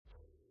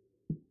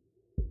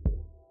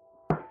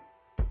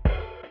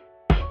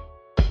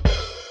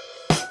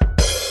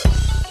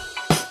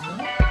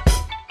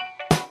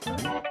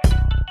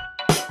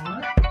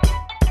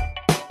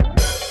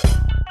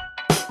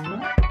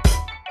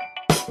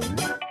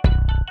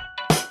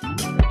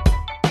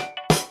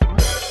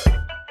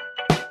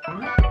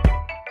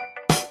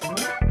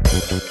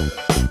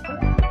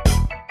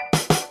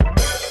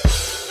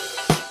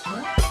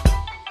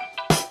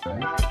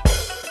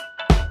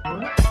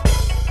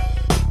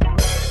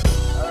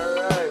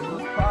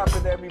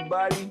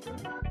everybody?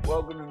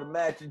 Welcome to the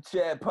Match and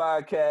Chat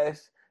podcast.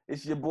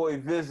 It's your boy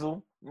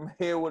Vizzle. I'm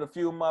here with a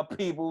few of my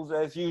peoples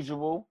as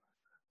usual.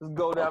 Let's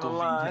go down Uncle the V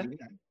line.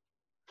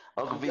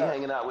 Uncle V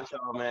hanging out with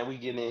y'all, man. We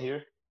getting in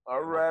here.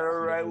 All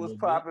right. What's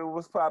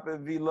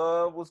poppin'? V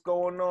Love, what's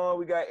going on?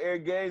 We got Air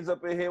Games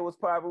up in here. What's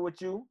poppin'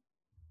 with you?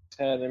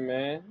 Happening,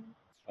 man.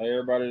 How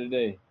everybody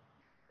today?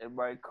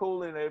 Everybody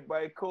cooling.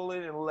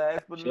 And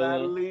last but not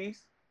Chilling.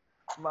 least,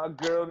 my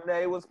girl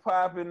Nay. What's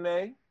poppin',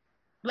 Nay?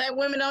 Black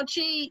women don't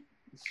cheat.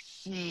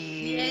 Shit.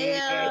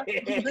 Yeah.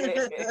 Everybody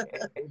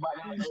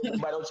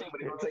don't cheat, but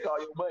they gonna take all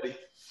your money.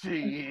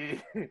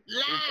 Shit.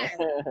 Lies.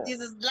 This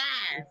is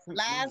lies.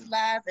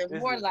 Lies, and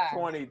This more is lies.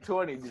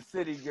 2020. The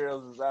city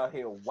girls is out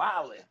here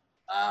wilding.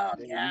 Oh,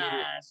 They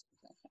gosh.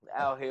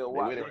 Out here They with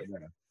wilding. it right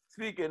now.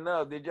 Speaking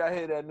of, did y'all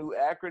hear that new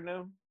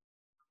acronym?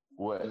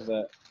 What? What's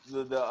that?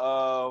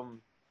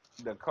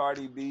 The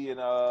Cardi B and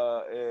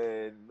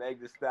Meg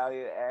Thee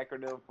Stallion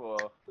acronym for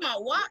Come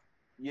on, what?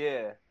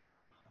 yeah.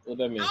 What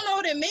that I mean? don't know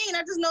what it means. I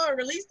just know it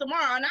released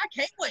tomorrow, and I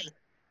can't wait.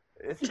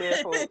 It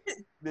stands for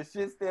the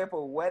shit stand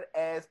for wet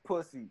ass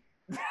pussy.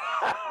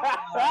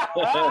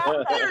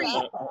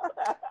 Period.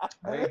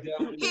 They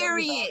definitely-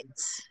 Period.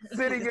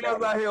 City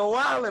girls out here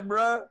wilding,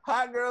 bruh.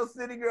 Hot girl,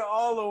 city girl,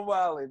 all of them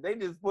wilding. They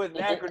just putting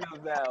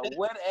acronyms down.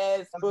 Wet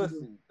ass pussy.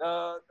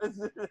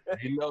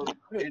 You know,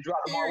 it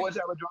dropped tomorrow. What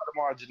y'all gonna drop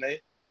tomorrow, Janae?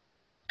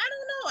 I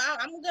don't know.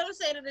 I'm going to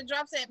say that it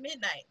drops at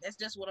midnight. That's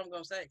just what I'm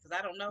going to say, because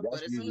I don't know. That's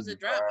But as soon as usually it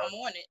drops, fine. I'm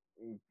on it.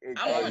 Hey,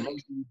 I'm Hey, on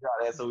make sure you drop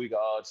that so we can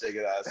all check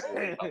it out.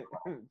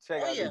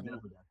 check Oh, out yeah. this.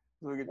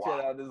 So we can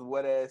check out this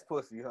wet ass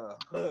pussy, huh?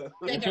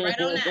 Take it right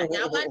on out.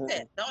 Y'all like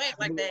that. Don't act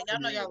like that. Y'all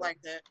know y'all like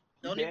that.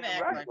 Don't even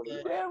act right. like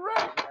that. Damn right.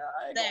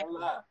 I ain't Exactly.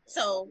 gonna lie.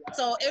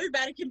 So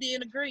everybody can be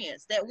in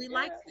agreement that we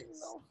like Yeah,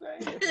 this.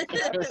 You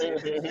know what I'm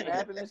saying?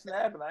 If it's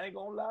snapping. I ain't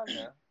gonna lie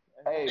now.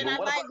 Hey, And but I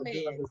what like about the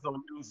men. girls that's gonna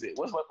use it?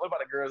 What about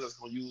the girls that's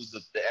gonna use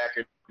the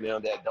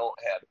acronym that don't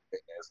have the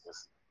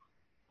answers?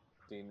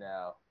 See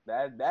now,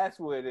 that's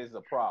where it is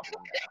a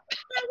problem now.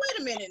 Now, wait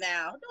a minute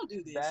now. Don't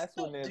do this. That's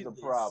when Don't there's do a this.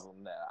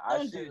 problem now.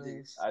 Don't do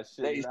this. I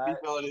should They not.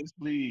 speak on this,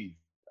 please.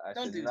 I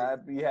Don't should do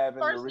not be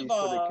having First to of reach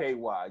for the all-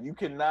 KY. You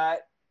cannot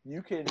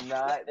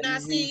Now,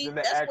 be see, using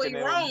the that's where you're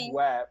acronym wrong.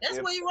 WAP. That's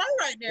where you're wrong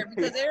right there,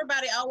 because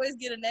everybody always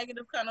get a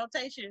negative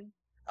connotation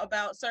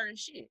about certain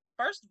shit.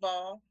 First of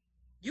all,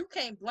 you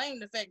can't blame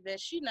the fact that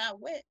she not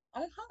wet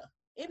on her.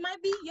 It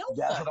might be your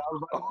That's fault. what I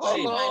was about to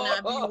She say. might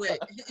not be wet.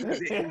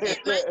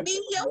 It might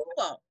be your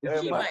fault.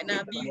 It She might might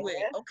not be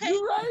wet. Okay?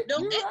 You right.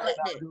 Don't you act right. like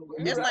that. You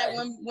That's right.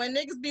 like when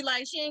niggas be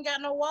like, she ain't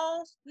got no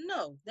walls.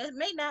 No, that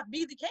may not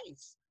be the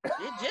case.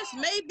 It just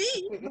may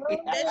be that you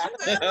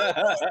got no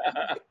walls.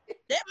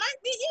 That might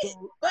be it.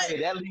 But Hey,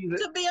 that leads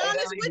it. to be Hey, that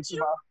honest leads with to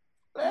you,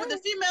 my- with the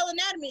female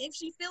anatomy, if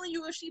she feeling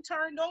you, if she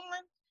turned on,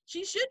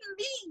 she shouldn't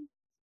be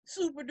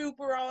super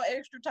duper all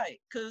extra tight,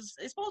 because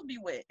it's supposed to be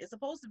wet. It's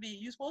supposed to be,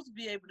 you're supposed to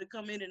be able to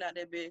come in and out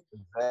that bed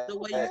the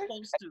way you're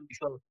supposed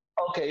to.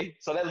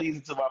 So that leads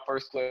into my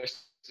first question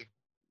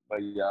for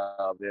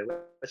y'all, man.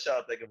 What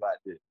y'all think about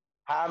this?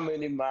 How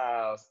many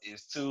miles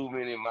is too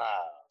many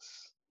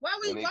miles? Why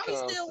we comes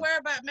still to- worry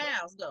about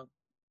miles though?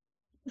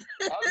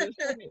 I'm just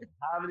saying,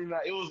 how many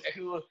miles?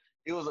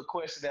 It was a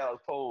question that was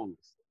posed.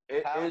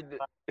 How many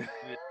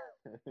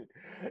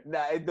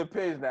Now it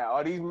depends. Now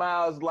are these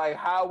miles like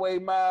highway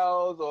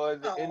miles or is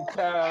it in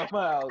town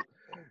miles?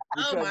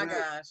 Oh my Because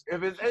gosh.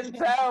 if it's in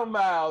town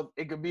miles,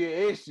 it could be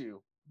an issue.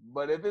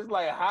 But if it's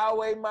like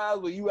highway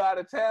miles where you out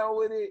of town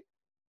with it,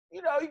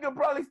 you know, you can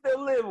probably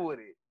still live with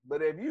it.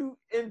 But if you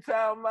in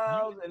town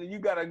miles and you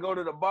gotta go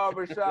to the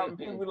barber shop and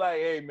people be like,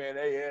 hey man,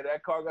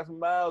 that car got some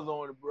miles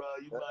on it, bro.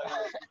 You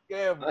might be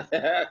careful.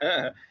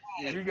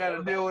 If you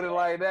gotta deal with it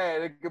like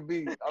that, it could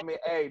be. I mean,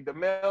 hey, the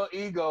male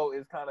ego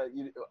is kind of.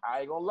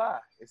 I ain't gonna lie,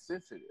 it's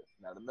sensitive.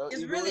 Now the male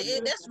It's ego. really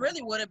that's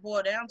really what it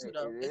boiled down to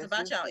though. It It's is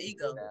about y'all sensitive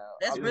ego. now.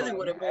 That's I mean, really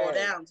what it boiled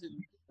hey, down to.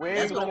 We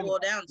That's ain't what it gonna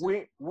boiled down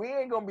to. we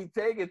ain't gonna be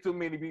taking too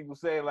many people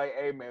saying like,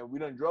 hey man, we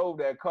done drove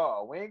that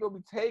car. We ain't gonna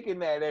be taking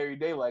that every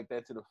day like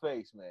that to the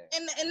face, man.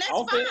 And that's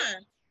don't think-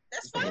 fine.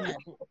 That's fine.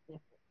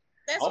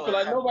 I That's don't feel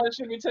like fine. nobody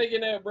should be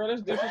taking that, bro.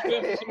 That's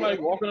disrespectful. Somebody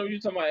walking up to you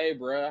talking about, hey,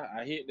 bro,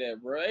 I hit that,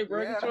 bro. Hey,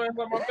 bro, get your ass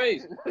out my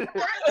face.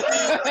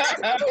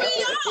 That's between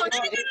y'all. That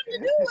ain't got nothing to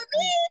do with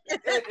me.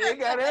 It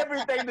got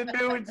everything to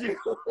do with you.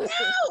 No,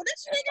 that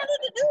shit ain't got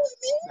nothing to do with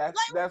me.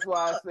 That's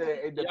why I said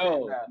it depends.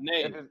 Yo, now.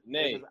 Nate, If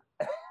Nate.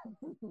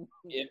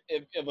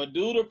 it's- If a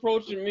dude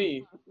approaching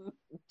me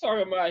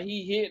talking about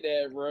he hit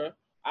that, bro,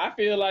 I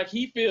feel like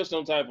he feels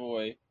some type of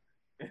way.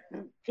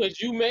 Because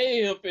you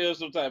made him feel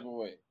some type of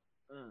way.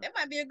 That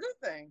might be a good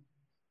thing.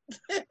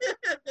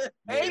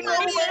 Ain't no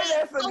might be way a-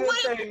 that's a So good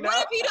what, thing. what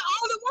now. if he the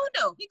only one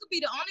though? He could be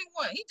the only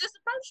one. He just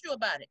approached you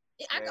about it.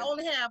 I can Yeah.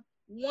 only have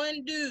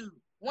one dude,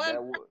 one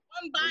That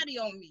would- body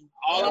on me.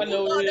 All and I if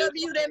know you is- go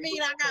W, that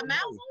mean I got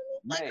mouths on me?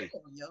 Like, Nate.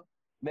 come on, yo.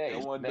 That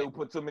Nate, one Nate, dude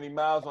put too many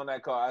miles on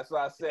that car. That's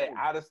why I said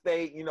out of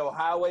state,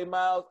 highway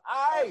miles.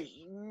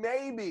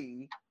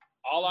 Maybe.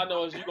 All I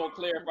know is you gonna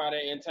clarify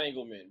that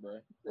entanglement, bro.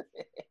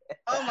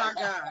 Oh my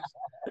gosh.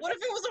 What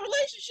if it was a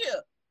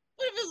relationship?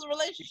 What if it's a It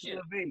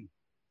relationship? could be.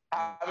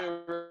 How many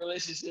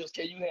relationships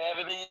can you have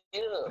in a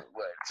year?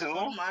 What, 2?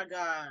 Oh my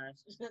gosh.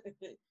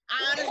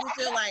 I honestly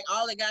feel like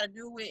all they gotta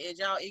do with is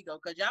y'all ego,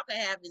 cause y'all can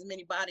have as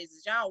many bodies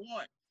as y'all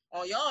want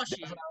on y'all That's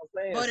shit. what I'm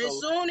saying. But So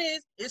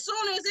as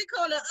soon as it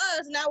come to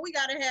us, now we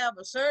gotta have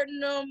a certain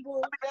number.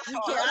 that's We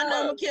all can our right.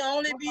 number can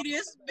only be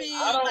this I big.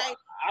 don't Like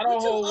I we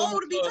don't too hold women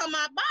old to be to talking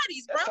about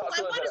bodies, bro. That's taught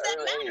to Like us what at does an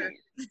that early matter?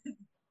 age.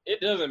 it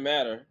doesn't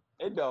matter.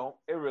 It don't.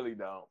 It really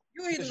don't.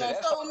 You either Listen, gonna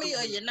that's fuck taught with to me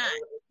us or you're not.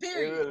 It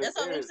Period. really. That's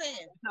all I'm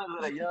saying.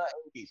 at a young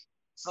age.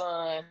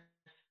 Son,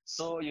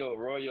 sow your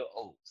royal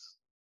oats.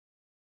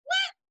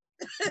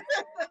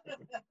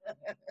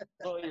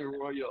 Sow your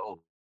royal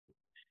oats.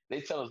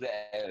 They tell us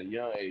that at a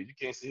young age. You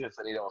can't see it,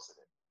 so they don't say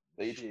that.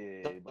 They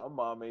Shit, my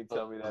mom ain't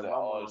tell me tell us that. My that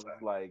all mom the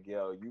was like,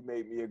 "Yo, you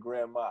make me a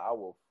grandma, I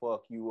will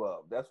fuck you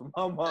up." That's what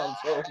my mom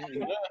told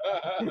me.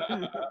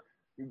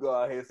 You go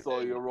out here, sow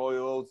your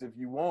royal oats if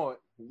you want.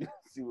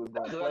 See what's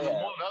gonna play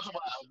out. That's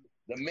about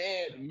the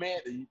man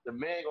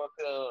gonna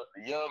tell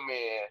the young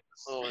man to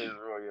sow his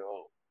royal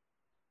oats.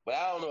 But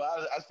I don't know.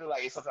 I feel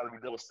like it's sometimes be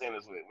double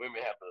standards with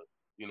women. Have to,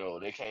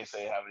 they can't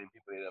say how many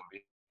people they done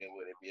been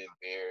with. They be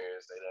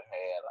embarrassed. They done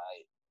had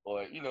like,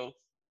 or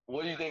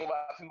what do you think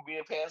about people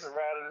being passed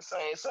around in the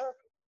same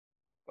circle?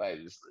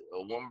 Like just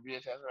a woman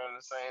being passed around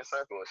in the same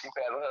circle. Or she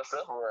passing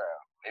herself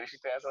around. Maybe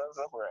she passing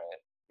herself around.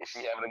 Is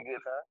she having a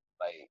good time?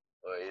 Like,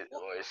 or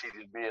is she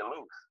just being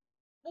loose?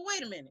 But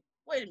wait a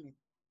minute.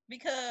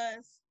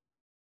 Because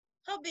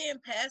her being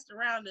passed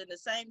around in the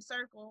same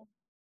circle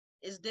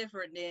is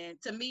different than,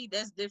 to me,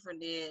 that's different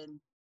than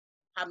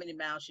how many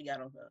miles she got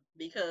on her.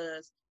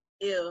 Because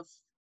if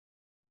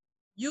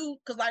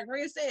because like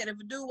Ren said, if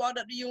a dude walked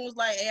up to you and was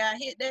like, "Hey, I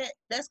hit that,"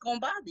 that's gonna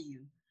bother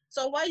you.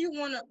 So why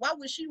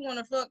would she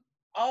wanna fuck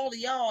all of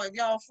y'all if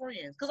y'all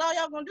friends? Because all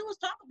y'all gonna do is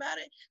talk about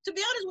it. To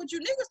be honest with you,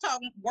 niggas talk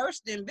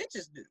worse than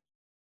bitches do.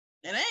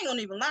 And I ain't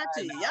gonna even lie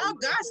to you. Y'all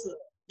gossip.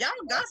 Y'all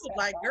gossip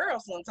like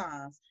girls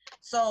sometimes.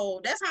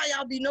 So that's how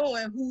y'all be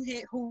knowing who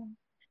hit who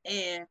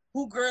and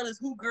who girl is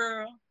who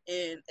girl.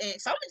 And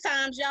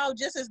sometimes y'all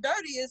just as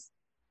dirty as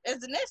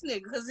the next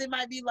nigga. Because it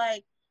might be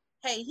like,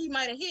 hey, he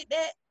might have hit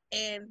that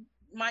and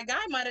my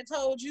guy might have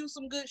told you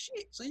some good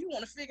shit. So you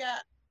want to figure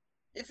out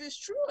if it's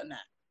true or not.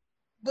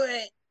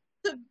 But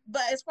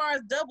as far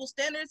as double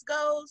standards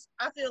goes,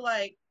 I feel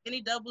like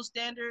any double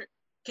standard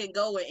can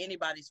go in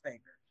anybody's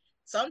favor.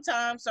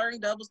 Sometimes certain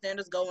double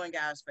standards go in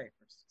guys' favors.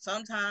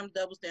 Sometimes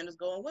double standards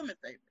go in women's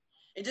favor.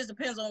 It just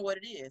depends on what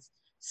it is.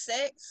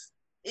 Sex,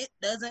 it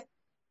doesn't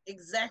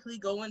exactly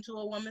go into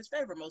a woman's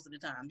favor most of the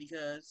time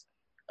because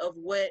of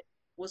what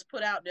was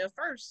put out there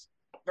first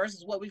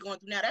versus what we're going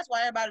through now. That's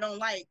why everybody don't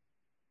like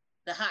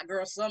the hot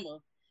girl summer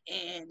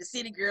and the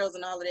city girls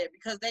and all of that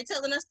because they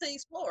telling us to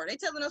explore. They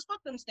telling us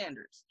fuck them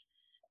standards.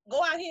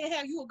 Go out here and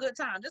have you a good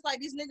time. Just like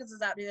these niggas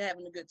is out there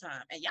having a good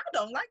time. And y'all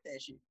don't like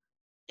that shit.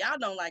 Y'all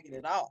don't like it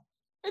at all.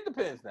 It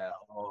depends now.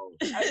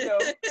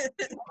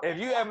 If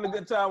you having a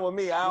good time with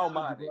me, I don't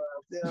mind it.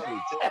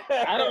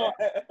 I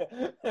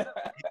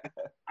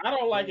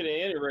don't like it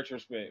in any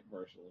retrospect,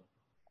 personally.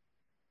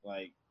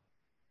 Like,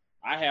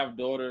 I have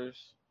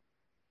daughters.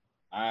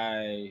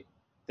 I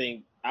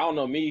think I don't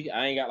know me.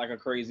 I ain't got like a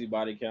crazy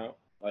body count.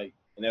 Like,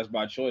 and that's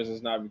by choice.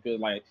 It's not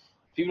because like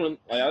people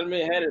like I've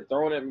had it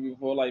thrown at me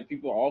before. Like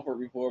people offered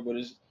before, but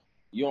it's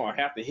you don't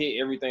have to hit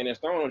everything that's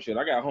thrown on shit.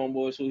 I got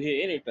homeboys who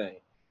hit anything.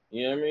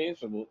 You know what I mean?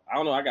 So I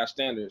don't know. I got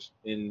standards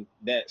in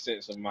that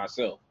sense of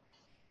myself.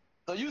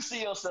 So you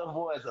see yourself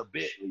more as a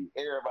Bentley.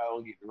 Everybody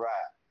will get to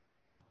ride.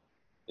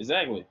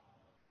 Exactly.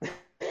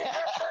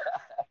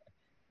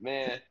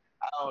 Man,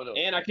 I don't know.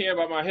 And I care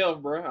about my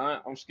health, bro.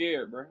 I'm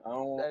scared, bro. I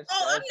don't.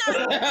 I'm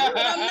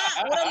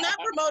not. What I'm not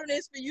promoting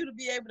is for you to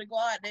be able to go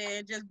out there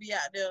and just be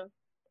out there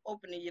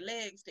opening your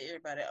legs to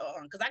everybody.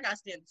 Because I got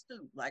standards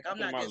too. Like I'm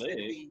not just gonna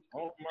be.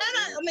 I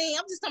mean,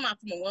 I'm just talking about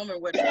from a woman.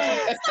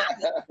 I'm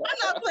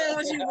not playing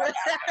with you, bro.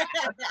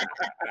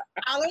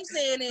 All I'm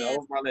saying is,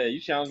 you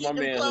challenge my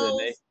manhood,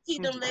 Nate.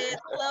 Keep them legs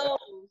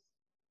closed.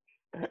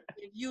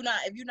 If you're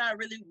not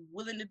really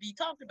willing to be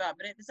talked about,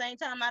 but at the same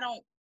time,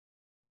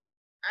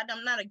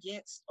 I'm not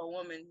against a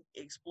woman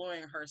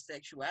exploring her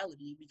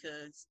sexuality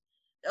because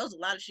there was a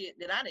lot of shit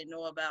that I didn't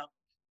know about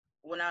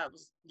when I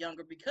was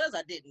younger because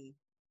I didn't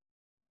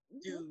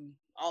do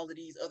all of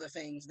these other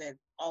things that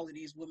all of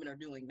these women are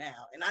doing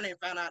now. And I didn't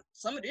find out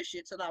some of this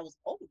shit till I was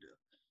older.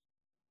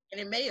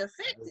 And it may have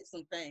affected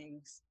some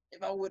things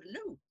if I would have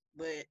knew,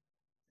 but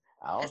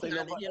I don't think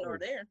neither here nor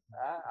there.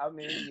 I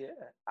mean, yeah,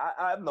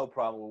 I have no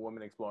problem with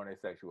women exploring their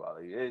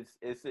sexuality. It's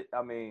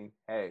I mean,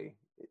 hey,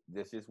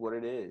 this is what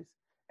it is.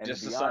 And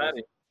just to be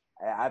society.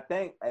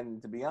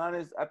 honest, to be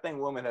honest, I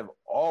think women have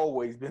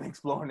always been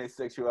exploring their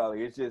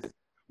sexuality. It's just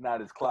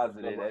not as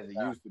closeted as it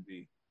used to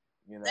be.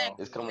 You know,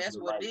 exactly. That's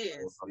what it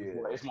is. Yeah.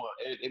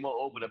 They're more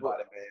open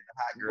about it, man. The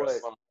hot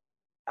girls.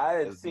 I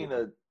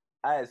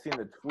had seen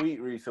a tweet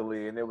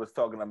recently, and it was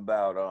talking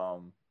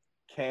about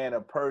can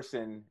a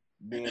person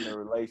be in a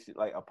relation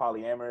like a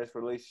polyamorous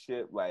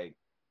relationship, like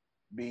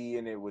be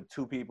in it with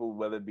two people,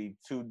 whether it be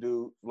two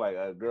dudes, like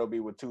a girl be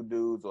with two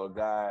dudes or a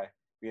guy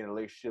be in a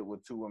relationship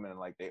with two women and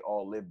like they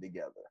all live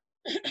together.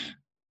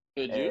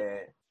 Could you? And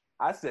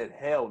I said,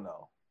 hell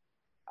no.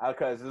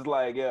 Because it's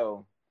like,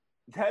 yo,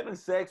 having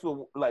sex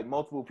with like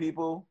multiple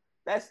people,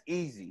 that's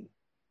easy.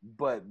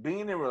 But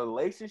being in a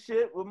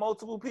relationship with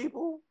multiple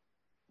people,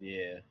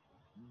 Yeah.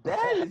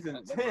 that is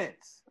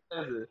intense.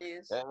 That is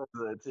intense.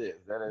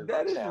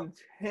 That is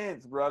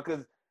intense, bro.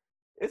 Because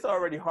it's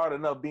already hard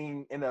enough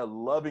being in a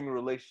loving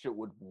relationship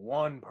with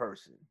one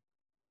person.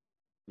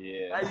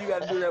 Yeah. Now you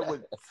got to do that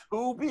with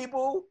two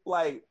people.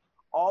 Like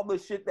all the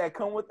shit that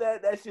come with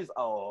that. That's just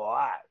a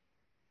lot.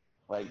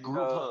 Like group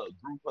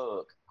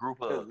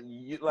hug.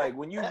 You, like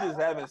when you just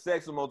having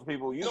sex with multiple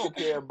people, you don't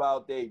care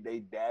about they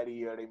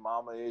daddy or they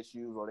mama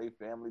issues or they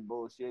family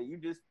bullshit. You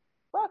just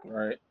fucking.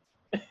 Right.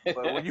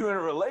 But when you're in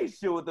a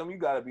relationship with them, you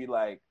gotta be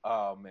like,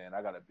 oh man,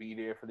 I gotta be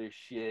there for this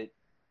shit.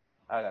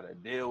 I gotta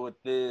deal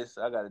with this.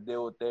 I gotta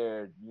deal with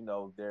their,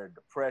 their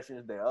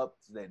depressions, their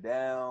ups, their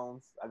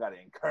downs. I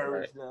gotta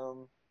encourage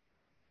them.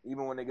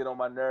 Even when they get on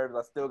my nerves,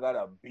 I still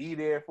gotta be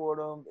there for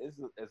them.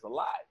 It's a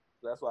lot.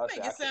 That's why I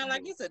make it sound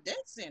like it's a death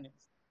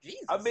sentence.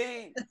 Jesus. I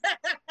mean,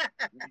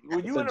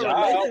 when you in a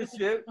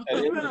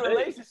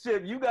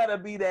relationship, you gotta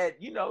be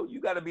that,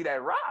 you gotta be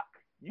that rock.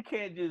 You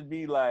can't just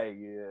be like,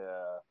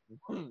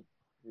 I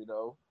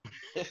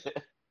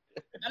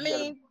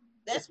mean,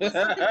 that's what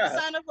some people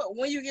sign up for.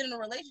 When you get in a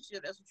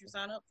relationship, that's what you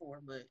sign up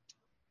for. But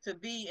to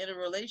be in a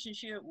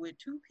relationship with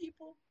two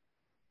people,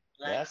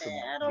 like that,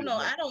 I don't know.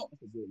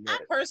 I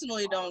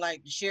personally don't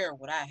like to share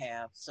what I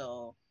have.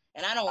 So,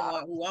 and I don't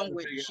want who I'm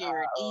with to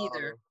share it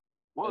either.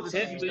 Well,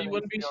 technically, you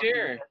wouldn't be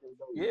sharing.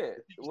 Yeah,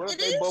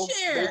 it is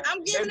sharing.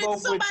 I'm giving it to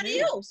somebody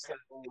else.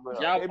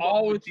 Y'all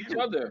all with each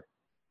other.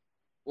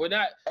 Well,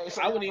 not.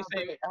 I wouldn't even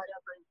say.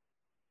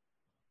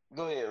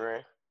 Go ahead,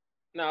 Ray.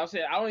 No, I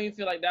said I don't even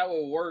feel like that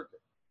would work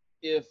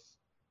if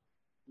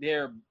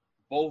they're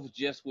both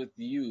just with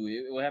you.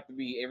 It would have to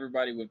be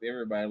everybody with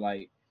everybody.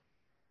 Like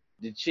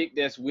the chick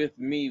that's with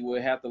me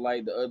would have to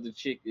like the other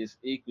chick as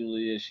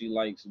equally as she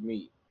likes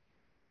me.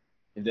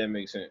 If that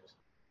makes sense.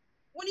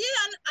 Well, yeah,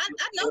 I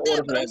know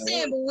that, but I'm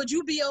saying, but would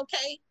you be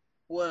okay?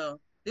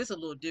 Well, this is a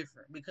little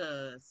different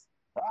because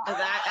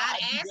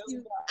I'd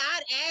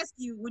ask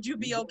you, would you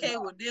be okay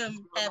with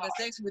them having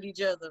sex with each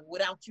other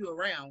without you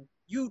around?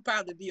 You'd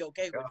probably be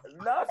okay with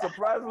it. Not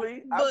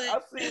surprisingly,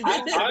 I've seen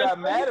dudes that got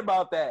mad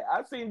about that.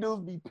 I've seen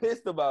dudes be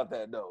pissed about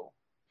that though.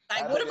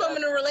 Like, what if I'm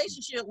in a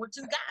relationship with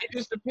two guys? It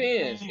just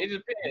depends. It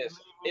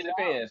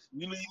depends.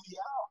 You leave me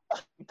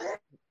out.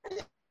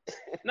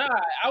 Nah,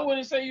 I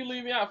wouldn't say you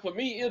leave me out. For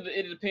me,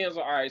 it depends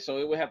on. All right, so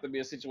it would have to be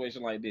a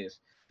situation like this.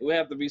 It would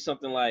have to be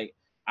something like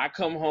I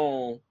come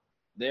home,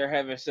 they're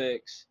having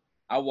sex,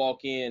 I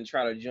walk in,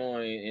 try to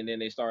join, and then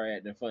they start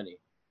acting funny.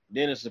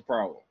 Then it's the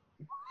problem.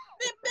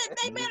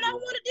 They may not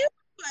want to deal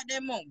with at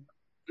that moment.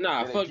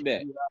 Nah, fuck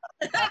that.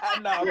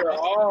 Nah, we're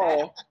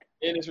all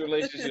in this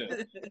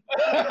relationship.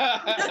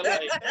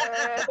 Like,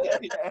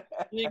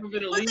 you ain't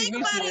gonna leave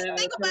me sitting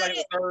like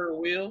a third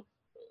wheel.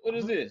 What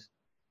is this?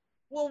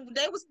 Well,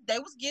 they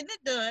was getting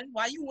it done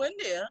while you wasn't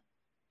there.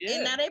 Yeah.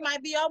 And now they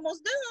might be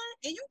almost done.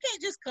 And you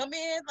can't just come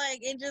in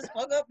like and just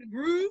fuck up the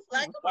groove.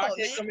 Like, come on,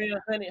 man.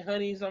 Come in,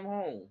 honeys, I'm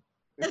home.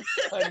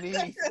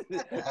 Honey.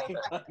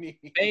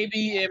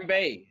 Baby and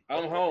bae,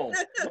 I'm home.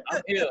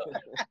 I'm here.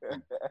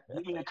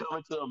 You need to come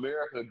into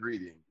America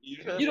greeting. You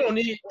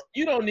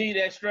don't need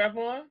that strap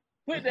on.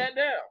 Put that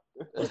down.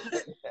 They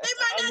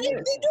might not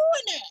even be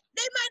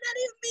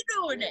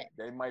doing that.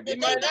 They might if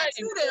they got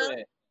you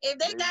there, if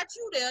they got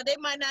you there, they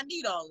might not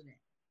need all of that.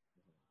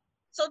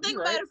 So think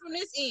about it from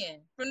this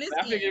end.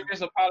 I figure if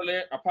it's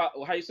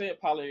how you say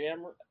it,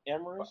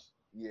 polyamorous?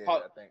 Yeah,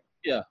 I think.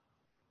 Yeah.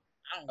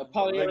 A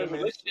polyamorous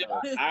relationship.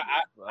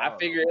 I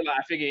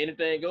figure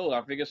anything goes.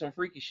 I figure some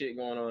freaky shit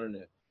going on in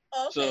there.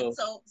 Okay,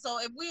 so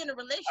if we're in a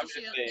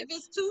relationship, if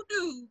it's two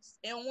dudes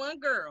and one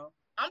girl,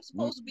 I'm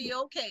supposed to be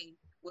okay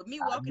with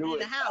me walking in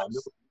the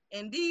house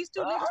and these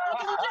two niggas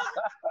fucking each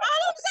other.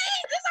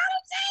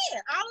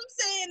 All I'm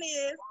saying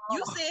is,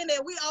 you saying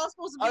that we all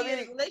supposed to be in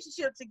a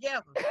relationship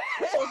together.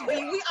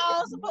 We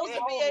all supposed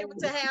to be able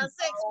to have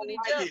sex with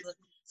each other.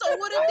 So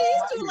what if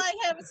these two like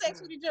having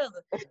sex with each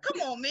other?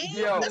 Come on, man.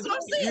 That's what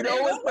I'm saying. You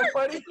know what's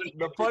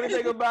the funny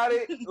thing about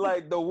it?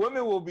 Like the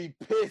women will be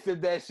pissed if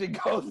that shit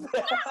goes down.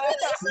 But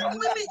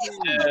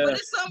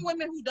it's some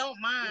women who don't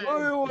mind.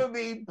 Women will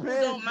be pissed.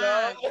 Who don't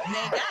mind.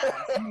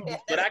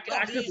 But I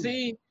can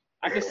see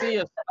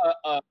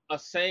a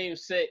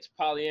same-sex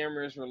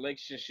polyamorous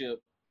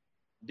relationship,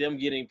 them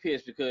getting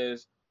pissed,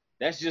 because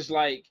that's just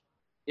like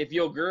if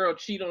your girl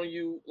cheat on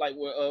you, like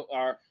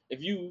or if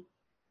you,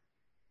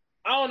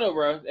 I don't know,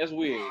 bro. That's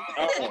weird.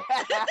 I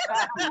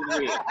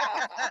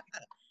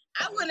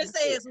wouldn't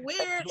say it's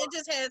weird. It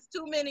just has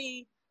too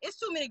many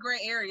gray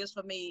areas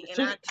for me,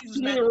 and I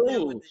choose not to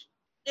deal with it.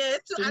 Yeah,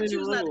 I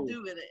choose not to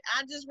do with it.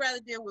 I just rather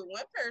deal with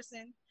one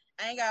person.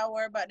 I ain't gotta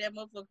worry about that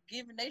motherfucker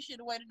giving their shit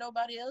away to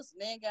nobody else,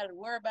 and they ain't gotta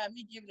worry about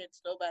me giving it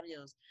to nobody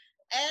else.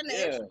 And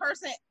the extra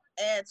person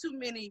add too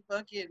many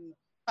fucking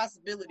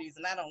possibilities,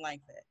 and I don't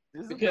like that.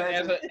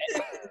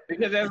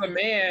 Because as a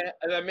man,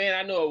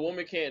 I know a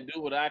woman can't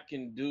do what I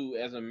can do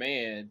as a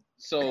man.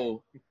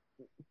 So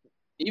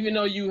even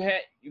though you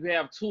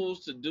have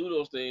tools to do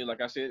those things,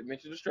 like I said,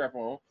 mention the strap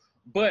on,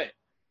 but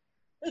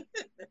it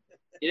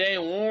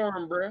ain't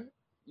warm, bro.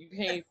 You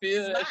can't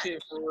feel that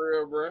shit for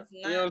real, bro.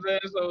 You know what I'm saying?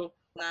 So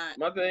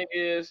my thing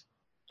is,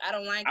 I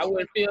don't like I it.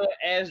 wouldn't feel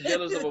as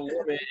jealous of a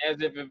woman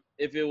as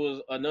if it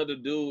was another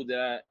dude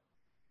that,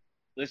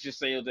 let's just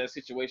say it was that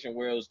situation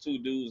where it was two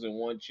dudes and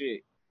one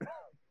chick,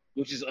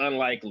 which is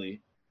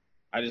unlikely.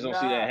 I just don't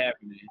see that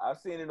happening. I've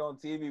seen it on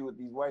TV with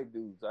these white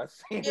dudes. I've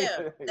seen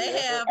it. They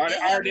have ones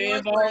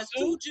where there's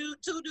two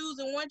dudes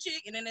and one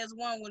chick, and then there's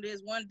one where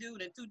there's one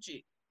dude and two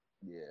chicks.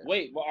 Yeah.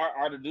 Wait, but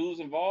are the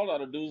dudes involved? Are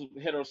the dudes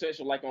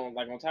heterosexual like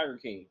on Tiger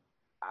King?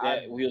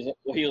 That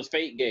he was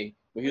fake gay,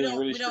 but he was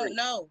really straight. We don't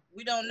know.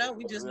 We don't know.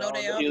 We just know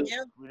they all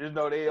together. We just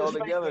know they all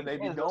together. And they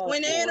be going.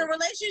 When they're in a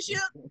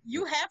relationship,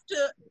 you have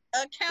to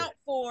account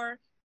for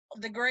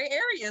the gray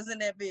areas in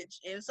that bitch,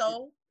 and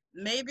so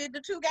maybe the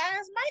two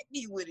guys might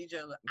be with each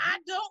other. I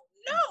don't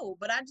know,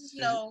 but I just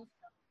know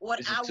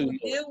what I would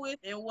deal with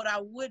and what I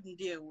wouldn't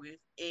deal with,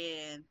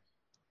 and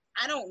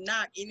I don't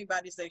knock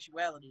anybody's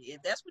sexuality.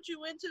 If that's what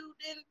you into,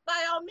 then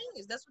by all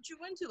means, that's what you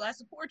into. I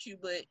support you,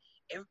 but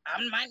if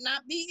I might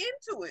not be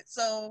into it.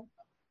 So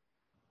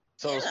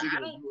yeah,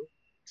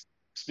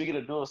 speaking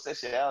of dual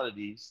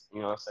sexualities,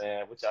 you know what I'm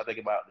saying? What y'all think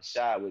about the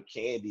shot with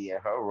Candy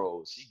and her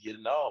role? She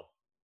getting off.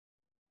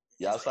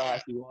 Y'all saw how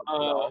she walked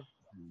off.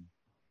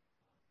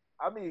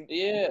 I mean,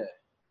 yeah.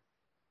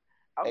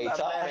 I'm not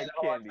Todd mad had at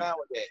a hard Candy. time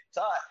with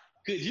that. Todd,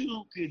 could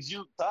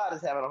you? Todd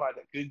is having a hard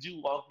time. Could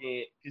you walk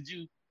in? Could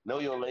you know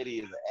your lady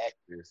is an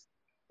actress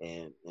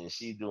and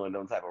she's doing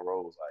them type of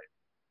roles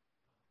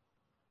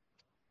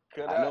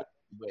like? I know,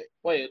 but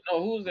wait,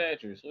 no, who's the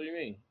actress? What do you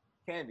mean?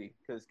 Candy,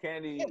 because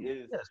Candy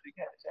is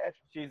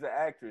she's an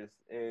actress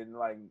and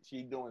like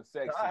she doing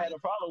sex. I had a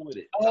problem with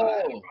it.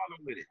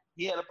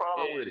 He had a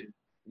problem with it.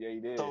 Yeah, he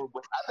did. So,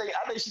 but I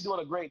think she's doing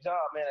a great job,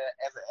 man.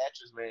 As an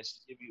actress, man, she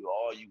give you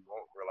all you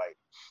want. Where like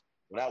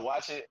when I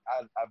watch it,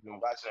 I've been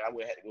watching. I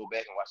would have to go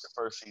back and watch the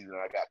first season.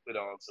 I got put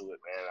onto it,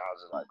 man. I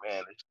was just like,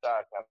 man, this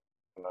shot kind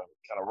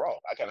of raw.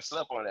 I kind of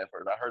slept on it at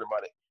first. I heard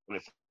about it when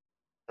it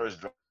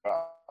first dropped.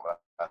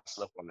 I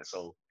slept on it.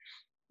 So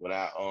when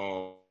I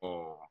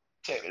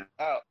checked it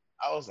out,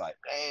 I was like,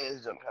 dang,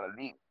 this is kind of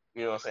neat.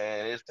 You know what I'm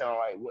saying? It's kind of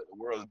like what the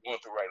world is going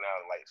through right now,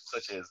 like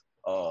such as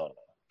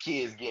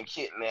kids getting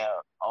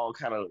kidnapped, all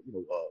kind of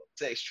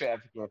sex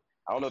trafficking.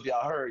 I don't know if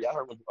y'all heard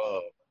when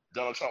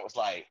Donald Trump was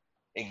like,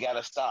 "It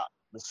gotta stop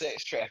the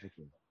sex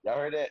trafficking." Y'all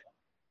heard that?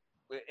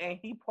 Ain't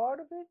he part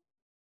of it?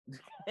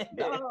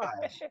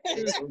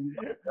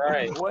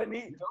 Right. Wasn't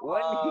he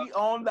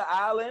on the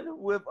island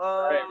with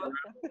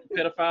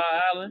Pedophile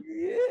Island?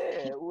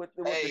 Yeah, with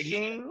the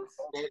kings.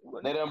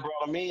 They done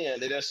brought him in.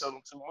 They done showed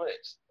him too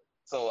much.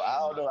 So I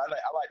don't know. I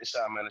like the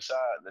Chi, man. The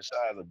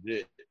Chi is a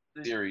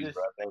good series,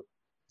 bro. I think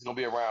it's gonna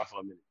be around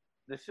for a minute.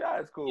 The Chi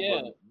is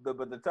cool,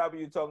 but the topic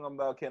you talking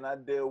about, can I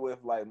deal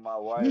with like my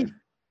wife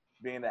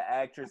being an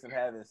actress and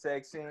having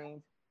sex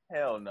scenes?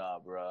 Hell nah,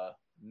 bro.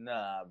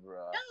 Nah, bro.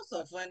 Y'all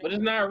so funny. But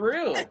it's not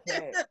real.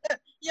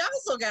 Y'all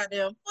so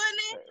goddamn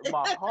funny.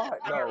 My heart,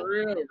 no.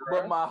 Real,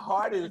 but my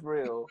heart is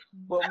real.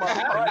 But my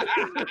heart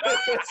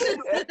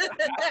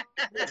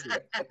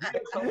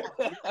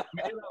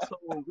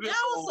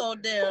Y'all so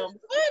damn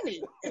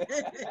funny.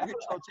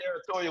 So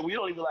territorial. We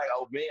don't even like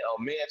a man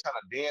trying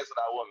to dance with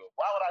our woman.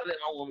 Why would I let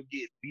my woman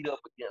get beat up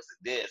against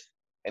a desk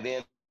and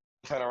then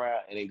turn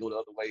around and then go the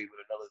other way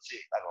with another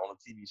chick like on a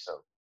TV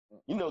show?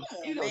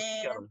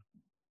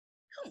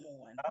 Come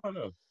on. I don't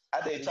know.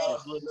 I think she's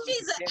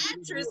an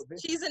actress.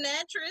 She's an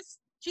actress.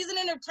 She's an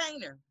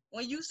entertainer.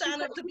 When you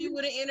sign up to be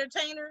with an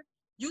entertainer,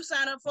 you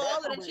sign up for all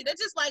of that shit. That's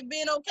just like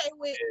being okay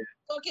with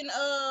fucking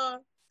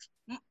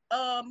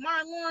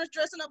Martin Lawrence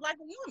dressing up like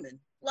a woman.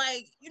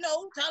 Like,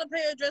 Tyler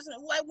Perry dressing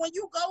up. Like, when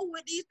you go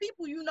with these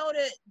people, you know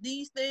that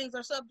these things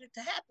are subject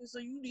to happen, so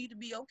you need to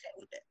be okay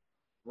with that.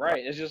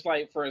 Right. It's just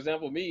like, for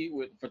example, me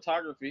with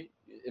photography.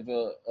 If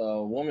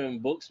a woman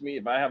books me,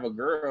 if I have a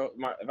girl,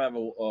 if I have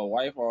a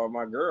wife or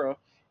my girl,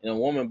 and a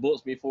woman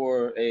books me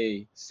for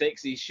a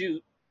sexy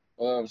shoot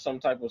of some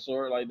type of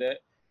sort like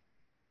that,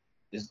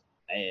 this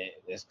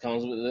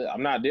comes with it.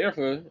 I'm not there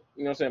for,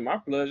 my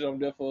pleasure. I'm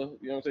there for,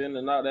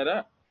 to knock that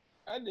out.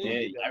 I do.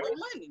 Get your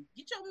money.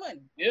 Get your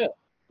money. Yeah.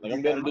 Like,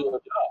 I'm there to do a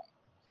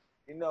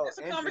job. That's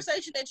a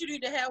conversation that you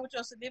need to have with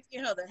your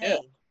significant other. Hey.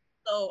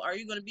 So, are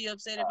you going to be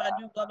upset if I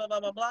do blah, blah, blah,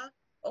 blah, blah?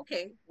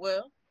 Okay,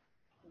 well,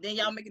 then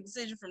y'all make a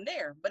decision from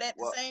there. But at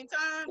the same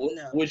time,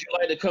 no. Would you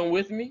like to come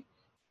with me?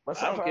 I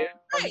don't care.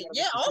 Right,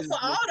 yeah, offer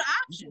all the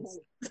options.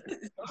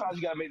 Sometimes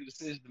you got to make the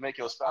decision to make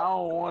your spouse. I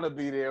don't want to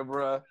be there,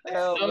 bro.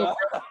 Hell no.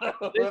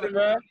 Listen,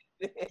 bro.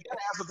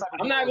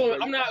 I'm not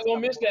gonna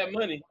miss that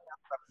money.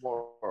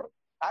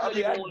 I know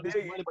you don't want to miss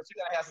the money, but you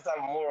gotta have some type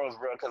of morals,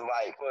 bro. Because,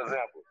 like, for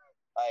example,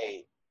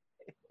 like,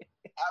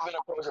 I've been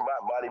approached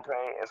about body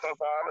paint, and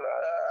sometimes,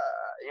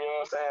 you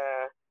know what I'm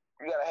saying?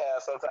 you gotta have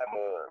some type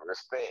of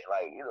respect.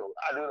 Like, you know,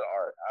 I do the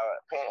art.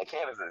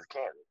 Canvas is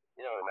canvas.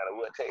 You know, no matter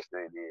what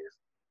texture it is.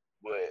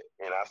 But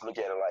and I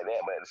look at it like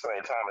that. But at the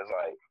same time, it's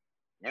like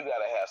you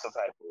gotta have some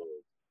type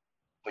of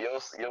for your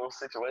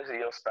situation,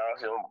 your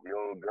spouse, your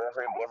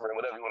girlfriend, boyfriend,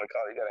 whatever you want to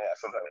call it. You gotta have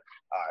some type of.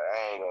 All right, I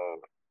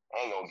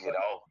ain't gonna get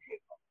off.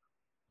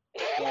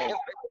 So,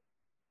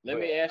 let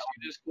me ask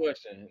you this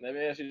question. Let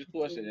me ask you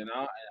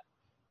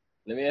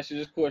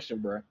this question,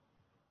 bro.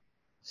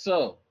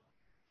 So,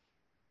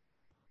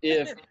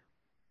 if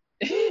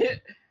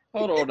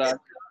hold on,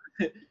 Doc.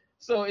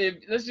 So if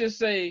let's just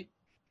say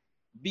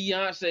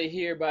Beyonce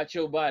hear about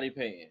your body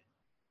painting,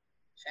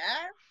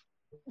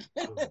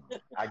 and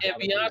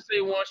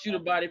Beyonce wants you to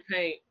body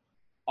paint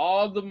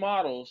all the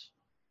models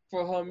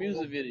for her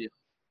music video,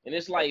 and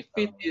it's like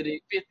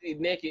 50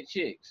 naked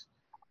chicks.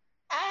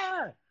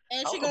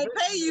 And she gonna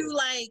pay you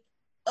like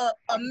 $1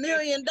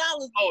 million.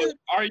 Oh,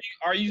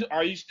 are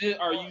you still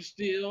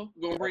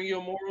gonna bring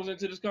your morals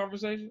into this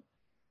conversation?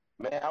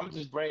 Man, I'm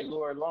just bring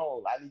Lord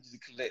along. I need you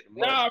to collect the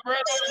money. Nah, bro.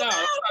 No.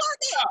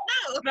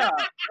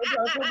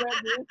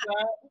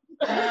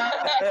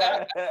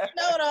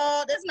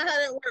 No, that's not how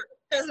that works.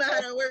 That's not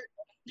how that works.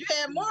 You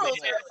have morals.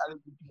 You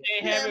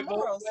can't have it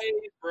both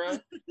ways, bro.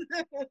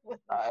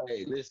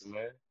 Hey, listen,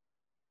 man.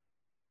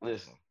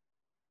 Listen,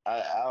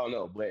 I don't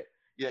know, but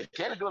yeah,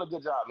 Candace doing a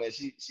good job, man.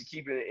 She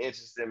keeping it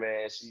interesting,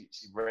 man. She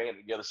bringing it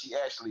together. She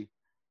actually,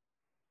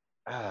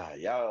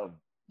 y'all.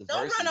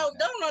 Don't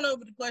run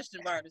over the question,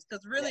 Bartis,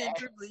 because really and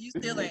truly, you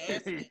still ain't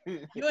answering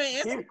it. You ain't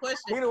answering the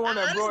question. He the one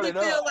that brought it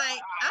up. I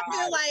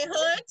feel like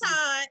her and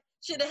Todd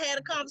should have had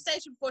a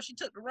conversation before she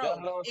took the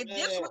role. If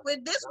this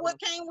what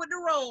came with the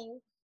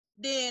role,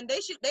 then they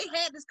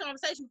had this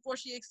conversation before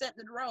she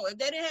accepted the role. If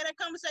they didn't have that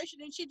conversation,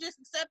 then she just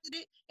accepted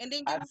it and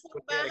then give a fuck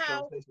about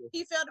how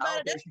he felt about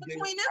it. That's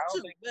between them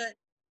two. But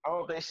I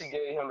don't think she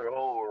gave him the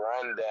whole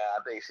rundown.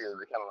 I think she was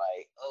kind of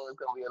like, oh, it's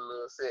gonna be a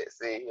little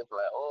sexy. He was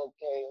like,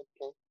 okay.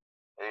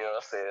 You know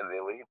what I'm saying?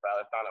 Then when he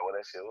finally found out what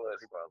that shit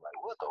was, he probably was like,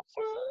 what the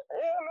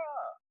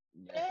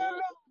fuck? Hell no.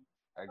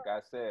 Like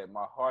I said,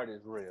 my heart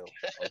is real.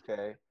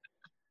 Okay.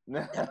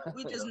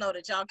 We just know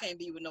that y'all can't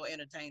be with no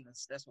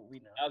entertainers. That's what we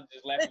know. I was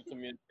just lacking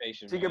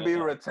communication. She could be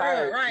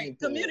retired. Right.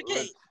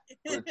 Communicate.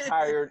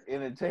 Retired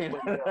entertainer.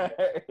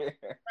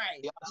 Right.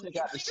 Y'all check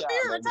out the she shop. She could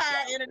be a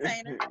retired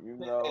entertainer. You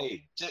know.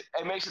 Hey,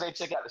 make sure they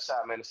check out the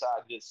shop, man. The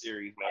shop good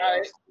series, man. All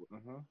right.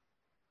 Mm-hmm.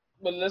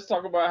 But let's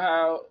talk about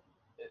how.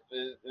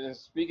 And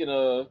speaking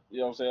of, you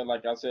know what I'm saying,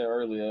 like I said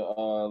earlier,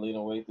 Lena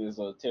Waithe is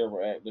a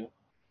terrible actor.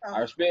 I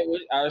respect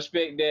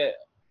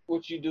that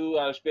what you do.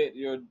 I respect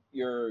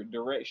your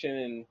direction,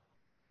 and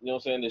you know what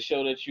I'm saying, the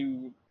show that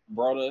you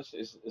brought us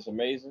is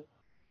amazing.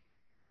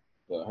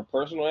 But her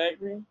personal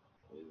acting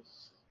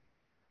is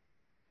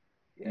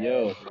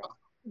I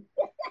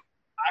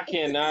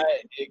cannot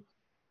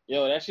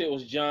that shit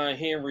was John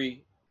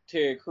Henry,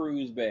 Terry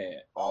Crews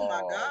bad. Oh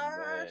my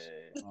gosh.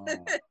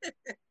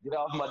 Get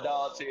off my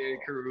dog, Terry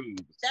Crews.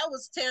 That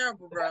was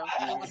terrible, bro.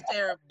 It was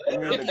terrible.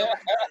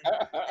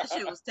 That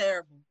shit was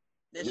terrible.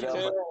 That shit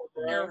was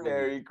terrible.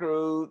 Terry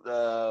Crews,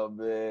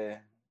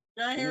 man.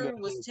 John Henry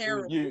was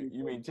terrible.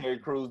 You mean Terry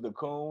Crews the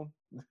coon?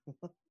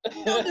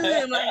 Don't do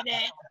him like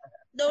that.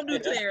 Don't do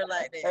Terry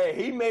like that. Hey,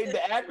 he made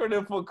the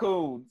acronym for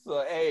coon.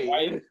 So hey. Yeah,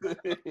 you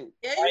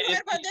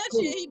right about that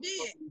shit. He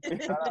did.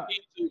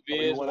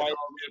 You want to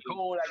call me a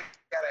coon? I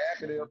got an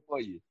acronym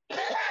for you.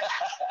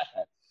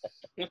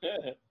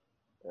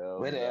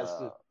 Well,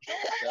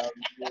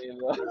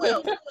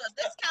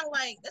 that's kind of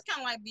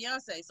like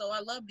Beyonce. So I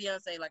love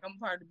Beyonce. Like, I'm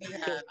part of the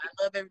Beehive.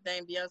 I love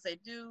everything Beyonce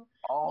do.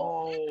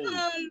 Oh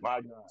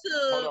my God!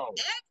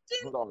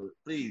 Hold on,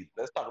 please.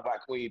 Let's talk about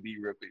Queen Bee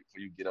real quick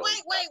before you get over.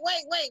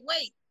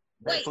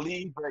 Wait.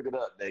 Please break it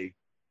up, Dave.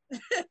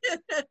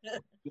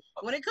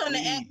 When it comes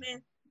to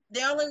acting,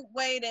 the only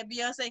way that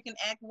Beyonce can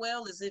act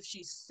well is if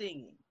she's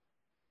singing.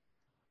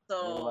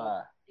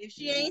 So if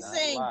she ain't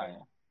singing,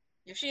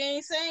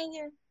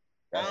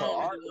 that's I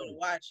don't really want to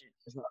watch it.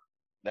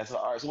 That's her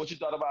art. So what you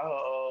thought about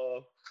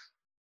her?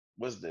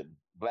 What's the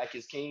Black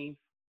is King?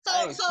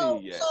 So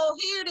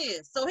here it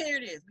is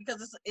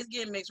because it's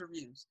getting mixed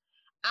reviews.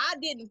 I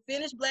didn't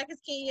finish Black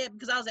is King yet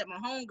because I was at my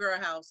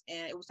homegirl house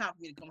and it was time for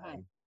me to come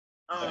home.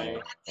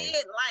 I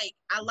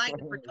like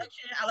the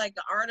production. I like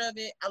the art of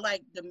it. I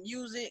like the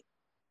music.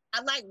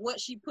 I like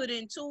what she put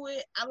into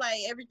it. I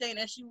like everything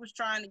that she was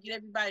trying to get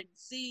everybody to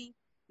see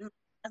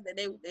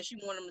that she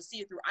wanted them to see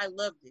it through. I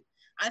loved it.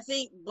 I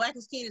think Black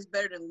is King is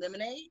better than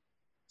Lemonade.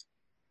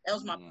 That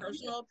was my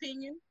personal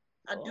opinion.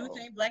 I do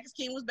think Black is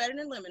King was better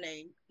than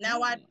Lemonade.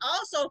 Now, I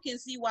also can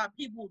see why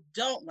people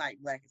don't like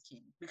Black is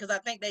King because I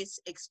think they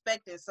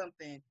expected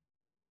something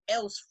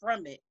else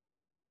from it,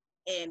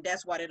 and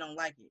that's why they don't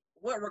like it.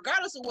 Well,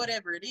 regardless of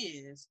whatever it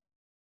is,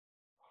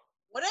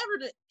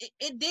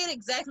 it did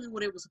exactly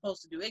what it was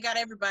supposed to do. It got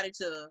everybody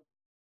to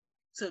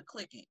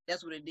click it.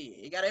 That's what it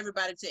did. It got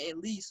everybody to at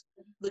least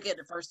look at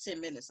the first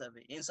 10 minutes of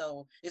it. And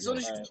so as soon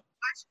as you watch it,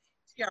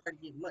 you already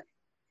get money.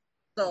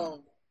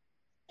 So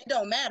it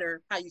don't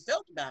matter how you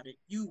felt about it.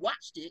 You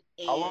watched it.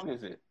 And how long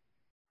is it?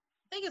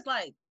 think it's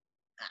like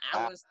an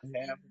hour.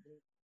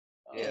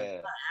 Yeah.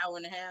 An hour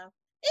and a half.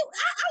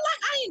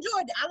 I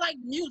enjoyed it. I like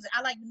music.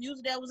 I like the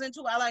music that was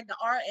into it. I like the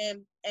art,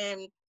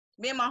 and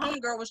me and my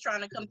homegirl was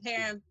trying to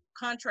compare and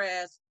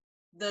contrast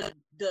the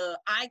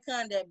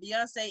icon that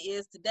Beyonce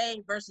is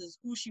today versus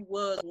who she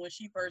was when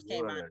she first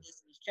came out of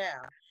Destiny's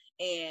Child.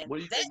 And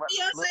that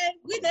Beyonce,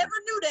 we never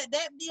knew that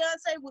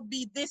Beyonce would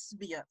be this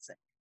Beyonce.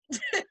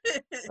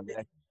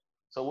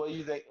 So what do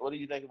you think? What do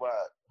you think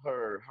about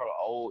her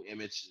old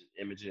image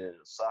and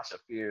Sasha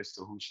Fierce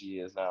to who she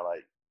is now?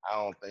 Like, I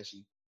don't think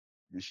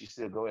does she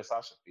still go as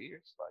Sasha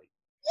Fierce? Like,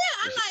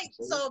 yeah,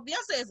 so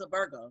Beyonce is a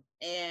Virgo,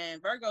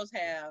 and Virgos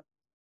have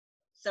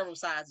several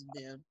sides of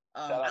them.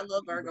 I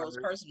love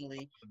Virgos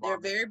personally. They're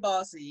very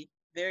bossy,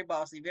 very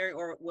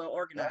well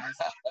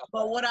organized.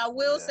 But what I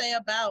will say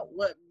about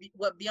what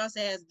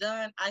Beyonce has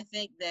done, I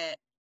think that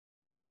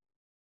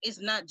it's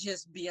not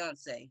just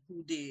Beyonce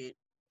who did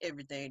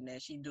everything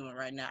that she's doing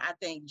right now. I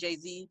think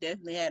Jay-Z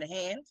definitely had a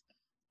hand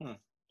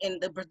in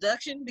the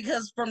production,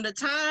 because from the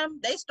time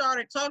they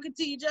started talking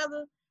to each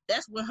other,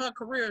 that's when her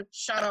career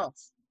shot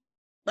off.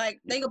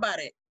 Like, think about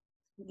it.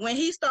 When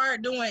he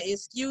started doing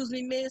 "Excuse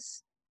Me,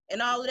 Miss"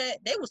 and all of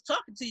that, they was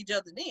talking to each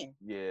other then.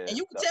 Yeah. And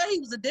you could tell he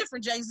was a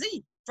different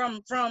Jay-Z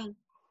from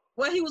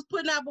what he was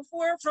putting out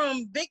before,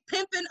 from Big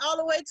Pimpin' all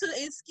the way to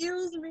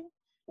 "Excuse Me,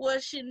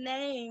 what's your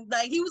name?"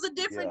 Like, he was a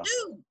different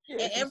dude.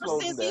 Yeah, and ever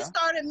since he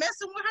started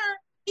messing with her,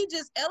 he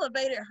just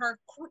elevated her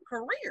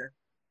career.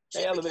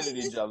 They elevated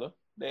each other.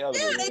 They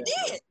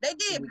did. They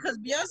did, because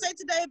Beyonce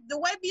today, the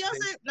way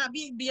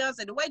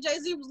the way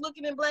Jay-Z was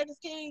looking in Black is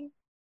King,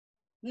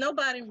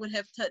 nobody would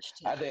have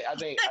touched him. I think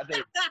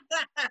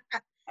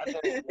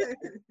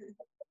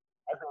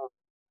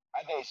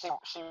she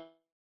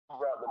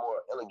brought the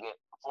more elegant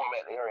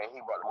format to her, and he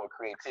brought the more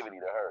creativity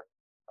to her.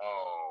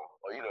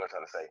 Or you know what I'm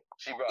trying to say?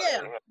 She brought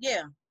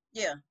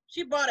yeah.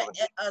 She brought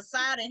a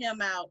side of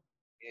him out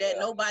that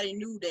nobody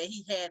knew that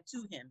he had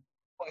to him.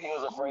 But he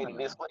was afraid to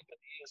display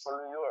because he is from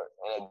New York.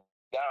 And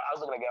I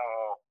was looking at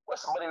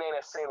what's somebody name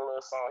that sang a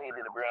little song? He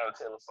did a Breonna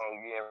Taylor song.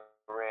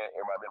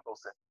 Everybody been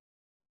posting.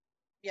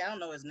 Yeah, I don't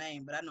know his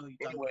name, but I know you're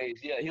talking about.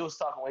 Anyways, yeah, he was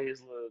talking with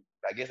his little,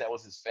 I guess that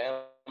was his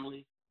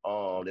family.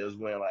 They was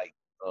wearing like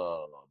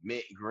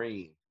mint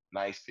green.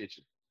 Nice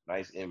picture,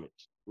 nice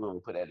image. Whoever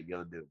put that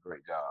together did a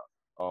great job.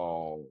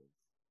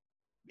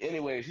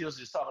 Anyways, he was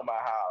just talking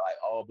about how like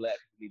all black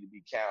people need to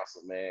be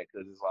counseled, man,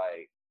 because it's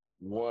like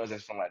ones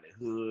that's from like the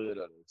hood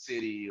or the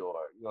city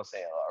or you know what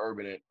I'm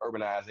saying,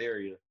 urbanized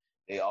area,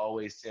 they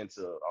always tend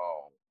to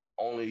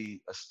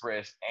only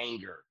express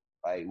anger.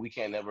 Like we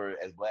can't never,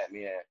 as black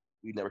men,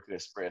 we never could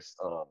express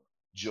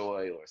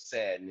joy or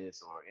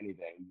sadness or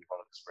anything. We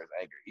can express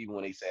anger. Even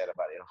when they sad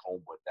about their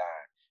homeboy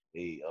dying,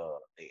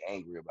 they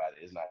angry about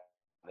it. It's not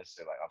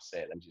necessarily like I'm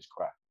sad. Let me just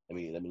cry. Let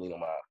me lean on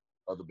my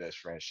other best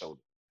friend's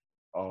shoulder.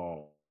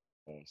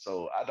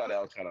 So I thought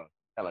that was kind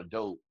of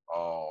dope.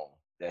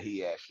 That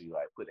he actually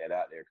like put that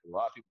out there, because a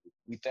lot of people,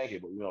 we think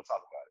it, but we don't talk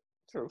about it.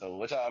 True. So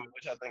what y'all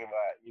think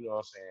about, you know what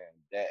I'm saying,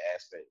 that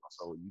aspect?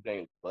 So you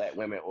think black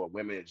women or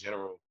women in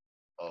general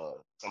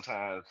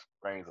sometimes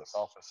brings a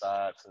softer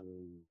side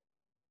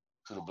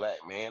to the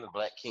black man, the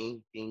black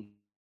king is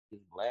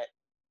black?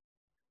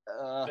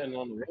 Depending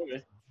on the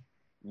woman.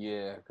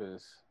 Yeah,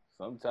 because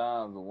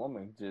sometimes a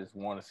woman just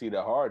want to see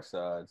the hard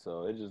side,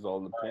 so it just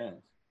all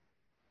depends.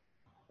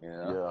 You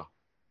know?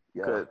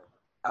 Yeah.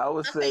 I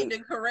would say think the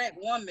correct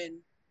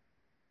woman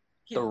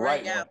can the bring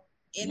right out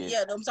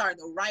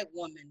the right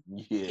woman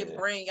can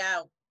bring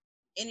out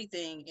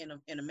anything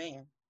in a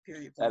man.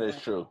 Period. That is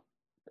true.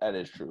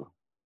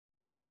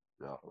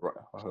 Yeah.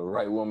 A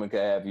right woman can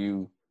have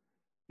you,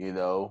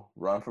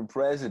 run for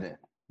president.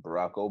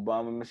 Barack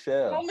Obama,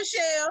 Michelle. Oh,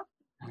 Michelle.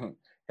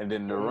 And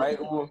then the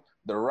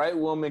right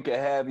woman can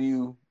have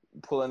you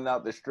pulling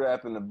out the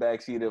strap in the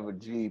backseat of a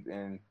Jeep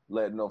and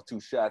letting off 2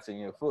 shots in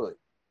your foot.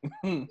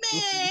 Man,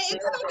 if you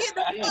don't get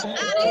the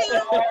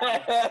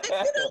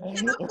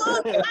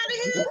fuck out of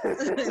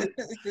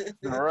here,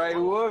 the right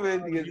woman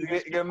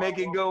can make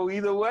it go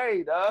either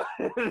way, dog.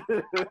 Woman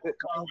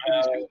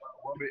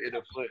in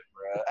the foot,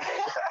 bro.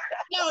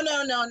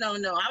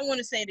 No. I want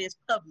to say this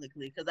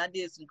publicly because I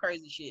did some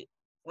crazy shit.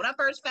 When I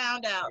first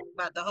found out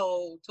about the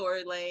whole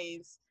Tory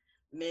Lanez,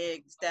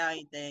 Meg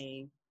Stallion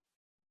thing,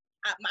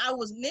 I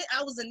was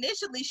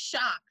initially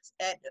shocked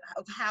at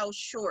how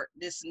short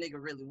this nigga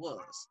really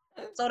was.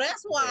 So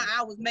that's why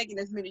I was making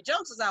as many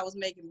jokes as I was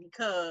making,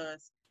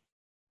 because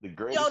this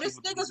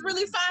nigga's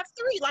really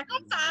 5'3". Like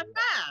I'm 5'5".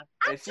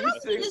 I'm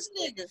talking this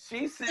nigga.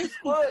 She's 6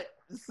 foot.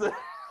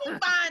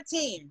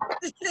 5'10".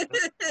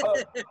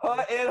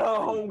 Her and her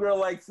homegirl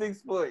like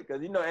 6 foot,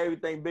 because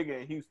everything bigger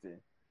in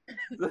Houston.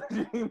 So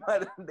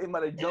they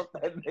might have jumped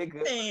that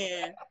nigga.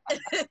 Man.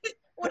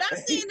 When I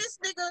seen this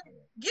nigga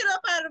get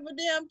up out of a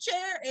damn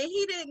chair and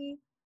he didn't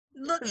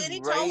look any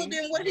taller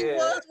than what he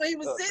was when he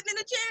was sitting in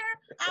the chair,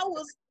 I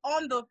was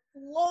on the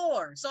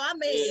floor. So I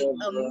made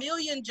a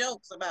million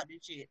jokes about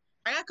this shit.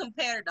 I got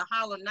compared to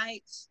Hollow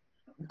Knights,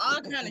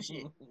 all kind of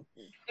shit.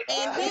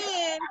 And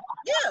then,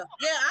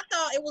 I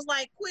thought it was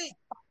like quick.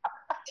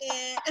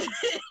 And,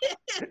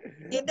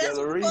 and that's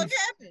what the fuck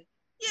happened.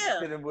 Yeah.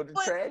 Hit him with the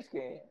trash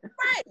can.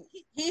 Right.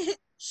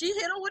 She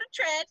hit him with a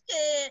trash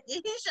can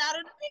and he shot her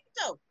in the pinky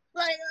toe.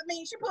 Like, I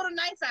mean, she put a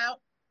knife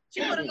out.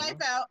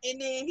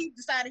 And then he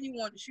decided he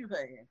wanted to shoot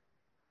her in.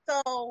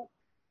 So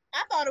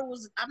I thought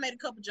I made a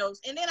couple jokes.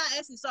 And then I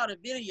actually saw the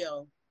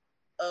video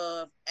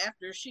of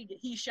after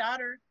he shot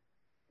her,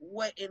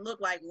 what it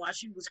looked like while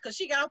because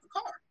she got out the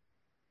car.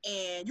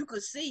 And you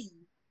could see,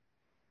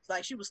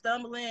 like, she was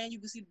stumbling. You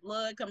could see the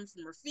blood coming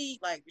from her feet.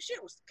 Like, the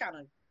shit was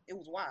it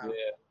was wild.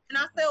 Yeah. And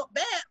I felt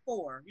bad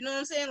for her. You know what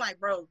I'm saying? Like,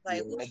 bro,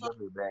 like,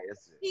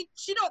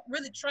 she don't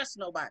really trust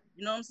nobody.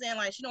 You know what I'm saying?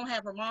 Like, she don't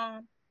have her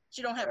mom.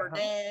 She don't have her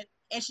dad.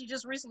 And she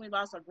just recently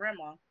lost her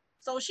grandma.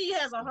 So she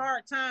has a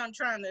hard time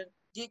trying to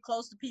get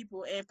close to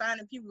people and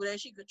finding people that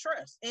she could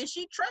trust. And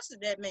she trusted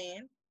that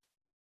man.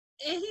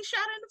 And he shot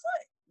her in the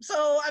foot.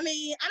 So, I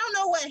mean, I don't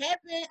know what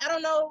happened. I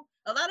don't know.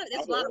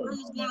 There's a lot of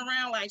rumors going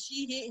around, like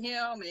she hit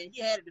him and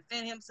he had to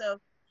defend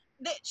himself.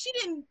 She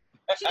didn't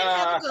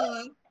have a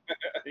gun.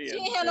 She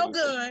didn't have no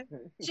gun.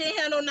 She didn't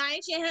have no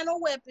knife. She didn't have no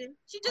weapon.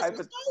 She just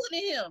was taller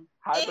than him.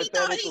 And he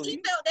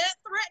felt that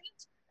threatened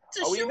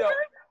to shoot her.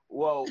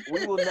 Well,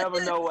 we will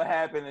never know what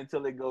happened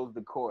until it goes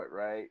to court,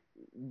 right?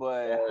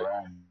 But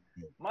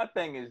my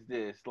thing is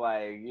this,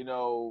 like, you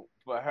know,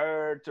 for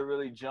her to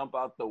really jump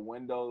out the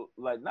window,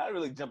 like, not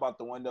really jump out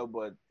the window,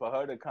 but for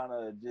her to kind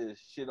of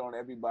just shit on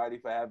everybody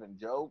for having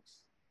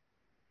jokes,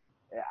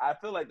 I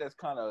feel like that's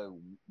kind of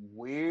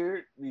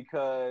weird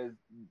because...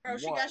 Bro,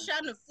 she got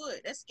shot in the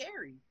foot. That's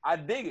scary. I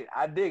dig it.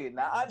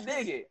 Now, I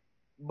dig it,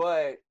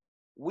 but...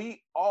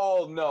 We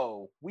all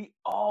know,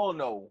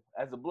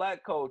 as a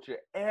Black culture,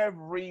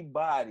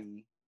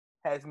 everybody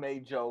has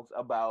made jokes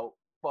about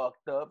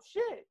fucked up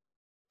shit.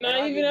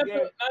 Not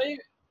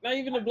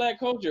even the Black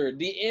culture,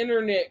 the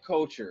internet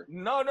culture.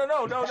 No.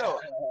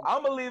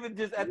 I'm gonna leave it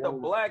just at the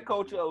Black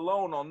culture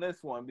alone on this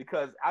one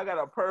because I got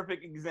a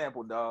perfect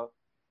example, dog.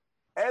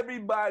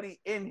 Everybody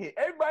in here,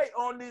 everybody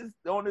on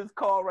this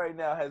call right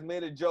now has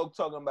made a joke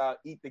talking about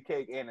Eat the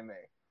Cake anime.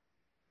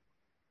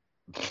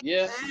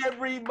 Yeah.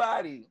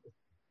 Everybody.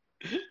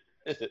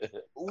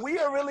 We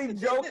are really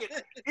joking.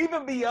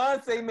 Even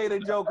Beyonce made a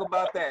joke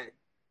about that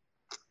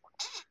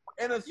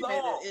in a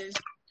song.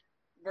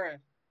 Bruh.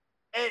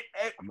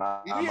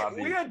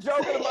 We are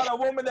joking about a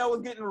woman that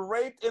was getting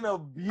raped and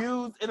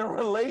abused in a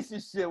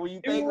relationship. When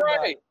you think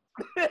about it.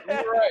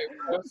 You're right.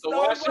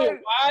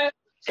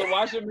 So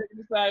why should Mickey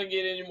decide to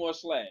get any more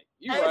slack?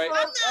 You right.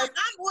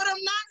 What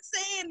I'm not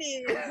saying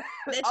is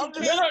that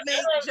you can't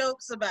make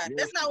jokes about it.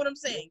 That's not what I'm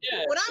saying.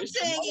 Yeah, what I'm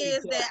saying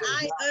is that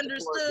I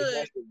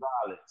understood.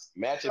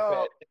 Match your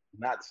pet,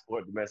 not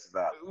support domestic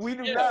violence. We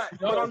do not.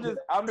 But I'm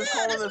just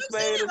calling a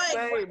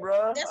spade,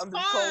 bro. That's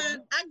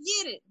fine. I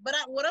get it. But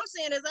what I'm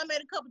saying is I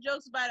made a couple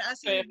jokes about it. I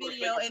seen the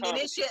video and then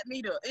it shut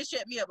me up. It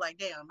shut me up like,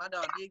 damn, my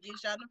dog did get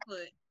shot in the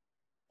foot.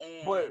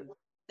 And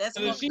that's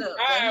what she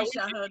died.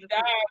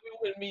 We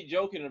wouldn't be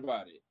joking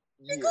about it.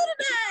 She could have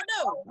died,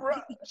 though.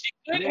 She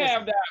could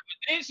have died, but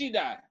then she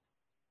died.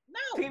 No,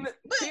 Tina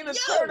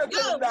Turner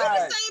could have died.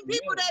 We're the same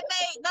people that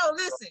made. No,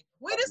 listen,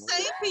 we're the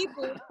same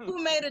people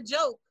who made a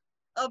joke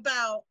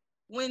about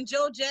when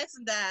Joe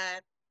Jackson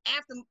died.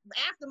 After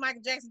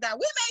Michael Jackson died, we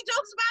made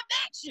jokes about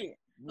that shit.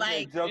 We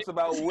made jokes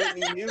about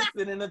Whitney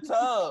Houston in the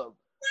tub.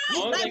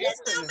 Right, like we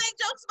still make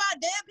jokes about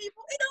dead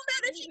people. It don't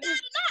matter if she died or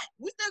not.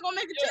 We still gonna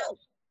make a joke.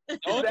 The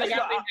only thing I think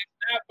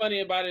that's not funny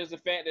about it is the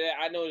fact that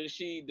I know that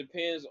she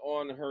depends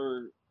on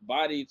her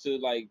body to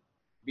like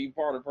be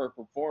part of her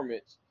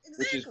performance,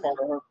 which is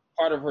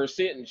part of her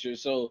signature.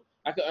 So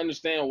I can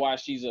understand why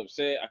she's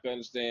upset. I can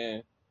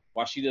understand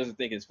why she doesn't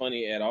think it's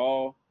funny at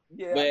all.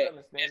 Yeah, but I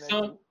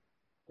understand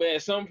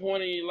at some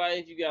point in your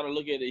life, you got to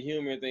look at the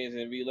humor things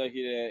and be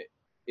lucky that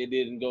it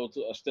didn't go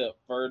to a step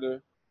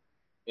further.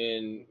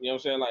 And you know what I'm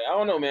saying? Like, I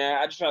don't know, man.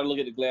 I just try to look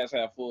at the glass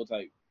half full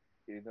type.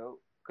 You know,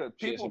 because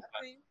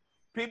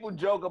people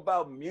joke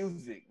about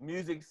music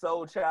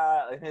Soul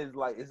Child and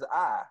his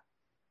eye.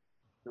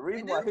 The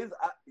reason why his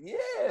eye,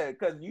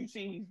 because you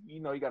see, you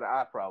know, he got an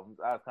eye problem. His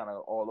eye's kind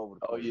of all over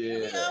the place. Oh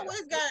yeah. He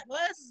always got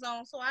glasses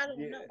on, so I don't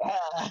know.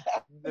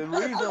 The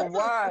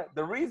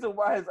reason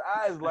why his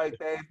eye is like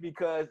that is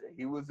because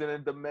he was in a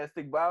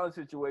domestic violence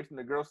situation.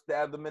 The girl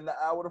stabbed him in the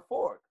eye with a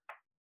fork.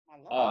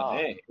 Oh,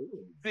 dang.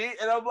 See,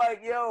 and I'm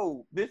like,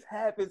 yo, this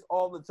happens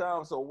all the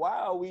time. So why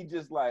are we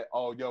just like,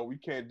 oh, yo, we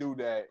can't do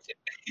that.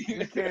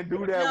 We can't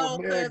do that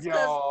with Meg,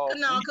 y'all.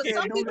 No, because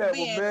some people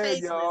being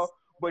tasteless.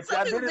 But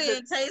some people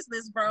being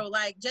tasteless, bro.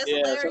 Like, Just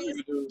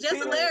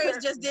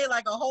Hilarious just did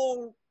like a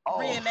whole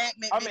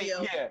reenactment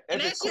video. Yeah, and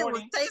that shit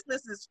was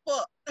tasteless as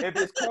fuck. If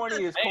it's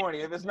corny, it's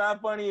corny. If it's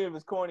not funny, if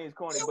it's corny, it's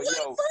corny. It wasn't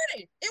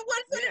funny. It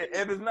wasn't funny.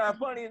 Yeah, if it's not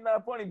funny, it's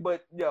not funny.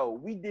 But, yo,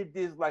 we did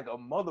this like a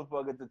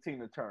motherfucker to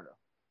Tina Turner.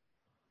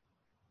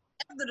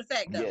 After the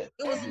fact, though. It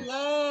was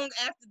long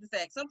after the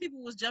fact. Some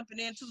people was jumping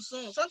in too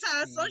soon.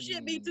 Sometimes some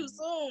shit be too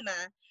soon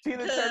now.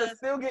 Tina Turner's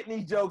still getting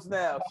these jokes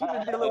now. She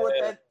been dealing with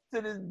that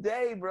to this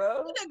day,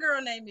 bro. What that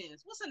girl name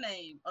is? What's her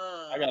name?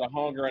 I got a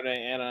homegirl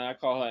named Anna. I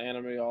call her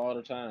Anime all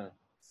the time.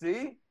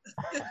 See?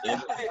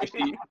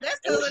 That's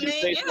still a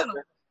name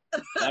animal.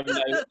 I'd be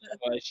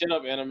like, shut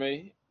up,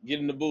 anime. Get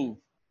in the booth.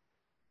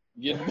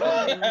 Get in the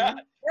booth.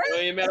 It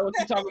ain't matter what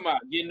you talking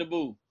about. Get in the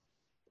booth.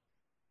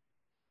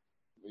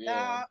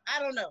 Yeah. I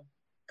don't know.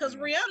 Because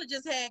Rihanna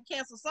just had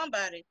cancel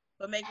somebody,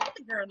 but make what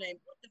the girl name?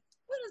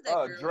 What is that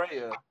girl?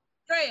 Drea.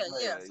 Drea,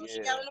 yeah. So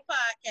she got on the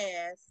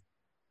podcast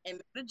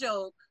and made a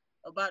joke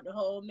about the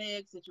whole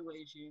Meg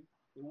situation.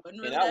 It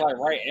wasn't really and I like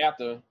right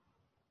after.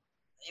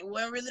 It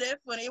wasn't really that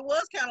funny. It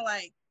was kind of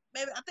like,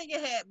 maybe I think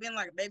it had been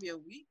like maybe a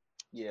week.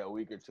 Yeah, a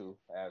week or two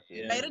after.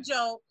 Yeah. Made a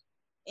joke,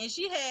 and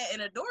she had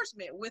an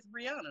endorsement with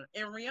Rihanna,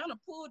 and Rihanna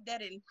pulled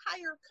that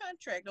entire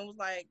contract and was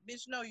like,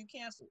 "Bitch, no, you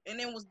canceled," and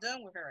then was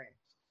done with her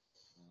ass.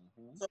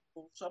 Mm-hmm. So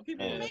some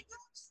people make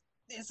jokes,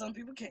 and some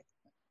people can't.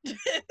 and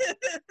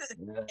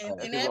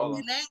in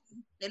that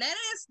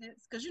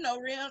instance, because you know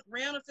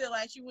Rihanna feel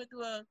like she went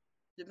through a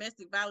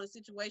domestic violence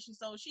situation,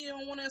 so she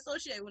don't want to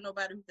associate with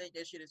nobody who think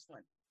that shit is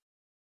funny.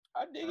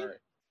 I dig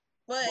it.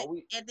 But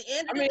at the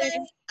end of the day,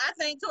 I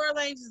think Tory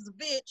Lanez is a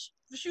bitch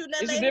for shooting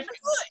that lady in the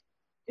foot.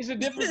 It's a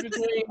difference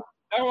between.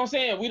 That's what I'm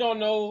saying. We don't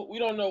know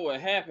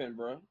what happened,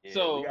 bro. Yeah,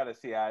 so we gotta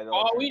see how it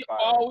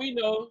all we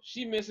know,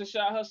 she missed and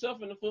shot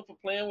herself in the foot for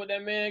playing with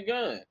that man's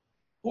gun.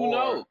 Who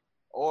knows?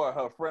 Or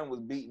her friend was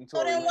beating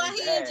Tory. So then why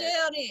he in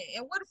jail then?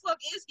 And where the fuck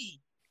is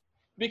he?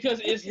 Because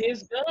it's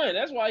his gun.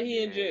 That's why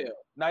he in jail.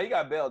 Now he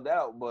got bailed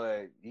out,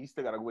 but he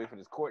still gotta wait for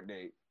this court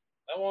date.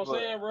 That's what I'm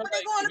saying, bro. What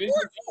they going to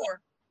court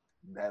for?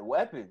 That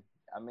weapon.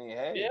 I mean,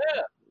 hey.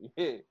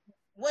 Yeah.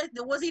 What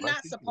was he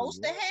not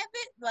supposed to have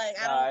it? Like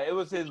it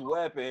was his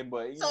weapon,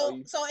 but so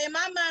in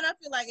my mind, I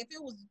feel like if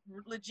it was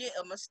legit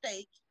a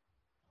mistake,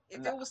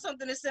 if it was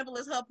something as simple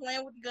as her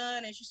playing with the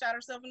gun and she shot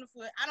herself in the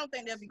foot, I don't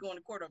think they'll be going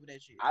to court over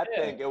that shit. I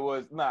think it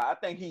was I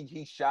think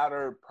he shot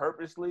her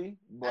purposely,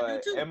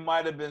 but it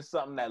might have been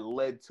something that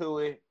led to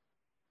it,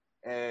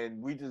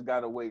 and we just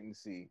gotta wait and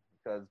see.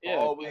 Because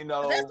all we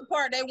know, that's the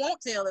part they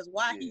won't tell is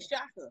why he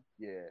shot her.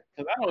 Yeah.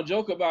 Because I don't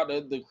joke about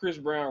the Chris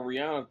Brown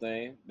Rihanna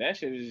thing. That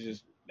shit is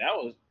just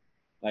was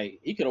like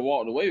he could have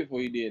walked away before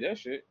he did that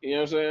shit. You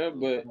know what I'm saying?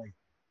 But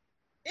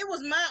it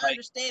was my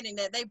understanding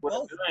that they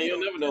both.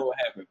 You'll never know what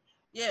happened.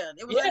 Yeah,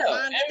 it was like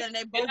my understanding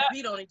they both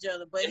beat on each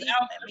other. But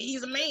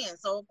he's a man,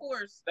 so of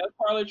course that's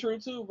probably true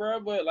too, bro.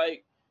 But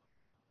like,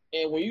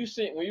 and when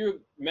you're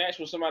matched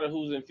with somebody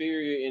who's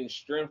inferior in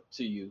strength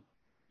to you,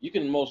 you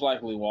can most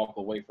likely walk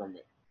away from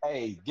it.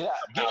 Hey, get out.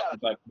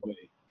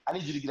 I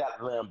need you to get out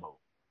the Lambo.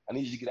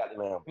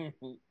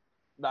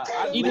 Nah,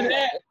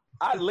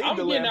 I'd leave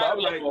the Lambo. I'm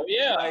like,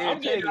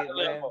 I'm getting out the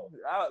Lambo.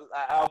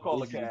 I'll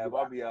call a cab.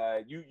 I'll be all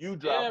right. You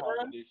drive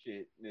on this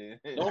shit.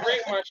 Don't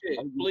wreck my shit,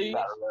 please.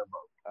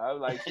 I was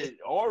like, shit,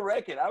 or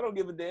wreck it. I don't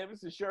give a damn.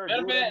 It's a shirt.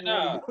 I'm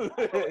gonna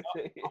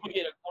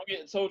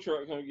get a tow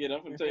truck. I'm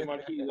gonna take my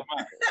keys.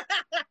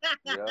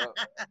 I'm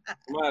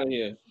out of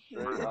here.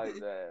 Straight like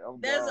that.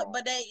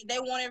 But they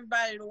want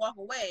everybody to walk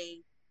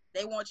away.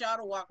 They want y'all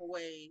to walk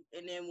away,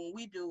 and then when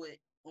we do it,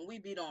 when we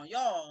beat on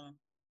y'all,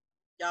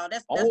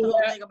 that's the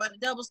whole thing about the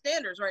double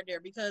standards right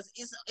there. Because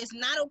it's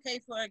not okay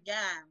for a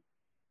guy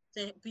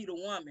to beat a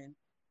woman.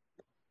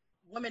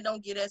 Women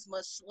don't get as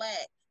much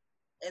slack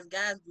as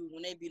guys do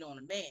when they beat on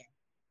a man.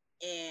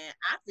 And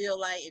I feel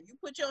like if you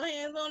put your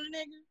hands on a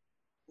nigga,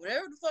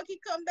 whatever the fuck he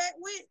come back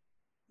with,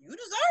 you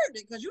deserved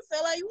it because you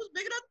felt like you was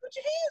big enough to put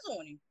your hands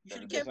on him. You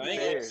should have kept your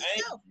hands on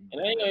yourself. And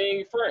I ain't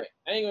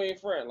gonna even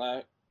fret.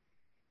 Like,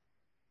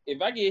 if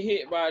I get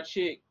hit by a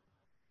chick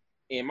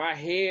and my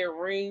head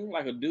ring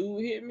like a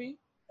dude hit me,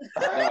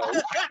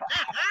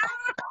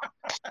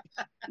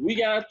 we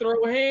gotta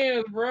throw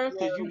hands, bro,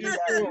 because you just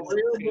threw a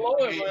real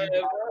blow at my ass,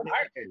 bro.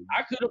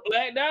 I could have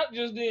blacked out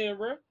just then,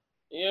 bro.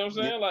 You know what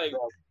I'm saying? Like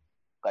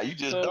you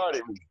just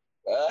started me.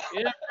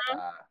 Yeah,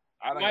 bro.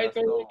 I might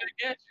throw it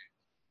back at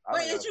you.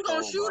 Wait, is you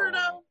gonna shoot her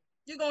though?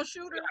 You gonna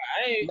shoot her?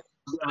 I ain't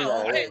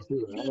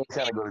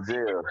trying to go to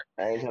jail.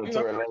 I ain't trying to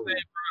throw her. I'm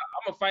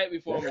gonna fight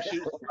before I'm gonna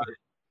shoot somebody.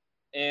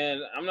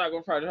 And I'm not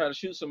gonna try to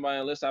shoot somebody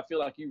unless I feel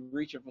like you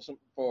reaching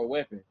for a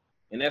weapon.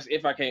 And that's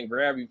if I can't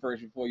grab you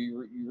first before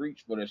you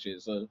reach for that shit.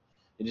 So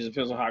it just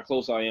depends on how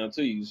close I am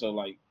to you. So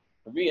like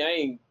for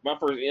me, my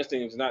first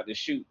instinct is not to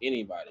shoot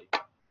anybody.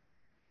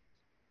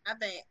 I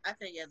think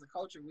as a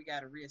culture we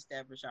gotta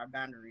reestablish our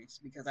boundaries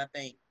because I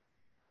think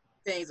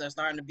things are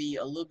starting to be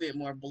a little bit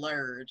more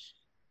blurred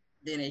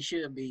than it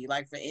should be.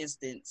 Like for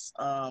instance,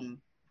 I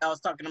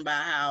was talking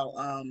about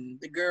how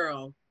the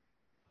girl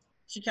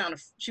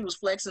she was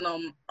flexing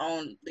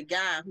on the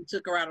guy who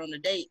took her out on a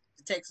date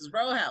to Texas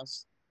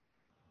Roadhouse.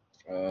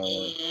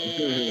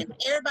 And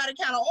everybody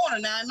kind of on her.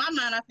 Now in my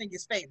mind I think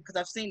it's fake because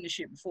I've seen this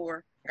shit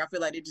before. I feel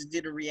like they just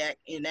did a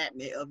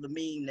reenactment of the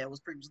meme that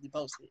was previously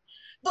posted.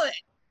 But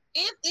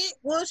if it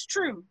was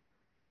true,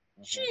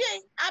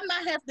 I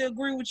might have to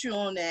agree with you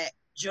on that,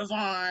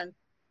 Javon.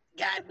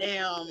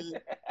 Goddamn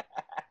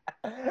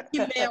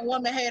you man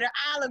woman hater.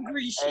 I'll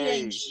agree she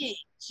ain't shit.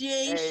 She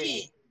ain't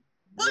shit.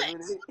 But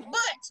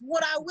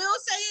what I will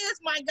say is,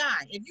 my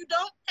guy, if you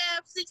don't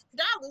have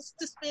 $60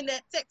 to spend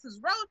at Texas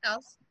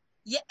Roadhouse,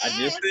 Your I ass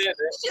just said that.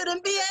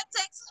 shouldn't be at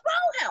Texas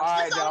Roadhouse. All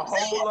right, That's all now I'm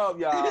saying. hold up,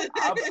 y'all.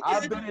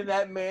 I've been in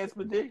that man's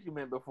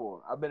predicament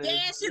before. I've been in Your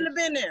this ass shouldn't have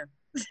been there.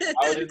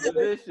 I was this just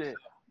position.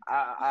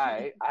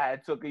 I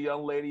had took a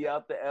young lady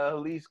out to El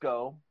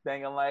Jalisco,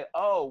 thinking like,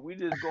 oh, we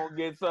just gonna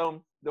get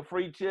the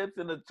free chips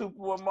and the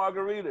 2-for-1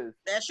 margaritas.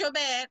 That's your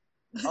bad.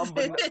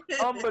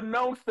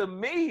 Unbeknownst to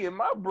me and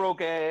my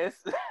broke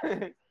ass,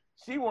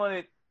 she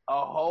wanted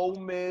a whole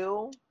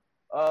meal.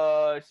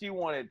 She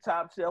wanted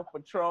top shelf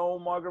Patron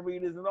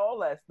margaritas and all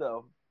that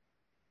stuff.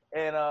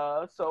 And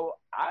so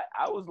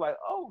I was like,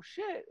 oh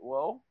shit,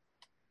 well,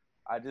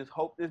 I just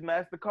hope this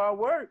MasterCard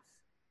works.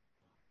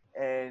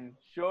 And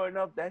sure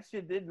enough, that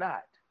shit did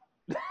not.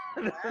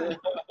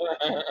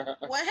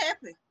 What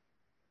happened?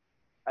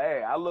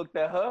 Hey, I looked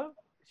at her,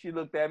 she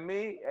looked at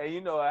me, and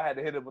you know I had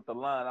to hit her with the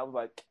line. I was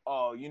like,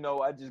 oh, you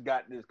know, I just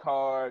got this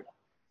card,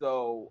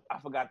 so I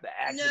forgot to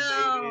activate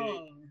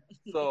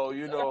it. So,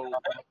 you know,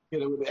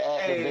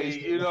 hey,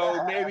 you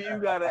know, maybe you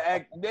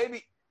gotta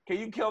maybe can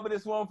you cover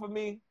this one for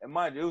me? And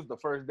mind you, it was the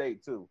first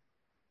date too.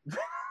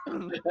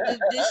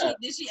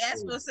 Did she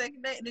ask for a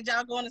second date? Did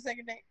y'all go on a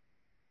second date?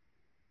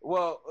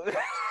 Well,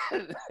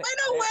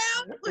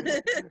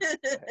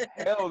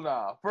 hell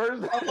nah.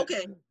 First,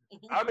 okay.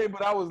 I mean,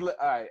 but I was all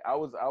right. I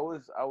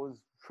was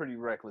pretty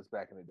reckless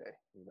back in the day.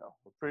 You know,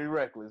 pretty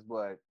reckless.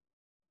 But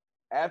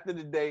after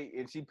the date,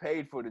 and she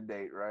paid for the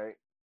date, right?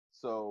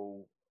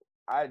 So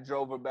I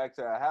drove her back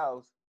to her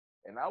house,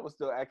 and I was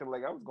still acting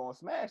like I was gonna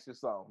smash or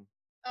something.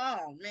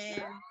 Oh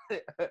man.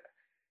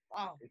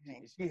 Oh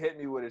man. She hit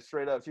me with it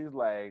straight up. She was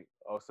like,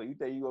 "Oh, so you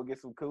think you gonna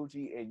get some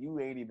coochie and you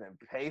ain't even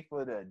pay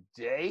for the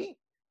date?"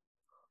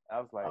 I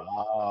was like,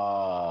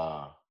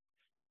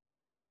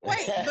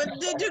 Wait, but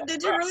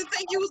did you really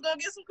think you was gonna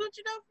get some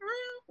coochie though, for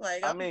real?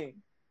 Like, I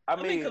mean,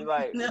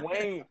 like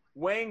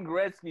Wayne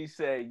Gretzky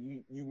said,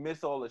 you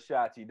miss all the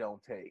shots you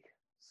don't take.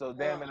 So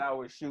damn it, I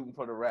was shooting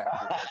for the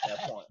Raptors at that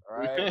point,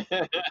 right?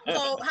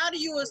 So how do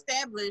you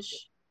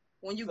establish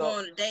when you go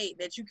on a date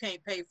that you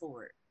can't pay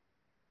for it?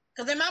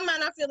 Because in my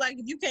mind, I feel like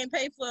if you can't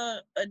pay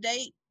for a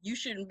date, you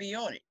shouldn't be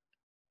on it.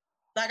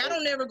 Like I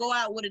don't never go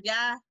out with a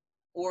guy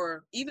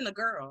or even a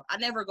girl. I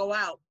never go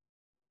out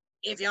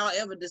if y'all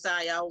ever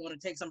decide y'all want to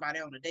take somebody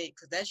on a date,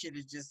 because that shit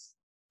is just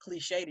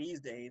cliche these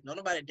days. Don't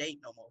nobody date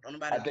no more. Don't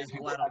nobody just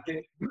go out on a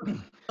date.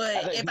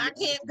 But if I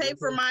can't pay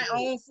for my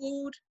own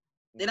food,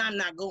 then I'm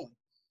not going.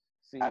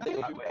 See, I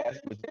think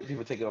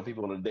people taking on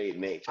people on a date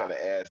and they trying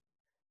to ask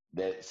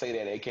that say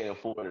that they can't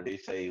afford it. They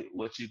say,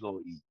 "What you gonna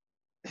eat?"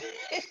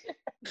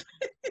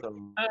 What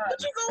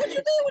you gonna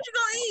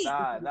eat?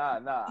 Nah.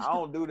 I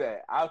don't do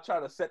that. I'll try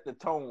to set the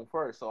tone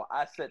first. So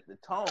I set the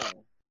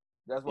tone.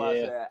 That's why I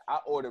said I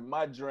ordered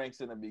my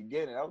drinks in the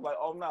beginning. I was like,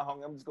 oh, I'm not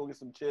hungry. I'm just going to get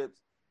some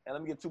chips and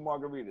let me get 2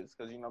 margaritas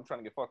because, you know, I'm trying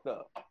to get fucked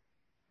up.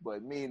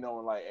 But me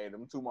knowing like, hey,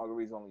 them 2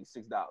 margaritas only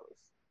 $6.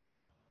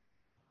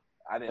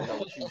 I didn't know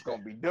what she was going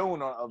to be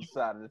doing on the other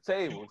side of the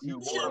table.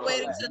 You should have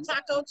waited until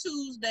Taco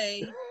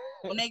Tuesday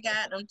when they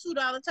got them $2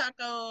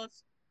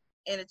 tacos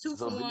and the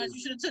 2-for-1s. You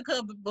should have took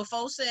her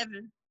before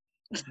 7.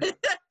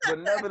 But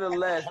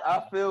nevertheless,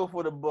 I feel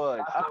for the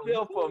bud. I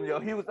feel for him, yo.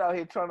 He was out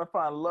here trying to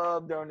find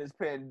love during this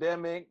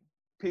pandemic.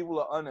 People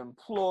are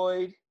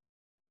unemployed.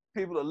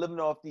 People are living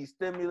off these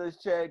stimulus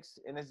checks,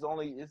 and it's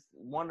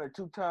 1 or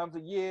 2 times a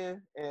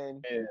year.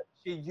 And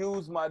she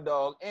used my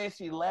dog, and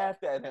she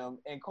laughed at him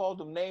and called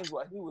him names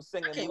while he was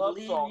singing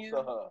love songs to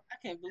her. I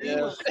can't believe he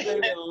was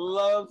singing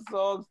love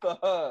songs to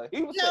her.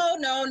 He was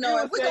no.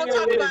 If we're gonna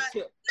talk about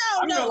scale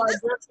it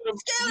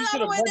all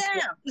the way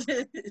down.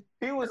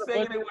 He was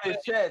singing it with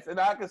his chest,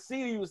 and I could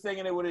see he was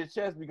singing it with his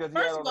chest because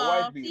First of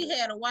all, he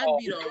had a white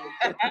beat on.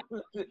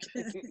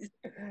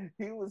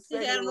 He was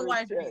singing it with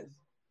his chest.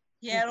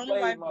 Yeah, on the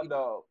white my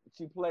dog.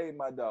 She played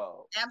my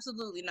dog.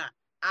 Absolutely not.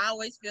 I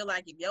always feel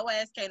like if your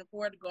ass can't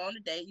afford to go on a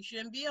date, you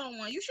shouldn't be on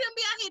one. You shouldn't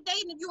be out here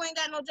dating if you ain't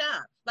got no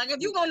job. Like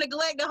if you're gonna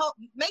neglect the whole,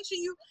 make sure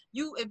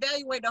you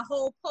evaluate the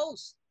whole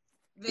post.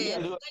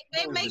 Then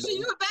they make sure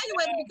you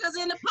evaluate it, because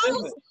in the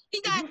post he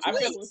got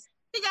tweets.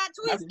 He got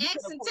tweets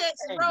asking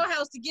Texas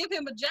Roadhouse to give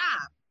him a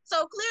job.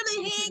 So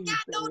clearly he ain't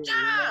got no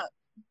job.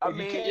 I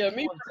mean, you can't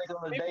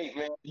take on a date,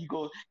 man.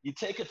 You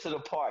take her to the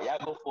park. Y'all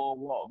go for a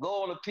walk.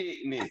 Go on a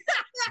picnic.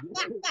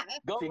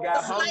 She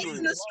got hungry. Slice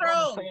and a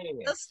stroll.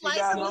 A slice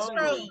and a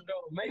stroll.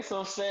 Make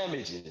some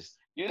sandwiches.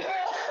 You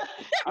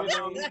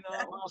know?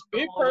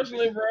 Me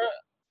personally, bro,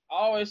 I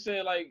always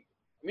say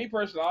me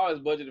personally, I always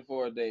budgeted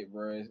for a date,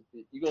 bro.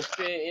 You're gonna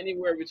spend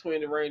anywhere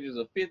between the ranges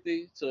of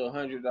 $50 to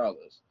 $100,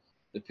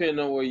 depending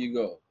on where you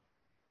go.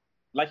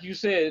 Like you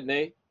said,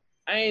 Nate,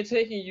 I ain't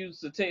taking you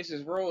to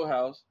Texas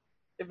Roadhouse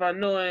if I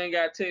know I ain't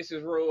got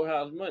Texas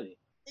Roadhouse money.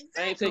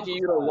 Exactly. I ain't taking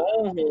you to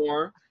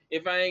Longhorn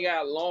if I ain't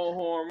got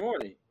Longhorn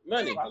money. You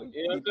know what I'm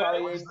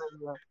saying?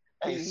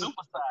 Hey,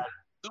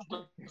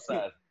 super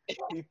size.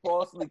 He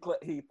falsely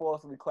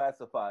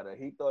classified her.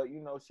 He thought,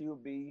 you know, she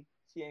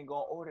ain't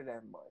gonna order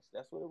that much.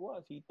 That's what it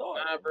was. He thought.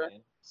 Nah, bro.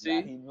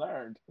 See, now he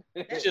learned.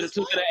 You should have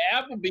took it to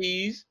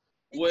Applebee's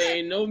where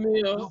ain't no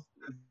meal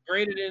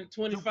greater than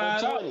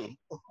 $25.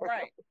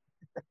 Right.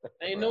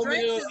 Ain't no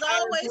Drinks meal is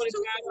higher always than 2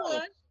 for $25.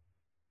 1. 2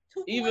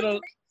 for Even 1 a,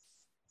 drinks.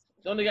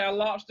 don't they got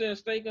lobster and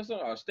steak or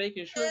something? Or steak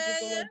and shrimp or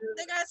something Yeah, like that?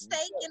 they got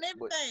steak and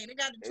But everything. They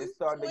got the 2 it for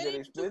started to 20, get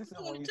the 2 expensive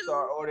for when you 22.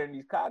 start ordering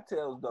these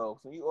cocktails, though.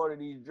 So you order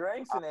these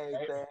drinks and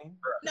everything.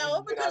 No, things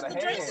get because out of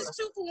the drinks hand. is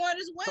 2 for 1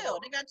 as well.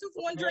 They got 2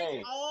 for 1 drinks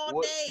Jay, all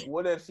What day.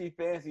 What if she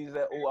fancies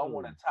that? Oh, I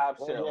want a top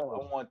shelf.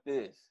 I want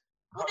this.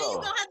 Well, then you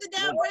gonna have to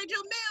downgrade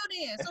your meal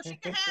then, so she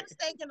can have the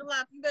steak and the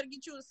lobster. You better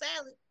get you a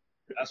salad.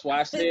 That's why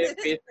I said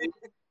 $50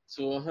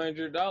 to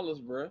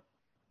 $100, bro.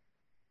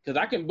 Because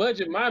I can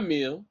budget my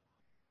meal,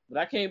 but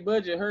I can't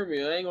budget her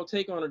meal. I ain't gonna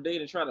take on a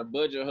date and try to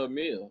budget her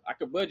meal. I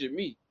can budget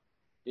me.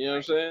 You know what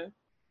I'm saying?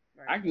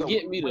 I can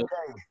get me the.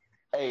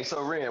 Hey,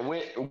 so Ren,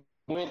 when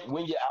your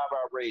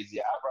eyebrow raised?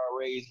 Your eyebrow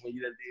raised when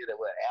you done did a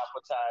what,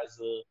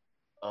 appetizer,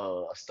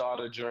 a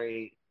starter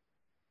drink,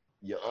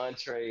 your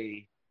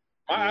entree.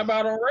 My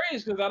eyebrow don't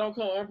raise because I don't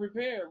come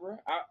unprepared, bro.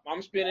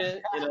 I'm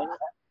spending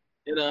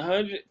in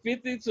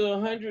 $150 to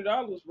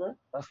 $100, bro.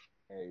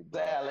 Hey,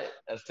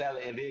 A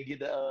salad, and then get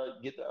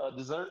the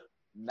dessert.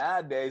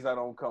 Nowadays, I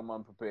don't come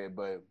unprepared,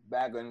 but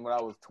back when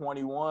I was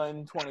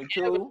 21,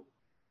 22. You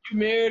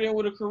married in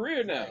with a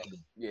career now.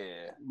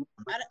 Yeah.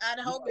 I'd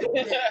hope you're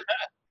prepared.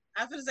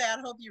 I was gonna say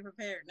I'd hope you're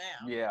prepared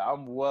now. Yeah,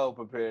 I'm well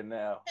prepared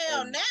now.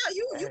 Hell, now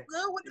you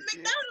good with the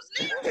McDonald's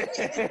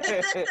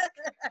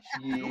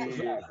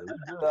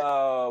now.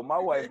 Yeah. My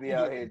wife be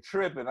out here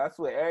tripping. I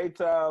swear, every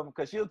time,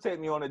 because she'll take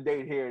me on a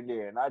date here and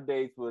there, and our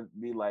dates would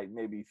be like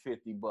maybe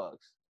 $50.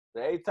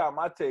 So every time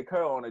I take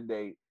her on a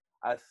date,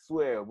 I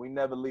swear we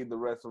never leave the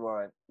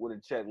restaurant with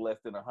a check less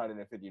than $150.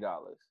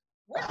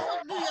 Where the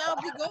fuck do y'all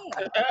be going?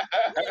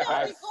 Where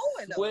y'all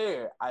be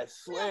going? I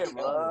swear,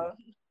 bro.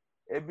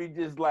 It'd be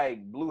just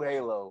like Blue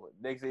Halo.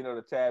 Next thing you know,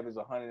 the tab is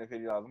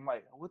 $150. I'm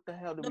like, what the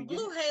hell did we get? The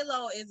Blue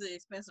Halo is an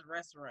expensive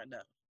restaurant,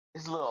 though.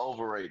 It's a little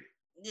overrated.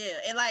 Yeah,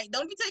 and like,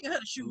 don't be taking her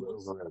to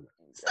Shoeless.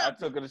 I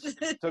took her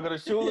to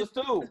Shoeless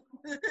too.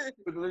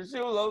 Took her to Shoeless.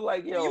 I was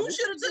like, yo, you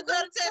should have took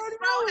her to Texas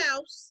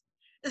Roadhouse.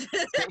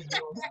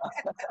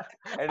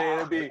 And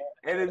then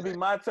it'd be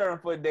my turn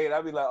for a date.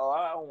 I'd be like, oh,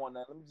 I don't want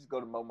that. Let me just go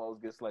to Momo's,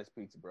 get sliced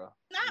pizza, bro.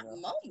 Not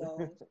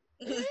Momo's.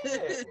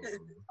 Yeah.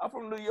 I'm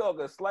from New York.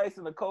 A slice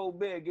and a cold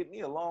beer get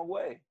me a long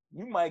way.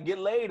 You might get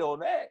laid on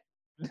that.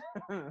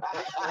 I'm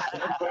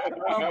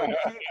a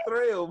cheap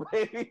thrill,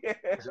 baby.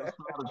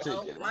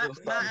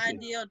 My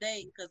ideal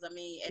date, because I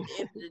mean, at the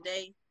end of the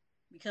day,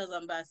 because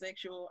I'm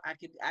bisexual, I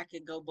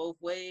could go both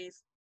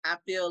ways. I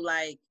feel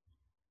like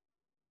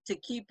to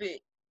keep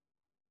it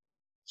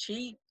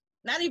cheap,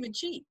 not even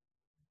cheap,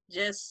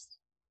 just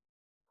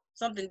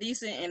something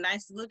decent and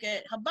nice to look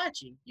at.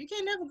 Hibachi. You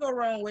can't never go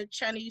wrong with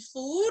Chinese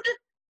food.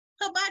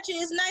 Hibachi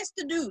is nice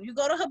to do. You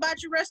go to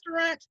hibachi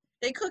restaurant,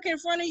 they cook in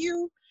front of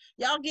you.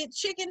 Y'all get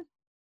chicken.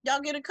 Y'all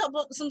get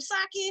some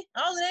sake,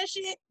 all of that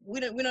shit. We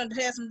done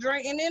had some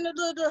drink, and then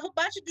the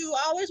hibachi dude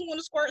always want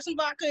to squirt some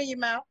vodka in your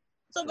mouth.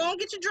 So go and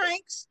get your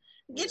drinks.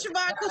 Get your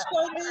vodka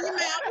squirted in your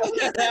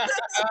mouth.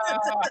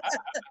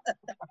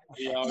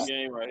 Y'all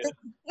game right here.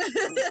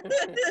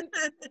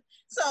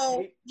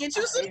 So get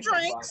you some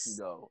drinks.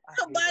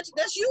 Hibachi,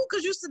 that's you,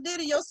 because you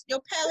sedity.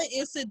 Your palate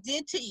is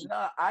sedity.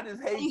 Nah, I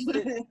just hate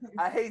sitting.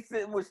 I hate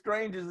sitting with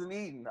strangers and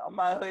eating. I'm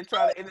out here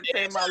trying to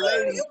entertain my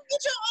lady. You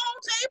get your own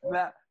table.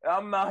 Nah,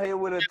 I'm out here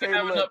with a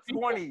table of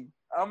 20.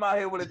 I'm out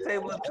here with a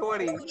table of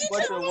 20.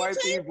 Bunch of white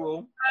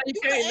people. You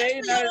can't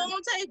name your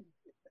own table.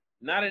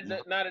 Not at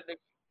the.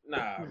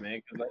 Nah,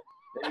 man, because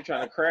they be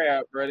trying to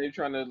crab, bro. They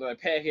trying to like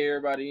pack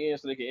everybody in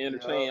so they can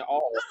entertain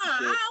all.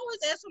 I always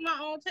ask for my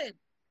own table.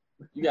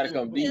 You gotta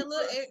come deep. A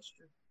little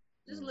extra.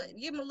 Just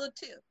give them a little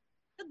tip.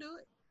 I'll do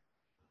it.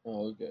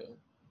 Oh, okay.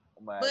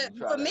 But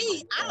for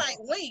me, I like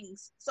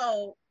wings.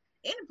 So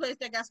any place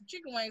that got some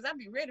chicken wings, I'll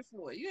be ready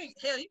for it. You can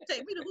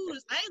take me to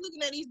Hooters. I ain't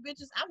looking at these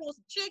bitches. I want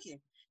some chicken.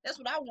 That's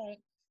what I want.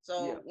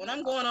 So when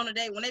I'm going on a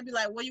date, when they be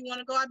like, where you want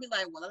to go? I'll be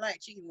like, well, I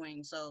like chicken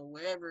wings. So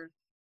wherever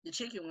the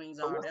chicken wings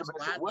are, that's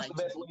why I like. What's the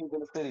best wings in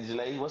the city,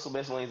 Janae? What's the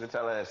best wings in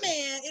Tallahassee?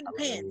 Man, it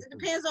depends. It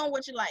depends on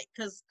what you like.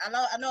 Cause I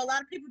know a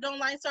lot of people don't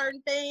like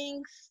certain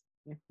things.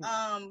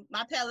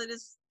 My palate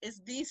is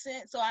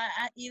decent, so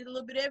I eat a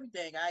little bit of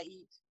everything. I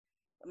eat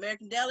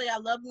American Deli. I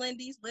love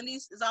Lindy's.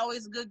 Lindy's is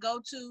always a good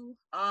go-to.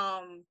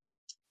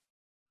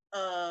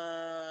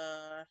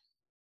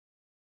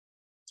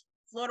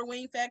 Florida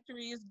Wing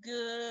Factory is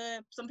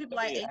good. Some people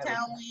like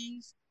A-Town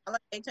wings. I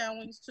like A-Town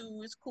wings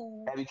too. It's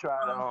cool. Have you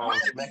tried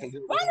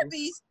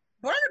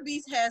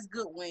Burnaby's has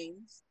good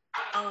wings.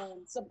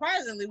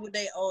 Surprisingly, with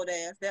that old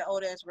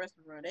ass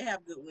restaurant, they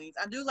have good wings.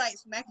 I do like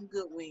Smacking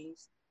Good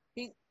Wings.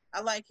 I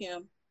like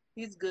him.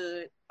 He's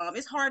good.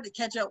 It's hard to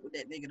catch up with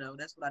that nigga though.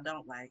 That's what I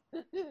don't like.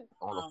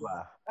 On the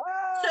fly.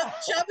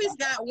 Chubby's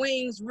got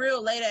wings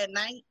real late at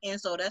night, and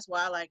so that's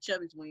why I like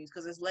Chubby's wings,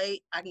 because it's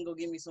late. I can go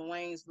get me some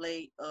wings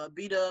late.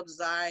 B-Dubs is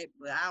alright,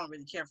 but I don't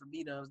really care for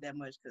B-Dubs that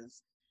much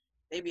because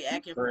they be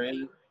acting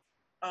crazy.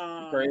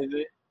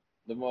 Crazy.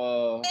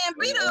 And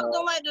B-Dubs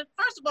don't like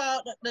first of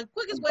all, the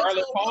quickest way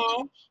to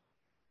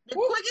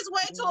quickest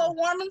way to a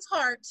woman's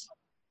heart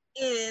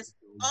is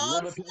all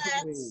Lemon pepper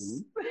flats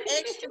wings.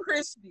 extra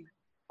crispy.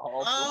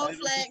 All All flat.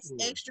 flats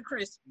extra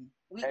crispy.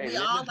 Hey, We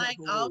all lemon like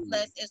pepper all wings.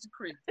 flats extra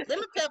crispy.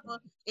 Lemon pepper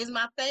is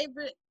my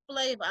favorite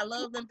flavor. I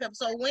love lemon pepper.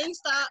 So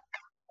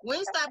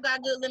Wingstop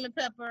got good lemon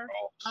pepper.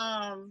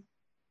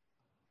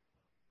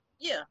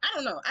 Yeah, I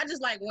don't know. I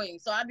just like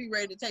wings, so I'd be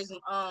ready to take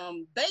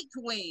some baked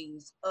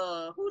wings.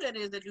 Who that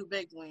is that do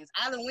baked wings?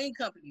 Island Wing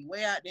Company,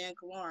 way out there in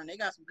Kowloon. They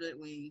got some good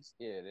wings.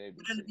 Yeah, they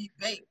But then to be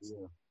baked,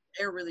 Yeah.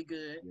 they're really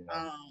good.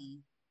 Yeah.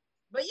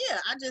 But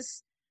yeah,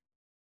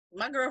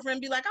 my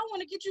girlfriend be like, I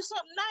want to get you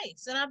something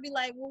nice, and I'd be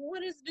like, well,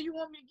 do you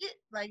want me to get?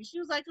 Like, she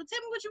was like, well, tell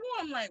me what you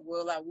want. I'm like,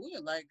 well, I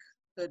would like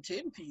a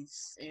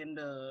 10-piece and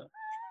add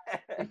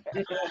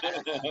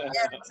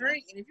a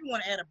drink, and if you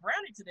want to add a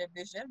brownie to that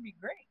dish, that'd be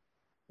great.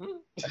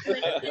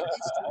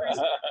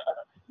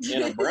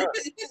 In a brownie.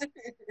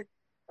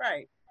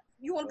 Right.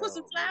 You want to put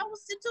some Oh,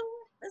 flowers into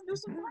it? Let's do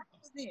some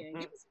flowers then. Give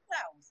me some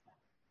flowers.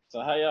 So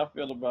how y'all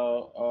feel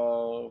about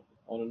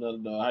on another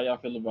note, how y'all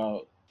feel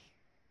about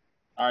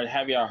or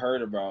have y'all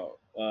heard about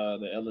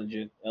the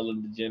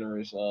Ellen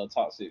DeGeneres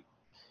toxic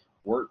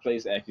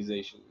workplace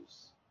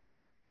accusations?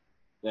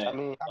 That I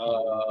mean,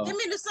 Give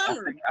me the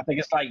summary. I think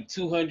it's like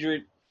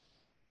 200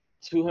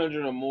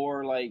 or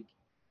more like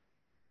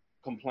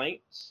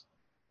complaints.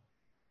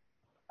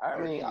 I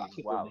mean, I heard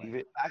can wow. believe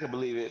it. I can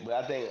believe it, but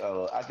I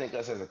think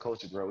us as a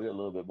culture, bro, we're a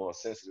little bit more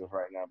sensitive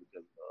right now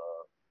because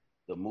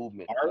the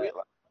movement. Are we?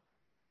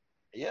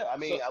 Yeah, I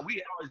mean, So,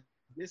 we always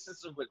this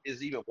system, but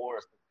is even more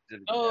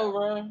specific oh, now.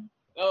 bro.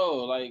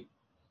 Oh, like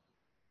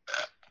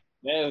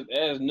that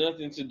has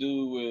nothing to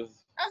do with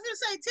I was gonna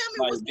say, tell me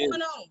like what's this.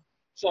 going on.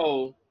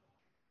 So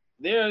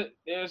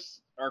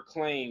there's are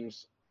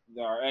claims,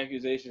 there are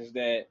accusations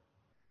that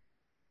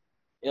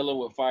Ellen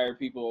would fire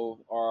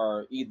people,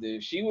 or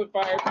either she would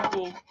fire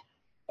people.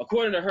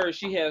 According to her,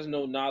 she has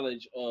no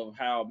knowledge of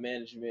how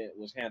management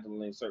was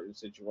handling certain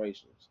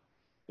situations.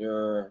 There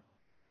are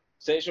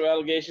sexual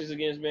allegations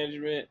against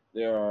management.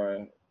 There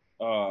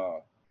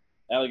are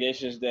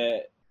allegations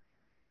that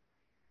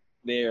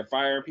they're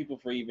firing people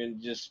for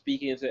even just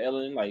speaking to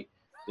Ellen. Like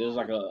there was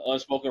like an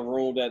unspoken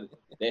rule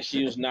that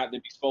she was not to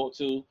be spoke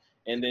to.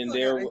 And then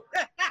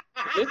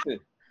listen,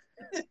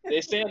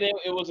 they said that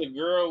it was a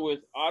girl with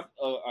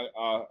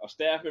a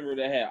staff member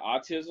that had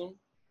autism.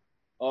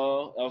 That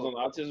was on the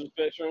autism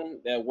spectrum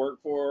that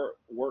worked for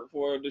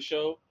the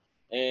show,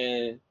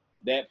 and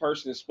that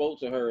person spoke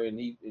to her, and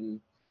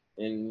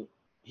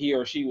he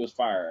or she was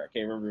fired. I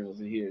can't remember if it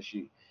was a he or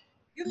she.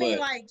 You mean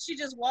like she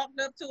just walked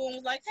up to him and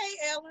was like,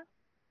 "Hey, Ellen"?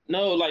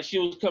 No, like she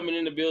was coming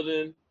in the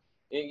building,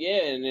 and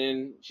yeah, and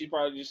then she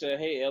probably just said,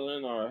 "Hey,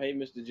 Ellen," or "Hey,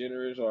 Mr.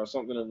 Generous," or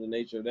something of the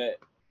nature of that,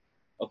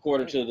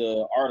 according to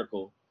the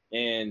article,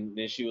 and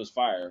then she was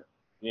fired.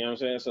 You know what I'm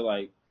saying? So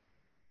like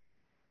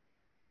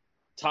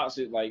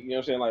toxic, like you know what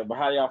I'm saying? Like, but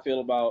how y'all feel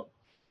about?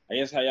 I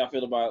guess how y'all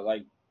feel about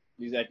like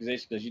these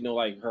accusations? Because you know,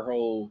 like her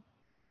whole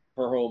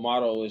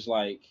motto is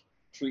like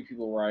treat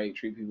people right,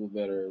 treat people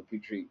better,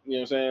 treat you know what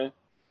I'm saying?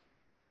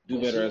 Do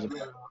And better as a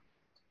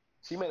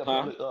she made a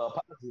public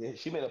apology.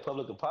 She made a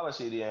public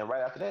apology, and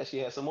right after that, she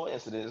had some more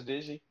incidents,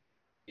 did she?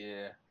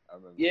 Yeah, I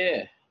remember.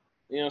 Yeah,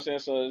 you know what I'm saying.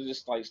 So it's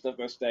just like stuff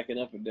that's stacking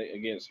up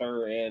against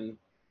her and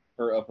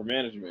her upper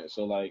management.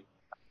 So like,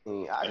 I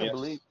mean, I can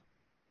believe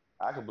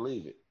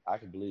it. I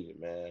can believe it,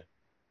 man.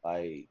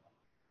 Like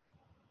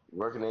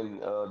working in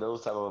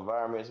those type of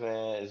environments,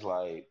 man, it's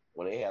like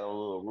when they had those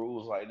little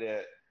rules like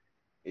that,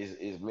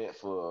 it's meant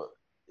for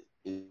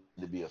it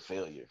to be a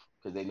failure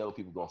because they know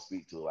people gonna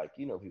speak to it. Like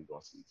people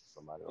gonna speak to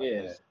somebody like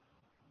yeah.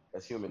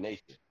 that's human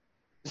nature.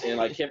 And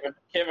like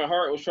Kevin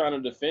Hart was trying to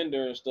defend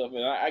her and stuff,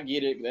 and I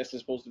get it. That's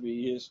supposed to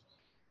be his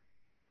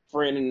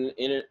friend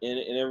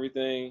and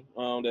everything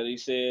that he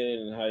said,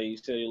 and how he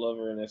said he loved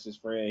her, and that's his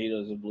friend. He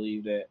doesn't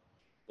believe that.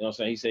 You know what I'm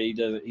saying? He said he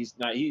doesn't. He's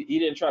not. He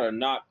didn't try to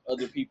knock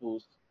other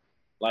people's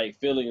like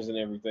feelings and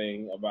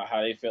everything about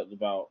how they felt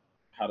about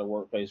how the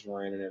workplace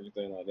ran and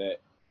everything like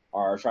that,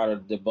 or try to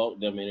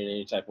debunk them in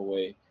any type of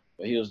way.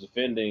 But he was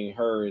defending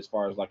her as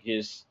far as like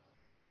his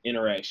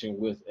interaction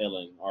with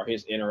Ellen or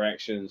his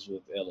interactions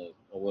with Ellen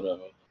or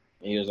whatever.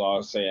 And he was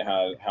always saying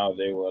how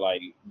they were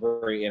like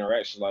great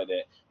interactions like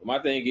that. But my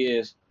thing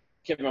is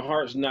Kevin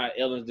Hart's not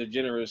Ellen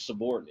DeGeneres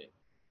subordinate.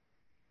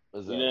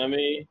 Exactly. You know what I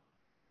mean?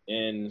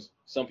 And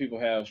some people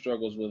have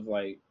struggles with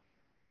like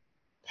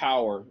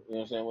power, you know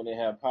what I'm saying, when they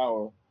have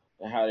power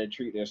and how they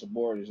treat their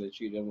subordinates, they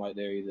treat them like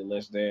they're either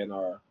less than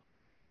or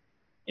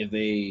if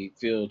they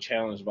feel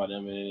challenged by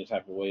them in any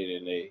type of way,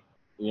 then they,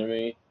 you know what I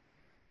mean?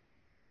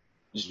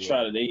 Just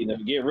try to they either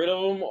get rid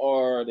of them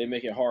or they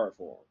make it hard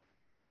for them.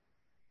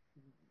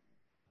 You know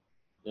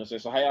what I'm saying?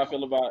 So how y'all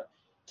feel about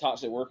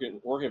toxic work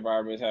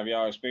environments? Have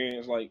y'all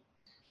experienced like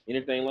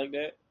anything like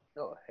that?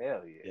 Oh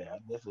hell yeah.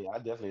 Yeah, I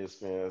definitely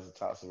experienced a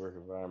toxic work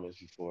environments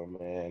before,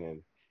 man,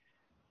 and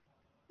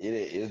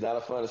it's not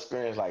a fun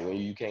experience. Like when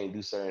you can't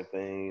do certain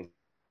things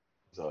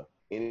or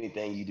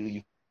anything you do,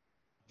 you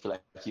feel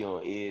like you're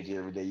on edge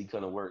every day. You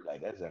come to work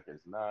like that's like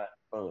it's not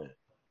fun.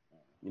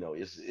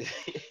 It's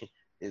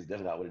it's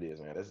definitely not what it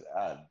is, man.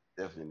 I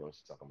definitely know what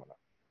you're talking about.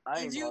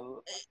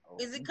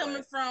 Is it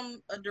coming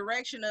from a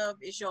direction of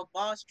is your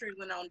boss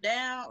trickling on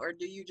down, or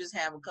do you just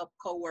have a couple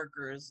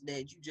coworkers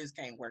that you just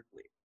can't work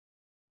with?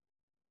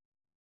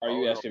 Are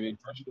you asking me?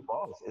 The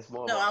boss. It's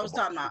more. No, like I was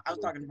talking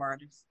to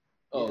Bartis.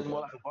 Yeah, it's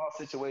more like a boss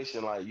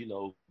situation. Like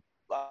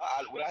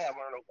what I have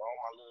learned over all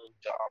my little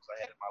jobs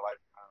I had in my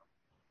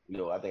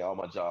lifetime. I think all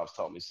my jobs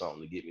taught me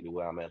something to get me to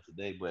where I'm at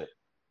today. But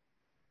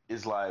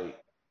it's like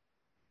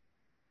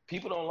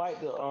people don't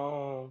like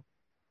to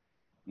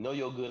know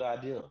your good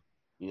idea.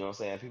 You know what I'm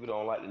saying? People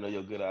don't like to know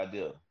your good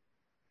idea.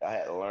 I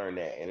had to learn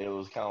that, and it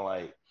was kind of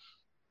like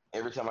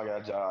every time I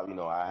got a job,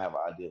 I have an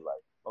idea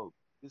like, oh,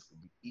 this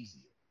could be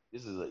easier.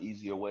 This is an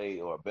easier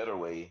way or a better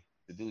way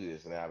to do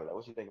this, and I'll be like,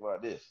 what you think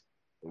about this?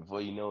 And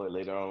before you know it,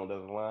 later on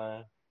down the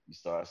line, you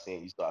start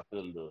feeling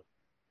the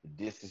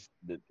distance,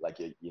 like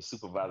your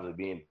supervisor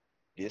being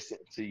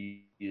distant to you.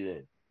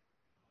 And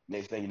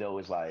next thing you know,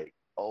 it's like,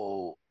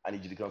 oh, I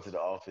need you to come to the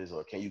office,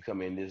 or can you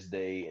come in this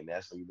day? And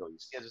that's when your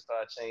schedule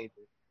start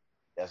changing.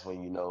 That's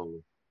when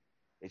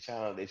they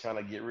trying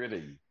to get rid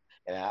of you.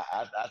 And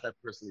I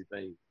personally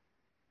think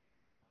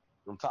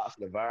them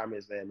toxic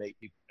environments that make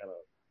people kind of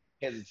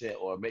hesitant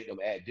or make them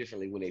act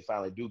differently when they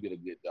finally do get a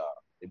good job.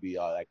 They be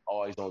like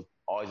always on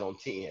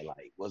 10,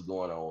 like what's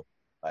going on?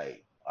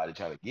 Like, are they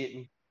trying to get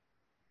me?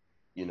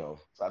 So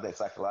I think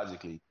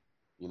psychologically,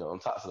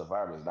 toxic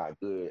environment is not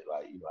good.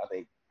 Like,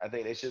 I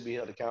think they should be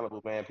held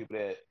accountable, man. People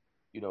that,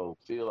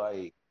 feel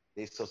like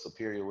they so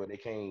superior where they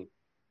can't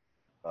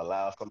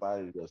allow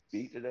somebody to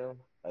speak to them.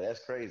 Like,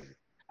 that's crazy.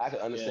 I can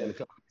understand the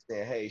company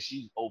saying, hey,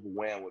 she's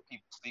overwhelmed with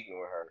people speaking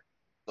with her.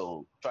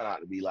 So try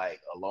not to be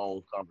like a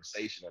long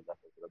conversation or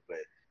nothing. But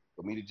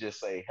for me to just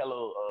say,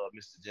 hello,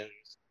 Mr.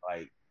 Jennings,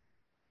 like,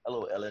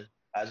 hello, Ellen,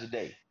 how's your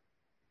day?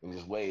 And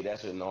just wait,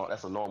 that's a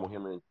normal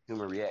human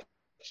reaction.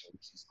 You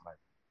see somebody,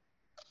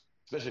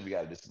 especially if you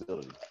got a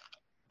disability.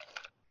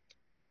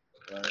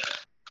 Right.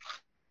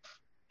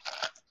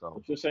 So,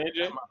 what you saying,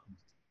 Jay?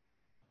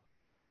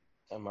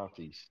 That's my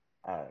piece.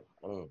 I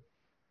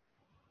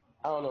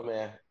don't know,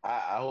 man.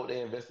 I hope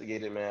they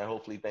investigate it, man.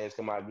 Hopefully things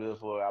come out good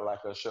for her. I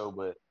like her show,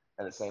 but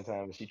at the same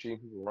time, if she treating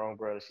people wrong,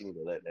 brother, she need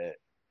to let that.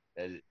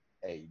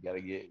 Hey, you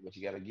gotta get what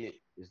you gotta get.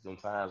 It's them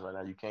times right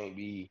now. You can't.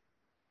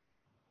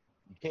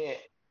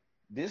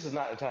 This is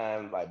not the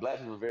time. Like, black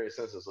people are very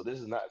sensitive, so this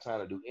is not the time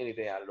to do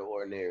anything out of the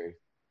ordinary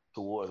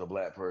towards a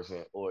black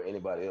person or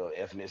anybody else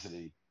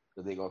ethnicity,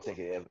 because they're gonna take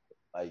it as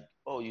like,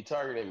 oh, you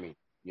targeting me,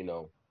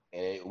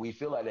 And we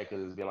feel like that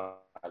because it's been like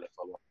that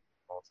for a long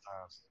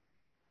time.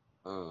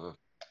 So.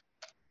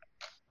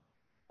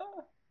 I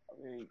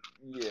mean,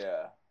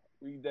 yeah,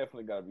 we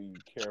definitely gotta be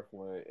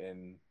careful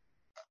in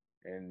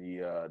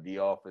the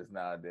office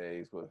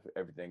nowadays with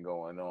everything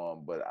going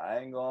on. But I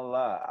ain't gonna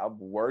lie, I've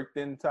worked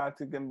in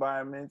toxic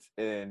environments,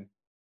 and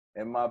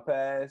in my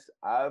past,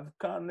 I've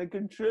kind of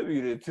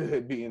contributed to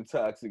it being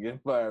toxic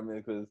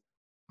environment because.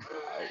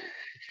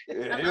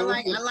 I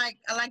like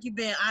you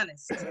being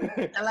honest.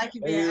 I like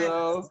you being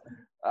honest.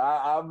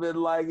 I've been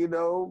like,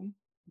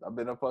 I've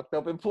been a fucked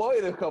up employee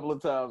a couple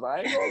of times.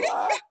 I ain't gonna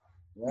lie.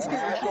 I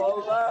ain't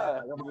gonna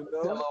lie. I'm gonna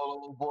tell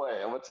old boy.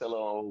 You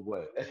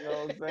know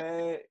what I'm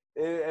saying?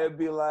 It'd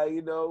be like,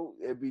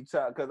 it'd be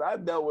tough because I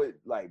dealt with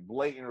like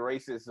blatant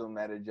racism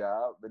at a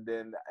job, but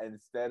then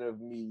instead of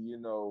me,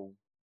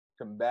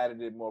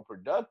 combating it more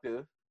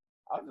productive,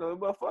 I was like,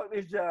 well, fuck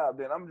this job.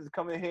 Then I'm just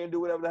coming here and do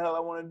whatever the hell I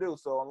want to do.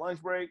 So on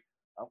lunch break,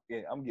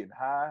 I'm getting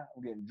high,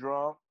 I'm getting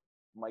drunk,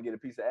 I might get a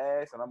piece of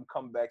ass, and I'm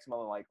coming back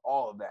smelling like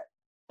all of that.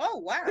 Oh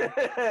wow!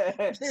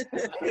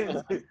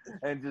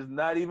 and just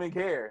not even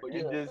care.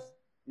 And just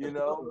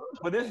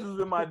But this is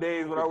in my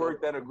days when I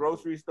worked at a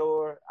grocery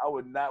store. I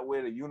would not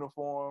wear the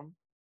uniform.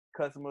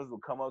 Customers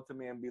would come up to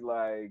me and be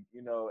like,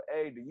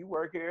 hey, do you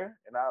work here?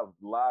 And I would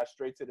lie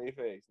straight to their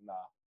face. Nah.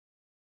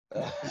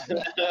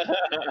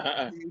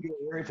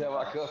 Every time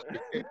I come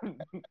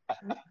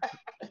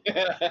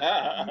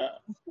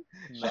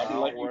no, I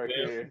don't work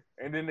here.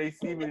 And then they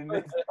see me in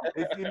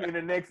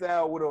the next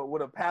hour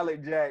with a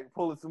pallet jack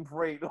pulling some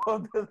freight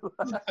off the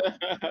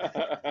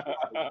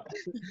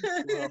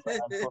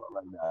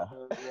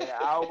Yeah,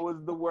 I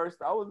was the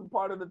worst. I was a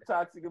part of the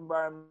toxic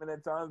environment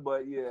at times,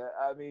 but yeah,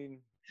 I mean,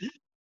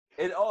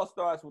 it all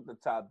starts with the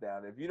top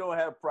down. If you don't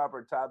have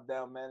proper top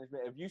down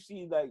management, if you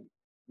see like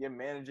your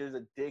manager's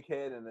a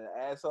dickhead and an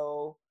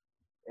asshole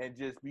and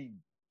just be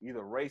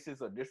either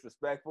racist or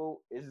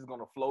disrespectful, it's just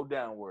gonna flow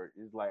downward.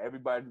 It's like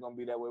everybody's gonna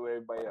be that way with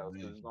everybody else.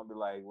 Cause it's gonna be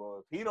like,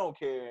 well, if he don't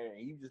care and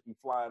he just be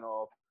flying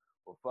off,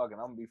 well, fucking,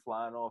 I'm gonna be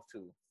flying off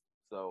too.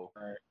 So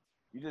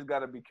you just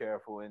gotta be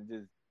careful and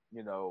just,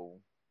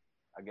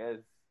 I guess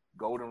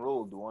golden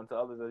rule: do unto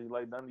others as you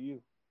like done to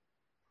you.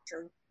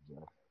 True.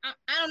 I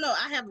don't know.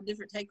 I have a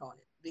different take on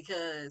it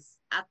because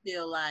I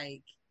feel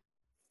like,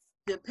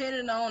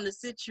 depending on the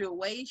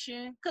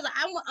situation, because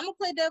I'm gonna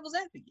play devil's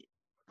advocate.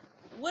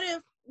 What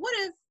if?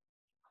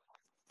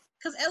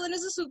 Because Ellen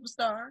is a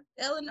superstar.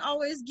 Ellen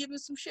always giving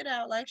some shit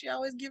out. Like, she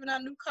always giving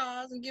out new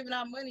cars and giving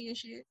out money and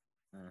shit.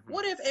 Mm-hmm.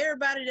 What if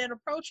everybody that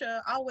approach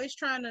her always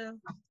trying to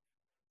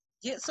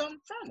get something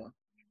from her?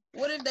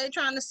 What if they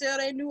trying to sell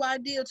their new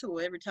idea to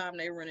her every time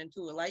they run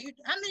into it? Like,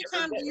 how many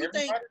times do you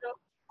think?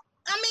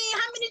 I mean,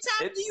 how many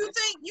times do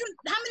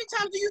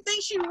you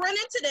think she run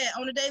into that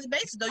on a daily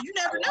basis? Though you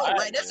never know.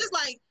 Like that's just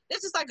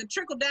like a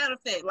trickle down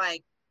effect.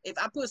 Like if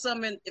I put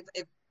something in,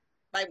 if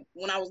like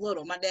when I was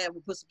little, my dad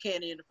would put some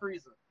candy in the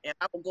freezer, and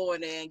I would go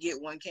in there and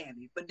get one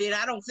candy. But then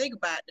I don't think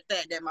about the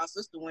fact that my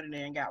sister went in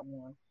there and got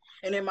one,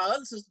 and then my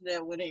other sister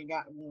that went in and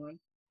got one.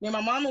 Then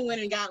my mama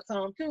went and got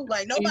some too.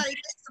 Like nobody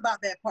thinks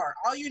about that part.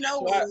 All you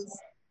know is,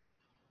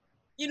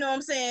 you know what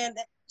I'm saying?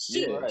 That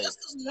she just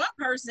as one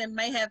person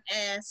may have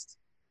asked,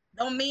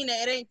 don't mean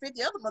that it ain't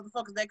 50 other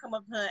motherfuckers that come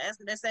up to her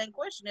asking that same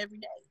question every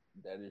day.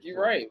 That is You're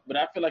true. right, but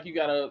I feel like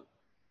you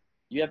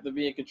have to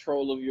be in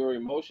control of your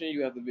emotion.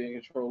 You have to be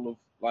in control of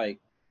like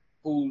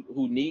who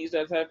needs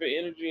that type of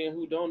energy and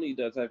who don't need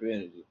that type of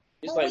energy.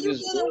 It's but like when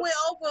you're dealing with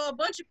over a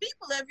bunch of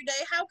people every day,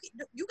 how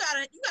you got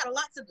a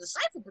lot to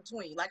decipher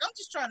between. Like I'm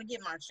just trying to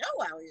get my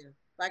show out here.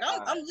 Like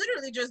I'm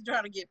literally just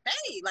trying to get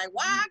paid. Like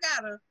why I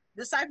gotta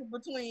decipher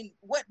between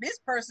what this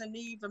person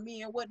needs from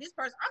me and what this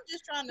person. I'm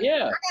just trying to.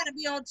 I gotta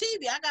be on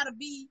TV. I gotta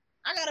be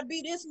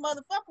this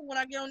motherfucker when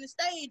I get on the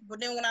stage. But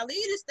then when I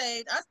leave the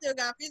stage, I still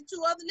got 52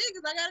 other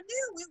niggas I gotta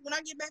deal with when I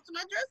get back to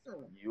my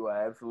dressing room. You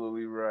are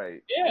absolutely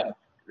right. Yeah.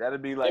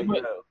 That'd be like,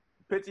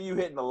 picture you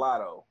hitting the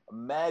lotto.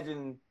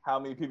 Imagine how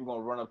many people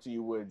gonna run up to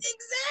you with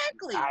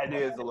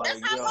ideas of like,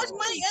 that's how much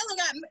money Ellen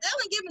got.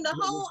 Ellen giving the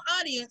whole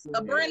audience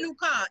a brand new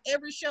car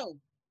every show.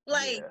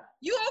 Like,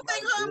 you don't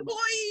think her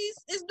employees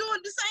is doing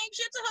the same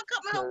shit to her,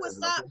 coming her with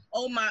socks?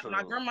 Oh,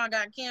 my grandma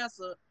got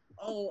cancer.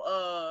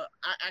 Oh,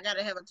 I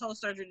gotta have a toe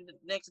surgery the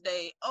next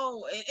day.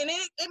 Oh, and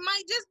it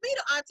might just be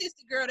the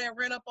autistic girl that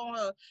ran up on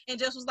her and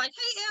just was like,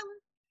 "Hey,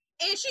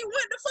 Ellen," and she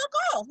went the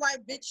fuck off,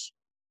 like, bitch.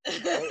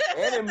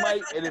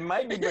 and it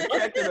might be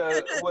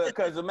protected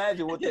because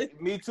imagine with the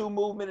Me Too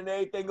movement and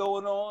everything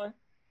going on,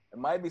 it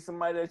might be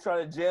somebody that try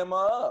to jam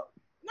her up.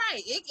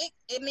 Right.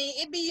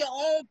 It be your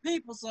own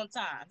people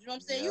sometimes. You know what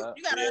I'm saying?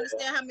 You gotta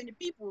understand how many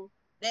people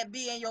that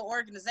be in your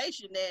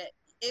organization that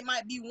it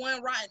might be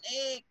one rotten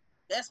egg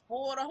that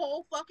spoiled a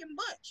whole fucking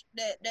bunch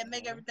that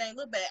make everything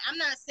look bad. I'm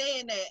not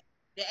saying that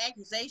the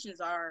accusations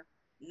are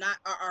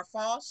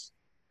false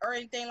or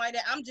anything like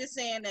that. I'm just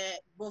saying that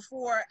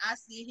before I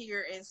sit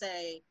here and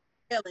say,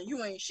 Ellen,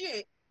 you ain't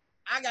shit,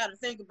 I gotta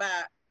think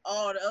about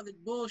all the other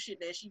bullshit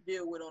that she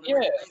deal with on a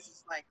regular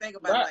basis. Like think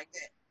about it like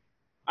that.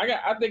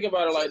 I think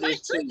about it like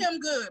this. She might treat them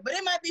good, but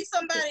it might be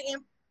somebody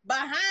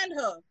behind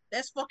her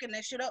that's fucking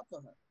that shit up for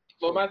her.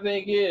 But my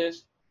thing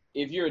is,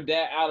 if you're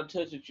that out of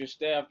touch with your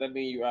staff, that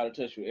means you're out of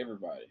touch with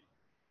everybody.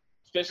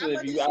 Especially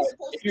if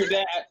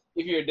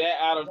you're that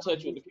out of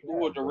touch with the people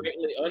who are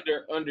directly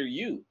under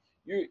you.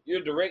 The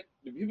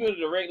people that are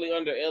directly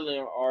under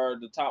Ellen are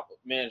the top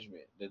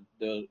management,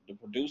 the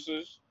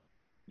producers.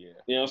 Yeah.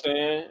 You know what I'm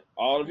saying?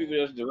 All the people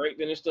that's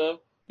directing and stuff,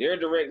 they're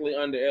directly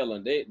under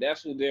Ellen.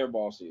 That's who their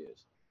boss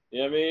is. You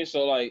know what I mean?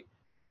 So like,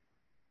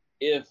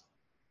 if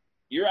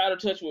you're out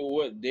of touch with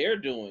what they're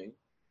doing,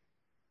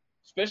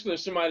 especially if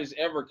somebody's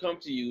ever come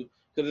to you,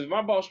 because if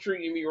my boss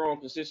treating me wrong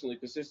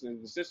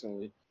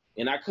consistently,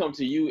 and I come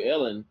to you,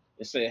 Ellen,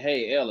 and say,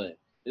 "Hey, Ellen,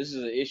 this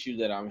is an issue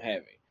that I'm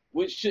having,"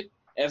 which should,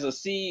 as a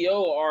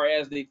CEO or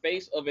as the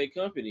face of a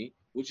company,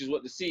 which is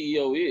what the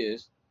CEO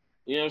is,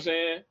 you know what I'm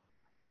saying?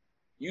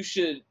 You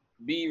should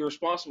be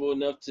responsible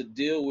enough to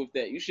deal with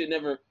that. You should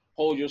never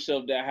hold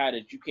yourself that high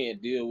that you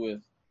can't deal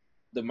with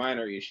the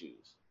minor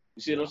issues.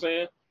 You see what I'm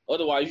saying?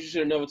 Otherwise, you should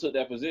have never took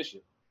that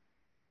position.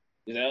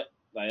 Is that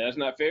that's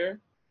not fair?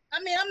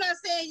 I mean, I'm not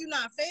saying you're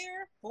not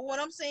fair, but what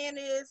I'm saying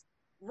is,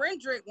 when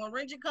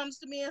Rendrick comes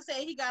to me and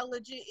say he got a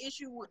legit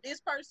issue with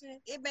this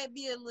person, it may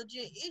be a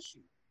legit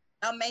issue.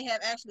 I may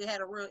have actually had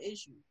a real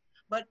issue,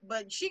 but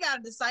she got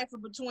to decipher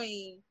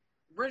between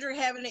Rendrick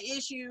having an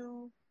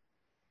issue,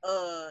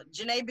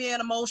 Janae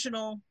being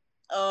emotional,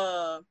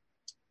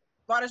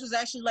 Bartis was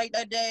actually late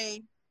that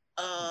day.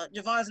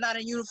 Javon's not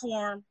in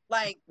uniform.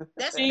 Like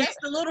that's the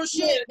little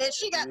shit that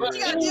she got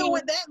to deal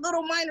with, that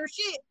little minor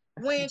shit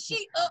when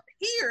she up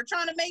here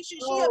trying to make sure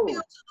she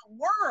appeals to the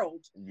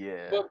world.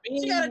 Yeah. But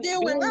she got to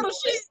deal with little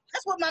shit.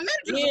 That's what my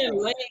manager being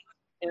late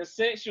and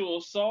sexual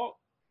assault.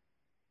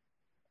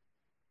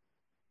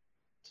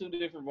 Two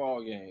different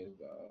ball games,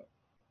 dog.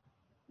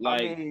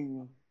 Like, I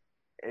mean,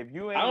 if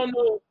you ain't, I don't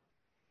know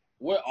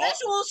what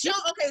sexual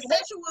assault. Okay,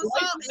 sexual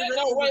assault.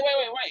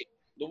 Wait.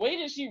 The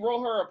way that she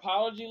wrote her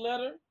apology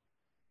letter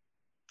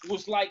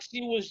was like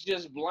she was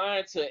just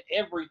blind to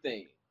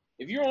everything.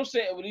 If you're on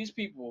set with these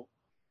people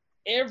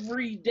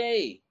every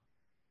day,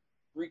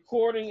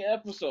 recording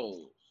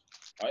episodes,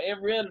 or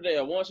every other day,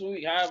 or once a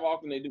week, however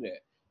often they do that,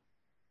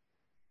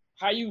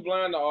 how you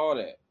blind to all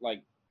that?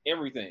 Like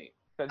everything.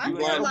 I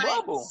feel like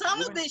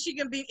some of it she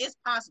can be. It's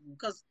possible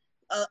because,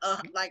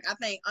 like I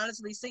think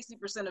honestly,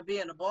 60% of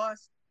being a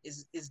boss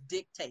is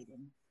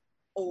dictating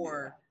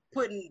or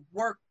putting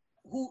work.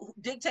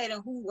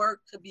 Dictating who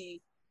work to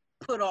be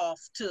put off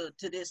to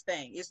this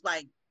thing. It's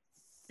like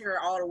here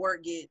all the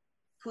work get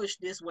pushed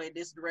this way,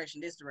 this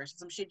direction.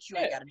 Some shit you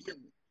ain't got to deal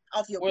with.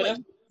 off your plate.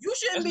 You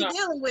shouldn't be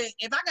dealing with,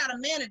 if I got a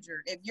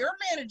manager, if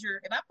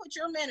I put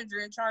your manager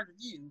in charge of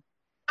you,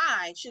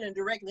 I shouldn't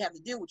directly have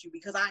to deal with you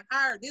because I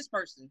hired this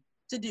person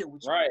to deal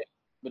with you. Right.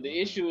 But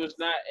the issue is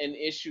not an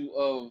issue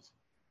of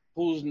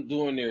who's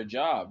doing their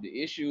job.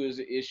 The issue is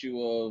an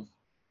issue of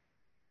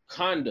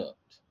conduct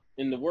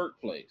in the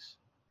workplace.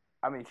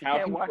 I mean, she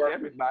can't watch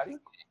everybody.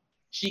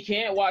 She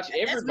can't watch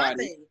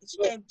everybody. That's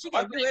my thing. She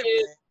can't do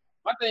everything.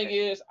 My thing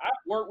is, I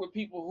work with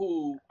people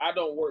who I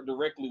don't work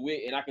directly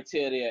with, and I can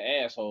tell they're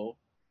an asshole.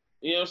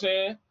 You know what I'm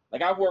saying?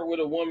 Like, I've worked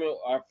with a woman,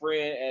 a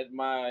friend at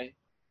my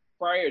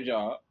prior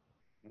job,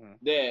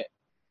 that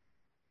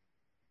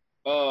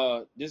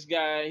this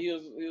guy, he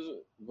was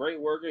a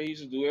great worker. He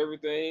used to do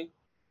everything,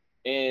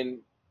 and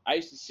I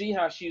used to see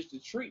how she used to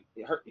treat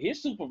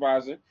his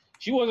supervisor.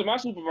 She wasn't my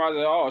supervisor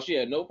at all. She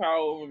had no power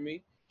over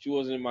me. She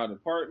wasn't in my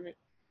department.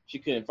 She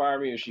couldn't fire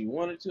me if she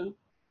wanted to.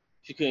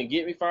 She couldn't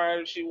get me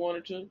fired if she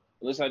wanted to,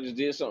 unless I just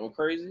did something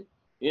crazy.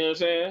 You know what I'm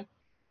saying?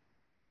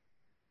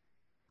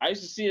 I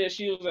used to see that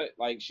she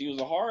was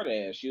a hard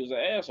ass. She was an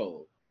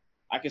asshole.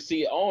 I could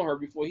see it on her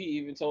before he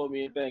even told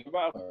me anything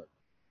about her.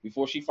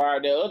 Before she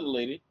fired that other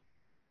lady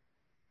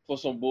for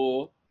some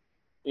bull.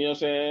 You know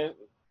what I'm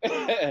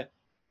saying?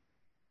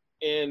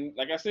 And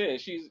like I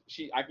said,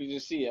 I could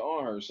just see it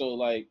on her. So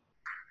like,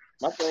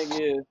 my thing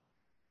is,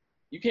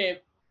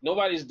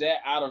 nobody's that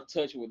out of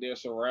touch with their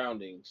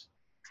surroundings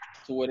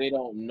to where they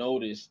don't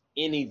notice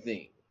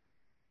anything.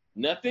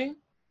 Nothing?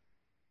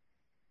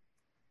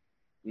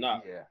 Nah.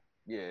 Yeah.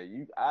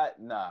 I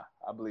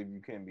believe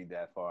you can't be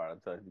that far out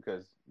of touch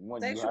because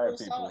when you hire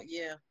people,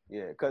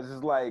 because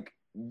it's like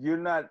you're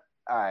not.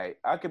 All right,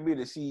 I could be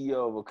the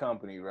CEO of a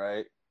company,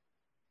 right?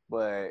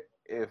 But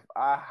if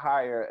I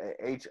hire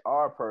an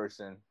HR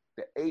person,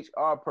 the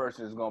HR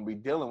person is gonna be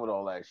dealing with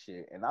all that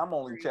shit, and I'm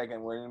only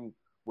checking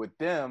with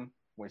them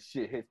when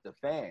shit hits the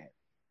fan.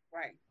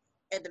 Right.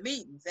 At the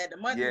meetings, at the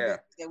monthly meetings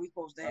that we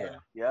supposed to have.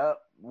 Yep.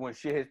 When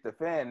shit hits the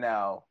fan,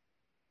 now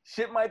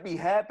shit might be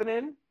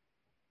happening,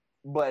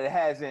 but it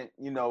hasn't,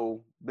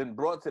 been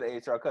brought to the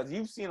HR because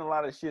you've seen a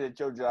lot of shit at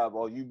your job,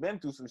 or you've been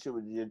through some shit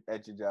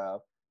at your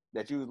job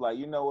that you was like,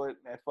 you know what,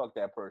 man, fuck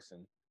that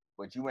person,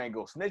 but you ain't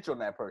go snitch on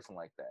that person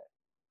like that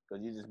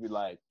because you just be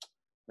like,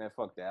 man,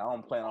 fuck that. I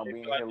don't plan on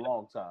being here a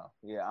long time.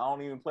 Yeah, I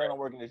don't even plan on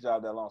working this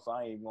job that long, so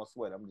I ain't even gonna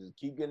sweat. I'm just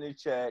keep getting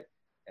this check,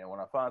 and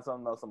when I find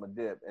something else, I'm gonna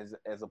dip.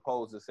 As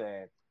opposed to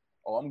saying,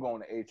 oh, I'm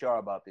going to HR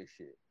about this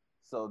shit.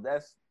 So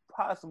that's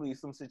possibly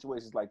some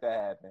situations like that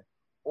happen.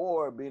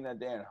 Or being that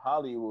they're in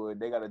Hollywood,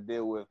 they got to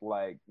deal with if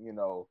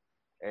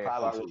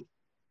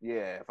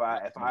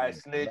I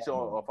snitch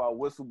or if I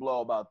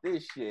whistleblow about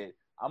this shit,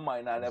 I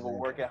might not ever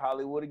work at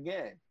Hollywood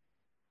again.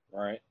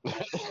 Right.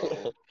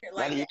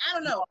 Like, I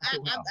don't know.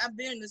 I've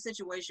been in a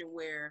situation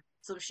where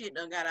some shit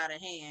done got out of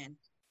hand,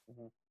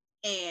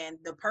 and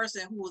the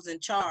person who was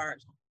in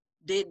charge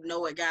didn't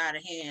know it got out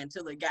of hand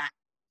until it got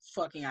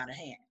fucking out of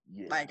hand.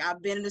 Yeah. Like,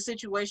 I've been in a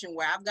situation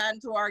where I've gotten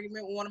into an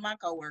argument with one of my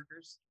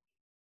coworkers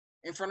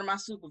in front of my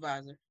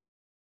supervisor,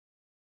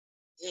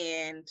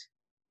 and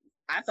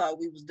I thought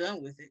we was done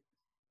with it,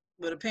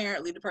 but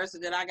apparently the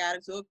person that I got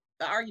into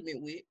the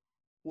argument with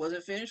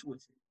wasn't finished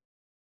with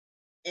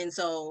it, and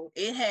so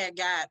it had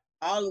got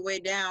all the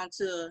way down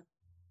to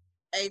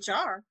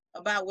HR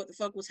about what the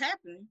fuck was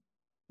happening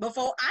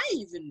before I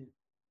even knew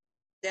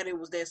that it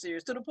was that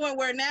serious, to the point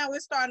where now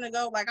it's starting to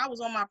go, like, I was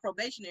on my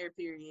probationary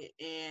period,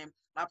 and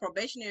my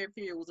probationary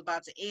period was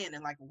about to end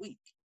in like a week.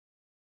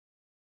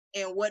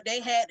 And what they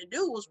had to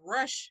do was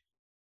rush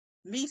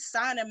me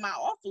signing my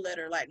offer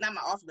letter, like, not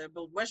my offer letter,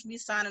 but rush me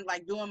signing,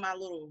 like, doing my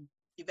little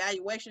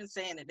evaluation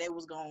saying that they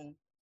was going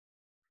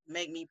to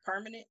make me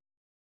permanent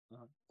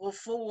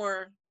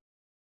before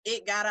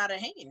it got out of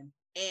hand.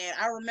 And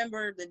I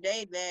remember the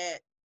day that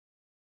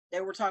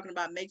they were talking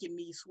about making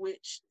me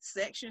switch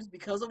sections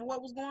because of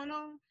what was going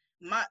on.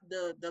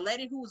 The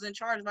lady who was in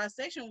charge of my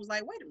section was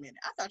like, wait a minute,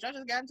 I thought y'all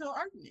just got into an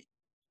argument.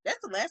 That's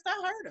the last I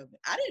heard of it.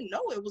 I didn't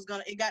know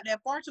it got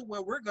that far to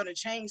where we're gonna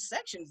change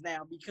sections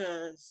now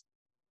because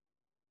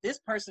this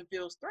person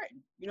feels threatened.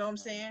 You know what I'm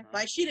saying?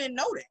 Like, she didn't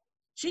know that.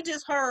 She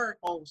just heard,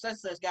 oh, such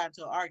got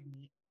into an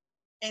argument.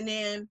 And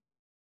then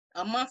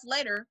a month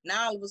later,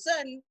 now all of a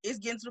sudden, it's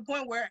getting to the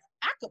point where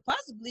I could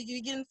possibly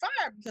be getting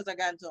fired because I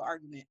got into an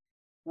argument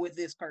with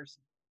this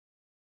person.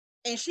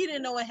 And she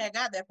didn't know it had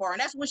got that far. And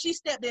that's when she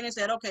stepped in and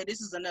said, okay,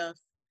 this is enough.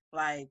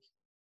 Like,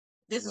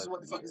 this is what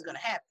the fuck is going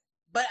to happen.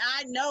 But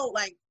I know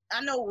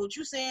what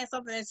you're saying,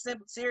 something as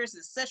serious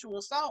as sexual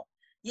assault.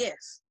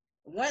 Yes.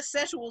 Once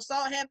sexual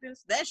assault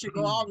happens, that should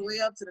go all the way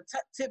up to the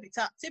tippy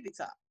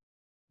top.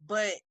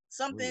 But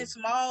something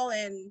small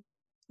and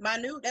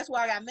minute, that's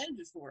why I got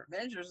managers for it.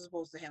 Managers are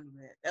supposed to handle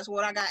that. That's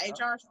what I got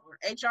HR for.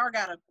 HR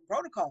got a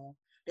protocol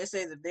that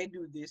says if they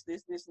do this, and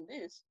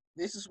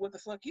this is what the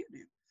fuck you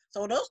do.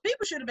 So those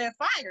people should have been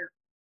fired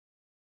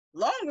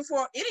long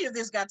before any of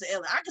this got to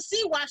Ellen. I can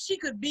see why she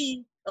could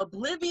be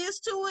oblivious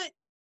to it,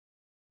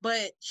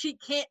 but she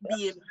can't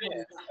be.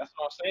 That's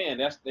what I'm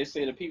saying. They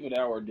say the people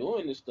that were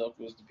doing this stuff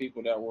was the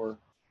people that were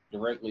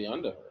directly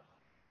under her.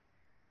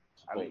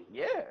 I mean,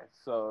 yeah.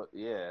 So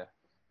yeah,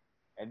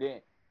 and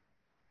then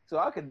so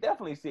I could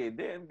definitely see it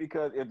then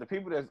because if the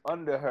people that's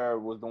under her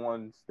was the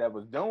ones that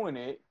was doing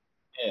it,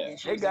 Yeah,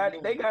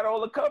 they got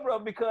all the cover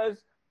up because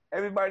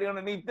everybody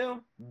underneath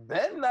them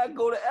better not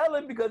go to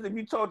Ellen because if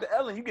you talk to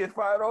Ellen, you get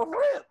fired off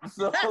rip.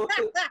 So I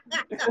see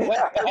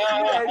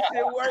that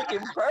shit working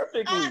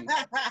perfectly.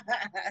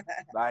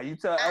 Like you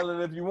tell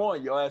Ellen if you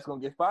want, your ass gonna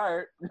get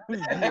fired. I'm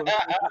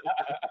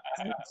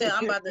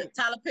about to.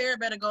 Tyler Perry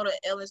better go to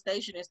Ellen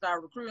Station and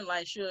start recruiting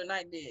like Suge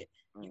Knight did.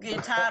 You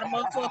getting tired of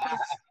motherfuckers?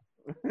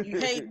 You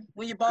hate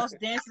when your boss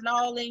dancing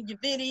all in your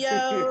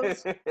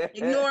videos,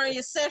 ignoring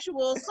your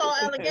sexual assault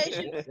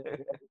allegations.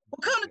 Well,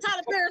 come to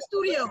Tyler Perry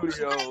Studios.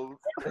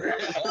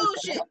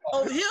 Bullshit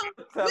over here.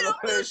 We don't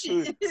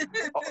bullshit.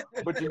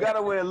 But you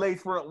gotta wear a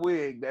lace front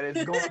wig that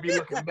is going to be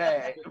looking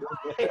bad.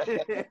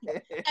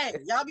 Hey,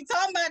 y'all be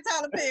talking about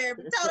Tyler Perry,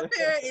 but Tyler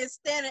Perry is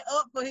standing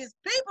up for his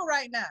people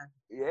right now.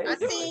 Yeah, I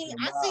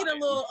seen a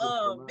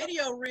little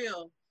video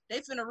reel. They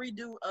finna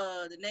redo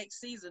the next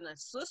season of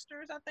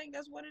Sisters. I think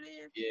that's what it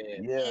is.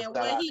 Yeah. And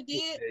what he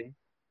did,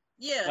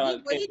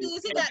 what he did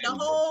is he got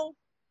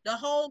the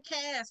whole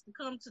cast to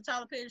come to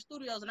Tyler Perry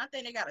Studios, and I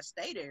think they gotta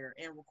stay there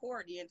and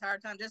record the entire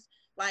time, just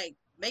like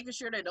making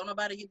sure that don't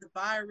nobody get the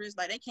virus,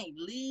 like they can't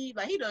leave.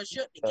 Like he done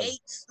shut the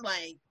gates,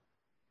 like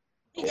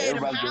he gave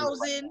them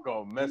housing.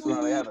 Gonna mess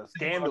around. They have a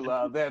scandal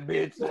out of that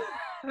bitch.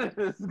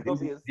 It's gonna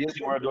be a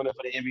Disney weren't doing it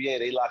for the NBA.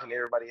 They locking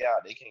everybody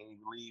out. They can't even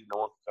leave. No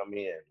one can come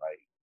in.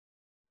 Like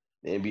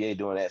the NBA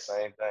doing that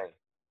same thing.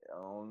 I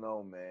don't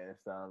know, man. It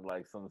sounds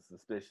like something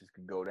suspicious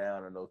could go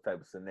down in those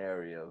type of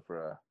scenarios,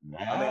 bro.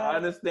 I mean, I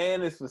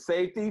understand it's for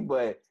safety,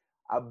 but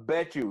I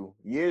bet you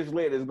years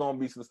later there's gonna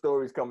be some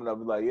stories coming up.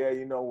 Like, yeah,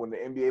 you know, when the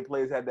NBA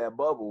players had that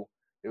bubble,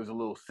 there was a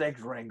little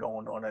sex ring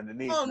going on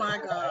underneath. Oh my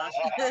gosh!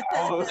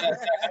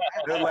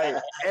 They're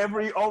like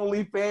every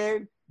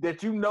OnlyFans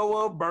that you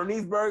know of,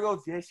 Bernice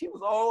Burgos, yeah, she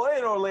was all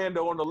in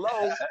Orlando on the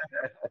low.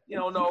 You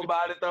don't know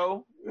about it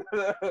though.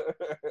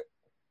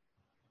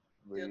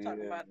 Still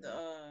talking about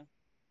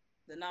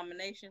the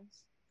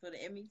nominations for the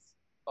Emmys.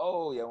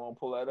 Oh yeah, I want to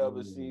pull that up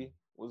and see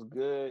what's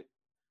good.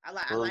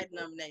 I like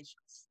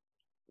nominations.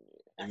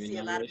 I see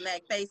a lot of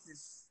black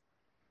faces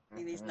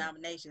in these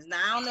nominations. Now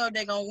I don't know if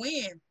they're gonna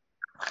win,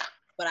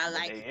 but I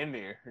like it. In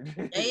there.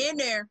 They in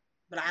there,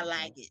 but I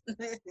like it.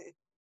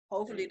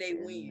 Hopefully they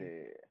win.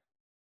 There.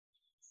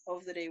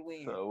 Hopefully they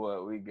win. So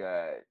what we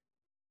got?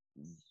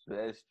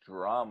 Best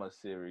drama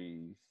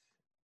series.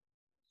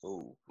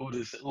 Ooh.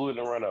 Who in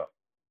the run up?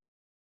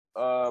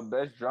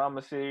 Best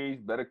drama series,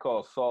 Better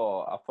Call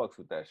Saul. I fucks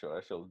with that show.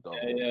 That show's dope.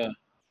 Yeah.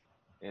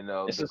 You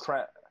know,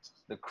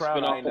 the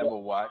Crown I ain't never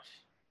watched.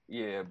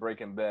 Yeah,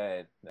 Breaking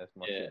Bad. That's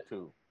my shit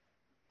too.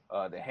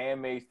 The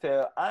Handmaid's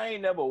Tale. I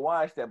ain't never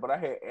watched that, but I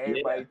hear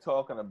everybody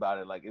talking about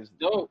it like it's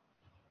dope.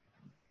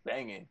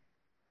 Banging.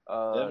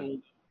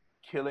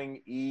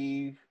 Killing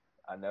Eve.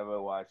 I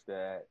never watched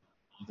that.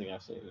 I think I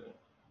say that.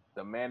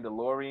 The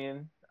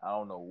Mandalorian. I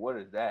don't know what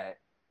is that.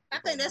 I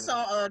think that's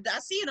on. I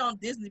see it on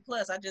Disney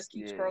Plus. I just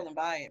keep scrolling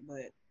by it,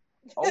 but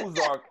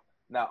Ozark.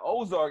 Now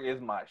Ozark is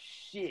my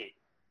shit.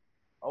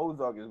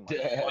 Ozark is my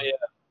shit. Oh, yeah.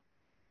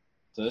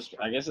 So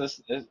I guess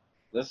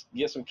let's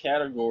get some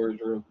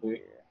categories real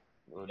quick,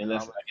 and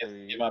let's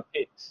get my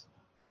picks.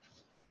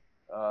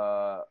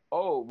 But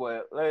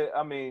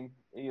I mean,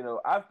 you know,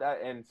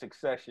 in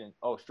Succession.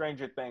 Oh,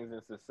 Stranger Things in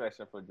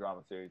Succession for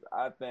drama series.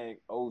 I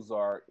think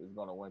Ozark is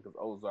gonna win because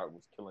Ozark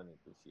was killing it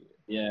this year.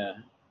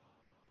 Yeah.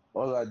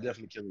 Ozark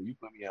definitely killing. You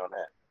put me on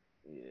that.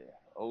 Yeah.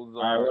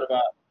 Ozark. All right.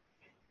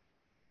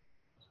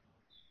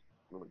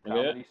 What about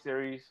comedy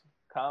series?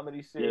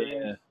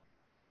 Yeah.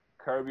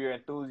 Curb Your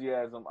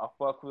Enthusiasm. I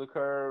fuck with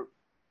Curb,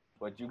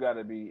 but you got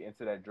to be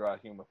into that dry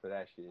humor for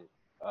that shit.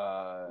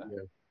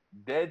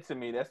 Dead to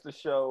Me. That's the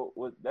show.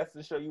 That's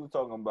the show you were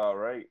talking about,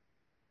 right?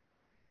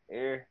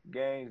 Air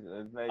Gangs.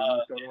 Isn't that you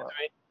were talking about?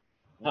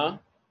 Huh?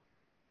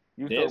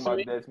 You were talking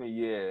about Dead to Me?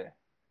 Yeah.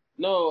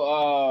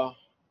 No.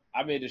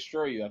 I May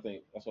Destroy You. I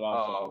think that's what I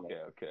was talking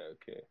about.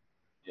 Okay.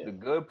 Yeah. The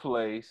Good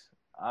Place.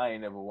 I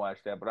ain't never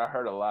watched that, but I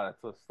heard a lot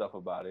of stuff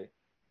about it.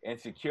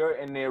 Insecure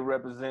in there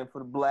represent for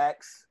the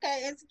blacks.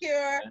 Hey,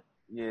 Insecure.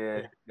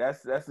 Yeah,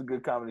 that's a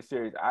good comedy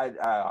series. I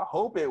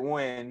hope it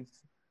wins,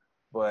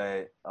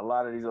 but a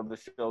lot of these other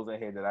shows in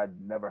here that I'd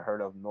never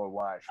heard of nor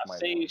watched. I've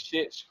seen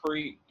Schitt's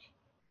Creek.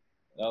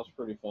 That was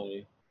pretty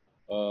funny.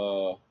 I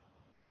don't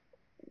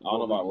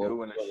know about What We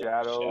Do in the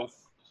Shadows.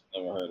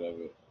 Never heard of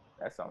it.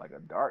 That sounds like a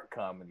dark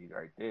comedy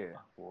right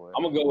there, boy.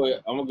 I'm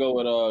gonna go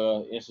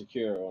with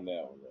Insecure on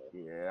that one.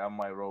 Man. Yeah, I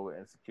might roll with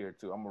Insecure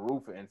too. I'm a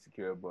root for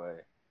Insecure,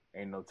 but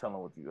ain't no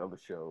telling what these other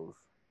shows.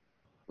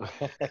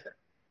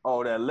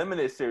 Oh, that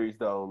limited series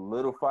though,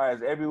 Little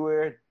Fires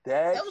Everywhere.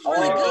 That was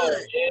really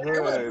good.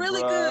 It was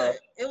really good.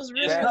 It was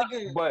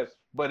really good.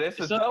 But it's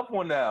a tough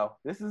one now.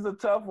 This is a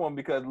tough one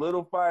because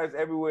Little Fires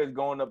Everywhere is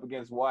going up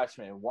against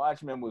Watchmen.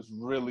 Watchmen was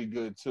really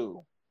good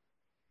too.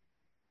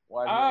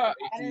 I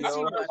seen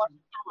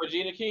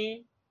Regina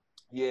King.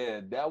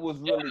 Yeah, that was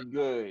really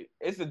good.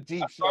 It's a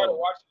deep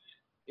show.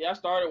 I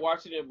started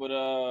watching it, but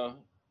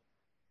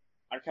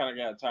I kind of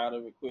got tired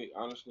of it quick,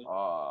 honestly.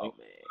 Oh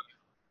man.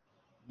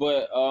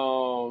 But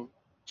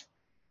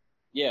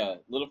yeah,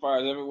 Little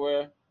Fires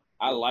Everywhere.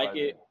 I like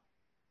it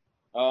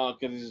because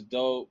it's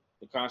dope.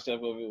 The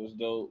concept of it was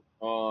dope.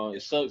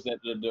 It sucks that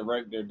the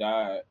director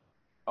died.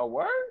 A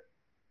word?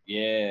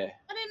 Yeah.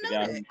 I didn't know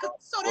that.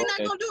 So they're not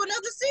gonna do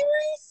another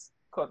series?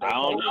 Caught that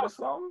COVID or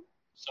something?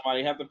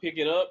 Somebody have to pick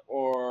it up,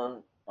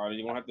 or are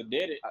they gonna have to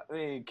dead it? I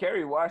mean,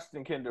 Kerry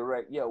Washington can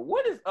direct. Yo,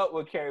 what is up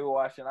with Kerry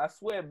Washington? I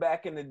swear,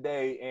 back in the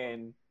day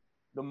in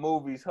the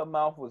movies, her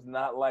mouth was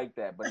not like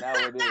that, but now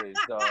it is.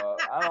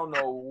 I don't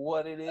know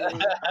what it is.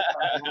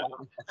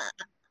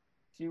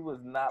 She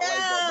was not like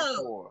that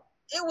before.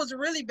 It was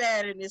really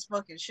bad in this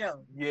fucking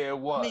show. Yeah, it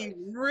was. I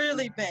mean,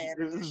 really bad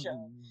in the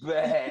show.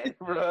 Bad,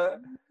 bro.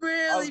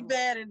 Really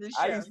bad in the show.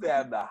 I used to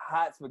have the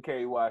hots for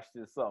Kerry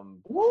Washington.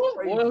 Something.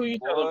 Crazy, who you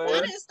telling?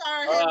 I didn't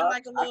start having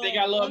like a little. I think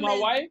I love my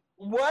wife.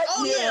 What?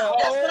 Oh yeah,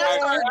 that's what I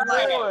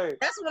started like.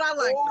 That's what I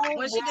like.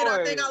 When she did,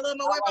 I think I love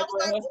my wife. I was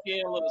like, her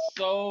skin looks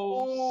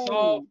so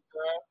soft,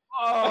 bro.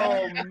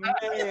 Oh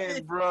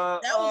man,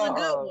 bro. That was a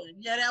good one.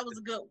 Yeah, that was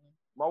a good one.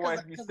 My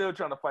wife be still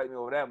trying to fight me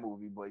over that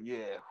movie, but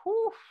yeah.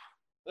 Whew.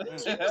 She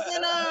was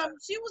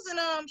in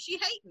She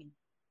Hate Me.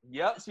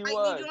 Yep, she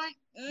was.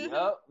 Mm-hmm.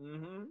 Yep.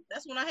 Mm-hmm.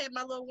 That's when I had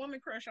my little woman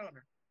crush on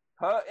her.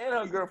 Her and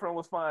her girlfriend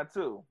was fine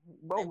too.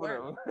 Both of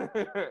them.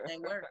 They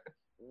were.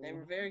 They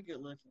were very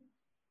good looking.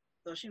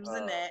 So she was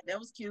in that. That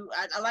was cute.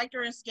 I liked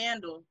her in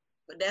Scandal,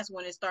 but that's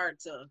when it started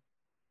to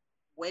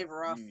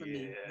waver off for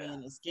me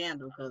being in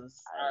Scandal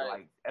because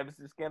like ever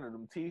since Scandal,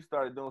 them teeth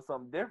started doing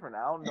something different.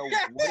 I don't know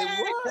what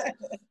it was.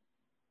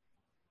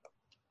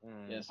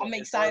 Yes, I'm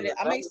excited.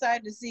 I'm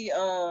excited to see.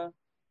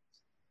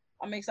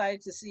 I'm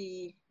excited to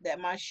see that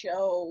my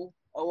show,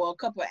 a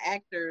couple of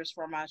actors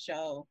from my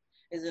show,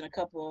 is in a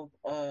couple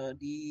of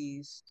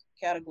these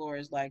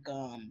categories, like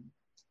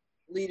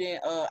leading,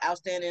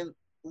 outstanding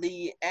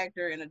lead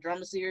actor in a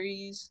drama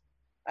series.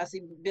 I see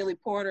Billy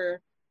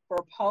Porter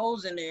for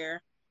Pose in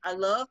there. I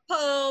love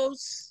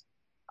Pose.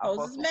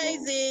 Pose is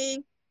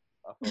amazing.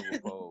 I fuck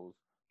with Pose.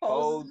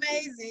 Pose is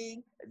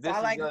amazing. So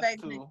I like the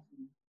fact that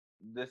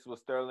this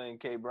was Sterling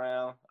K.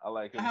 Brown. I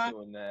like him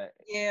doing that.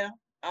 Yeah.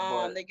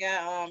 They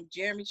got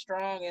Jeremy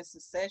Strong in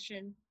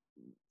Succession.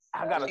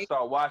 I gotta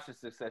start watching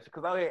Succession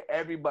because I hear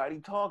everybody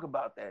talk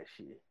about that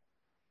shit.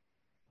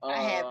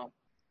 I have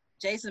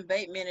Jason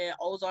Bateman in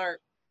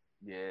Ozark.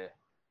 Yeah.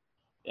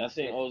 Yeah, I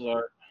seen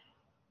Ozark.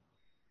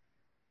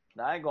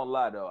 Now I ain't gonna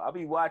lie though. I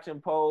be watching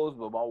Pose,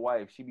 but my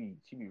wife, she be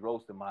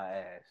roasting my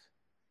ass.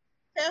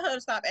 Tell her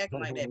to stop acting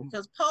like that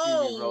because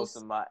Pose,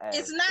 it's not.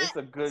 It's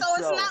a good show.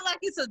 It's not like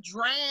it's a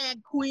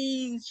drag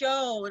queen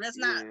show. That's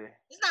not.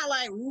 It's not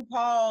like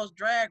RuPaul's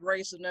Drag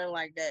Race or nothing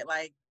like that.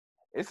 Like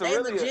they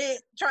really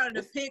legit trying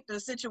to depict a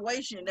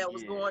situation that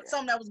was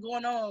something that was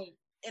going on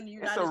in the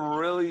United States. It's a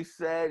really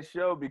sad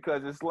show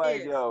because it's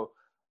like yo,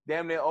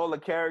 damn near all the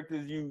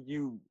characters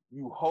you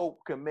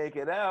hope can make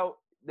it out,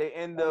 they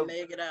end up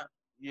make it out.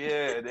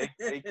 Yeah,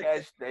 they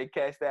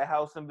catch that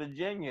house in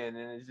Virginia, and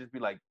then it's just be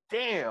like,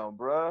 damn,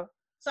 bruh.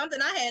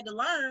 Something I had to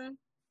learn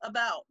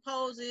about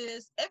Pose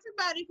is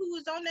everybody who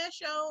is on that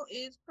show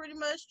is pretty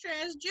much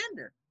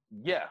transgender.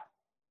 Yeah.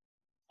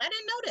 I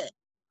didn't know that.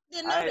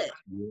 That.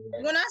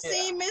 Yeah. When I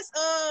seen Miss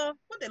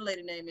what that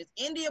lady name is,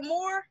 India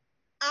Moore,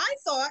 I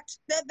thought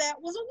that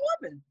was a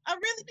woman. I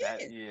really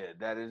did.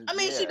 That is. I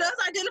mean, she does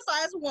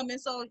identify as a woman,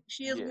 so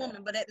she is a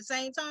woman. But at the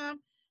same time,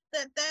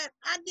 that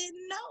I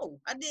didn't know.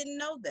 I didn't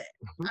know that.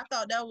 I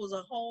thought that was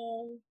a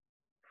whole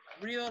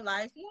real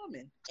life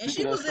woman, and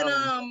she was in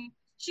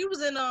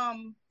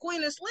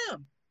Queen and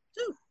Slim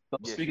too. So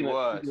speaking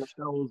of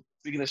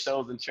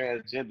shows and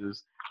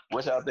transgenders,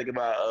 what y'all think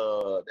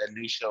about that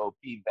new show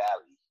P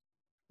Valley?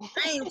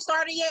 I ain't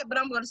started yet, but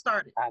I'm gonna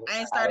start it. I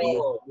ain't started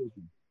yet.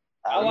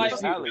 I like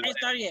it. I ain't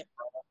started yet.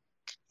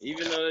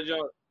 Even though the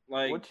joke,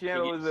 like, what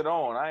channel is it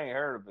on? I ain't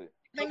heard of it.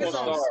 I think it's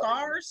on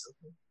Stars.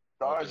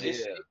 Stars,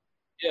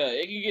 yeah,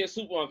 it can get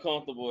super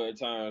uncomfortable at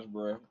times,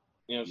 bro.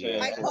 You know what I'm saying?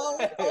 Like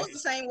Pose the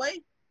same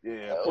way.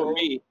 Yeah, for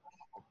me,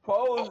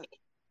 Pose.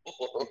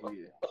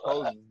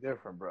 Pose is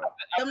different, bro.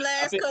 Them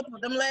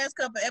last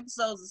couple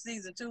episodes of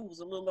season 2 was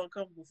a little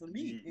uncomfortable for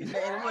me. And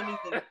it wasn't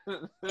even,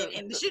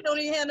 and the shit don't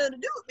even have nothing to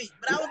do with me.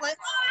 But I was like,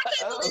 oh, I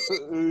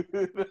can't believe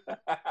it.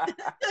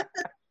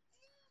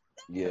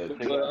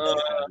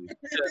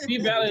 P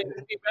Valley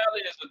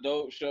is a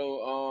dope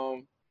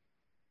show.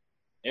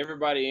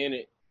 Everybody in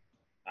it,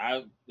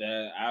 I've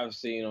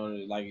seen on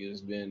it, like, it's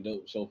been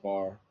dope so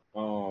far.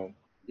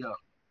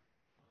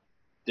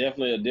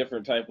 Definitely a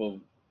different type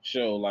of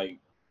show. Like,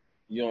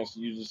 you don't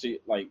usually see,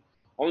 like,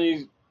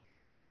 only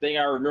thing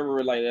I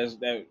remember like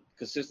that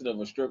consisted of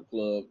a strip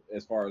club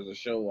as far as the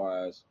show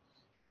wise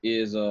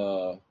is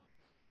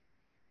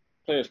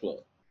Players Club.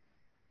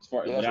 As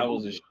far as that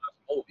was a show.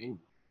 You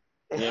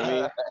know what I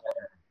mean?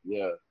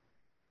 Yeah.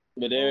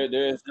 But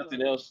there's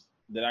nothing else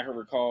that I can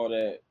recall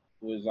that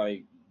was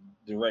like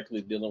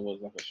directly dealing with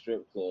like a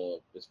strip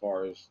club as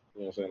far as,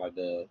 you know what I'm saying, like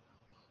the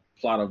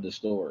plot of the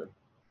story.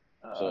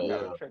 So I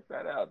gotta check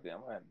that out. Then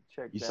I'm gonna have to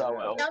check You that saw out.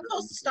 what? I'm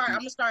supposed to start. I'm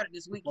gonna start it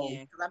this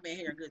weekend because I've been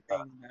hearing good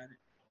things about it.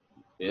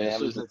 yeah, Man,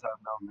 super. listen,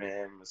 no,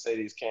 man.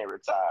 Mercedes can't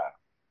retire.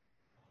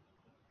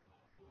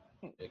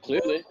 Yeah,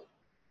 clearly.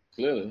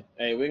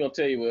 Hey, we're gonna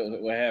tell you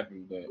what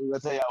happened, but I'm gonna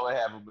tell y'all what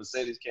happened.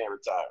 Mercedes can't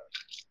retire.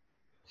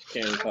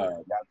 can't retire.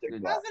 Y'all check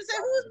it I out. was gonna say,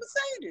 who's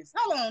Mercedes?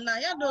 Hold on now,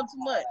 y'all doing too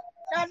much.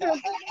 Y'all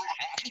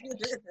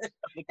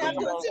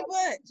doing too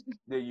much.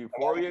 Did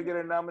Euphoria get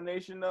a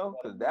nomination though?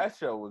 Because that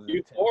show was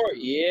intense. Euphoria, too.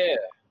 yeah.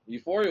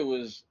 Euphoria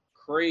was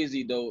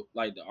crazy though.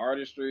 Like the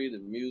artistry, the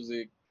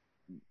music,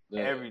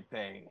 the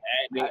Everything.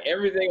 acting,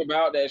 everything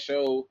about that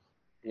show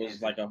was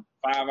It's- like a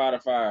 5 out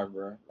of 5,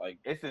 bro. Like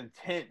It's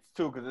intense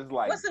too, because it's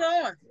like What's it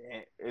on?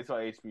 it's on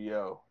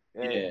HBO.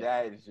 Yeah.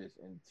 That is just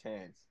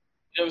intense.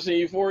 you ever seen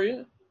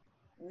Euphoria?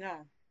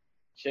 No.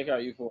 Check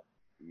out Euphoria.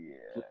 Yeah,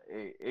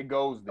 it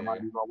goes there,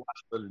 Somebody gonna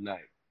watch it for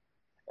tonight.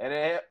 and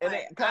it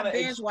kind I of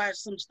binge watched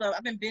some stuff.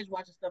 I've been binge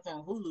watching stuff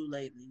on Hulu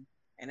lately,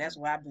 and that's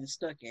where I've been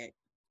stuck at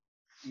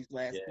these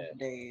last couple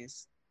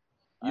days.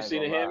 You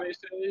seen The Handmaid's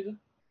Tale either?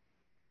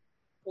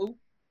 Who?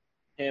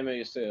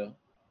 Handmaid's Tale.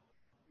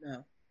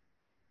 No.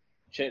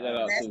 Check that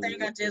out Last too.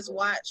 thing I just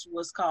watched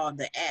was called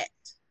The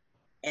Act,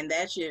 and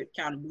that shit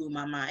kind of blew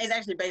my mind. It's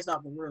actually based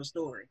off a real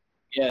story.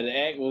 Yeah, The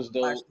Act was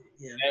dope. Watched it,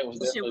 yeah. The Act was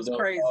That shit definitely was dope.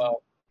 crazy.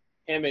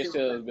 Handmaid's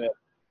Shit was Tale is better,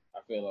 I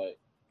feel like.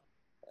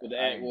 But The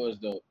Act was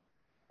dope.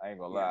 I ain't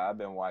gonna lie, I've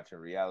been watching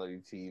reality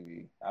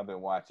TV. I've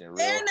been watching Real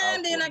Every now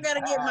and then I gotta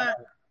get my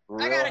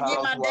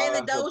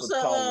daily dose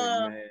of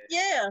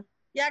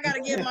I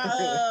gotta get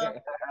my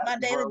my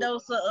daily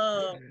dose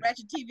of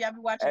Ratchet TV. I be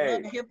watching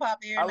Love and Hip Hop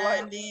every now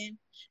and then.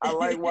 I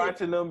like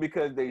watching them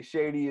because they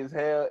shady as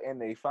hell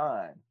and they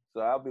fine.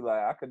 So I'll be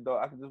like, I could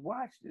just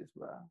watch this,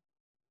 bro.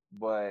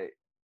 But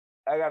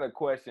I got a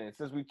question.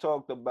 Since we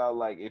talked about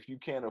like if you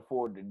can't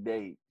afford the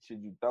date,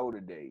 should you throw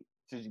the date?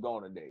 Should you go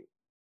on a date?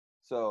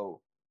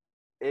 So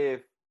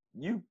if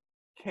you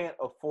can't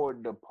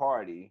afford the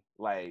party,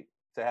 like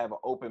to have an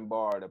open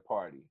bar at a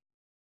party,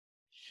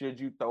 should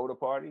you throw the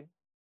party?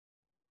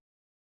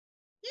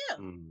 Yeah.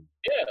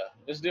 Yeah,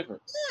 it's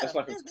different. Yeah, it's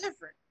like it's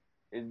different.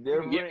 It's You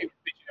different. can get people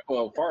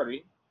for a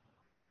party.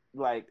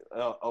 Like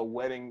a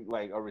wedding,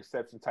 like a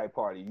reception type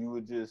party. You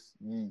would just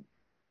you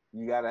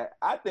gotta.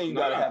 I think you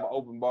gotta have an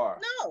open bar.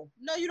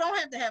 No, you don't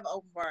have to have an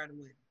open bar at a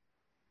wedding.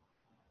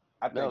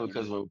 I think No,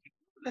 because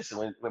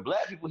when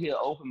black people hear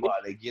open bar,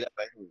 they get up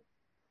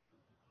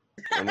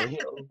and when they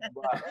hear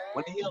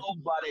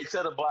open bar, they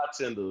tell the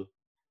bartender,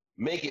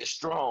 make it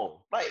strong.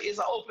 Like it's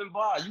an open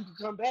bar, you can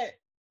come back.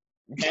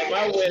 At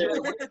my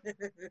wedding,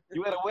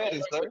 you at a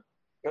wedding, sir.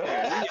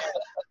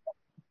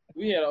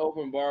 we had an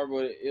open bar,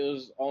 but it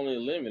was only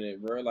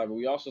limited, bro. Like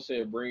we also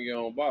said, bring your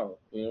own bottle.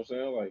 You know what I'm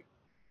saying? Like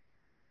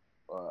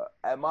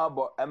at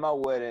my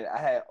wedding, I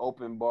had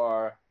open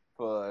bar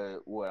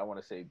for what I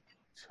want to say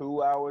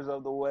 2 hours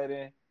of the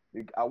wedding.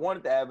 I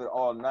wanted to have it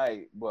all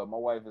night, but my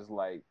wife is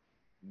like,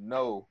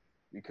 no,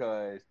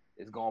 because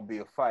it's gonna be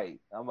a fight.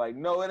 I'm like,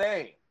 no, it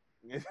ain't.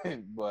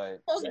 But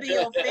it's supposed to be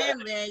your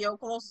family and your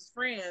closest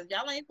friends.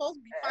 Y'all ain't supposed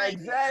to be fighting.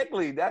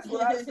 Exactly. That's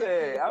what I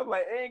said. I was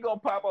like, it ain't gonna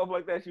pop off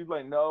like that. She was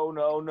like,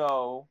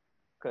 no.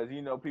 Because,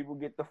 people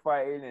get to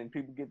fighting and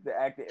people get to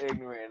acting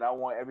ignorant. And I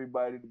want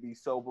everybody to be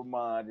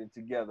sober-minded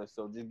together.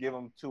 So just give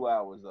them 2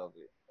 hours of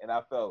it. And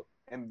I felt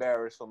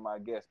embarrassed for my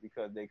guests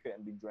because they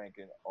couldn't be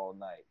drinking all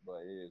night.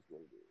 But it is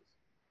what it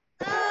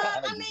is.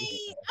 I want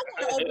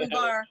an open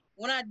bar.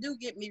 When I do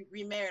get me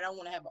remarried, I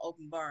want to have an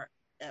open bar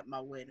at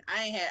my wedding.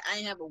 I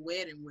ain't have a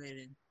wedding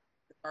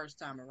the first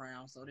time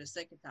around. So the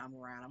second time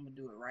around, I'm gonna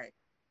do it right.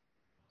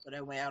 So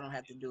that way I don't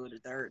have to do it the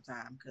third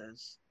time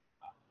because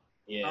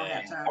I don't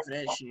have time for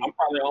that shit. I'm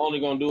probably only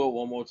gonna do it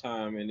one more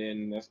time, and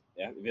then if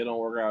it don't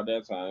work out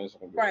that time, it's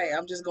gonna be right.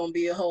 I'm just gonna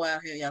be a hoe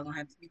out here. Y'all gonna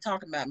have to be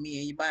talking about me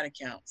and your body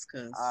counts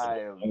because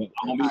I'm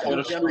gonna be for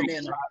the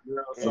streets.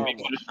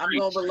 I'm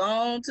gonna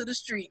belong to the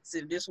streets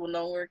if this one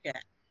don't work out.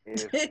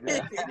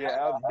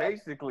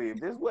 Basically, if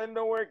this wedding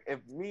don't work, if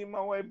me and my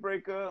wife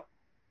break up,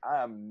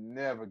 I'm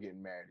never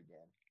getting married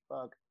again.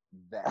 Fuck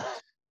that.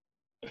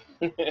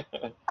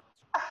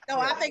 No,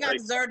 I think I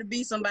deserve to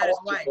be somebody's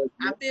wife.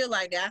 I feel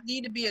like that. I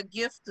need to be a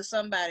gift to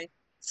somebody.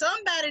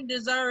 Somebody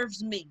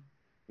deserves me.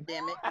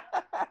 Damn it.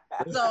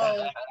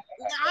 So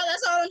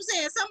that's all I'm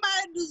saying.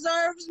 Somebody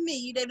deserves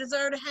me. They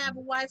deserve to have a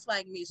wife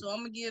like me. So I'm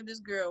gonna give this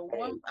girl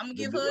one. I'm gonna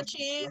give her a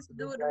chance to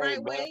do it the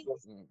right way.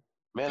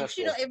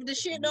 If the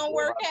shit don't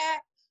work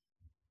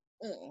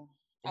out,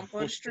 I'm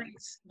for the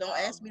streets. Don't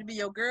ask me to be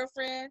your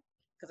girlfriend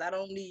because I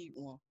don't need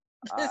one.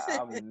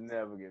 I'm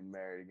never getting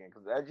married again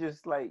because that's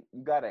just like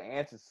you gotta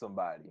answer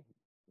somebody.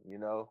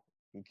 You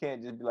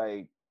can't just be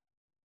like,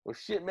 well,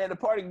 shit, man, the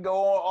party can go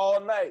on all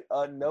night.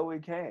 No,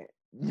 it can't.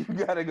 You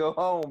gotta go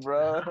home,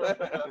 bro.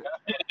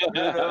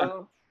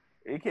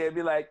 It can't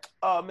be like,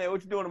 oh man,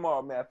 what you doing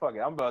tomorrow, man? Fuck it,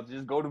 I'm about to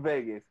just go to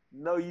Vegas.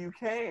 No, you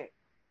can't.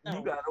 No.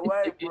 You gotta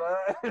wait, bro.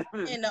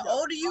 And the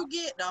older you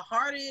get, the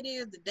harder it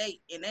is to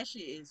date, and that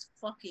shit is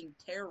fucking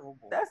terrible.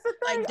 That's the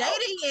thing. Like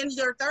dating in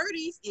your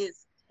 30s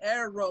is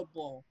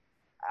terrible.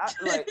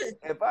 like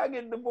if I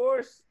get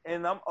divorced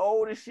and I'm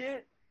old as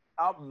shit,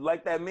 I'm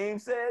like that meme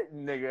said,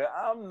 nigga,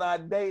 I'm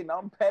not dating,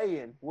 I'm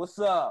paying. What's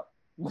up?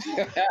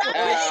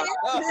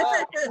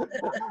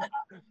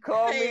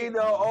 Call me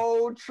the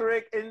old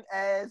tricking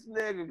ass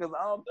nigga, cause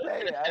I'm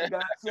paying. I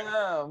got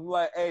time. I'm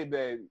like, hey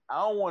baby, I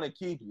don't want to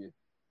keep you.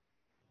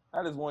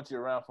 I just want you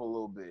around for a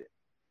little bit.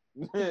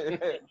 You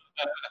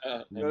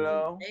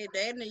know? Hey,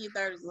 dating in your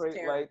 30s is Straight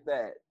terrible. like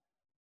that.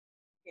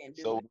 Can't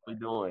do So it. what we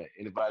doing?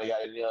 Anybody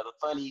got any other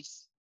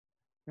funnies?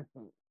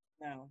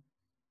 No.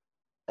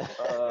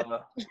 Yeah.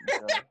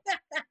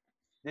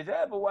 Did you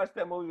ever watch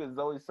that movie with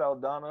Zoe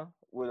Saldana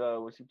with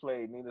when she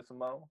played Nina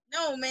Simone?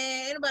 No,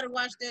 man. Anybody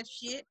watch that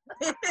shit?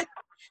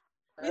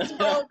 We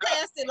scrolled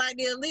past it like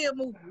the Aaliyah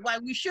movie,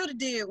 like we should have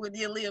did with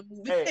the Aaliyah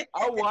movie. Hey,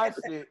 I watched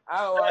it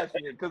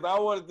because I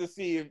wanted to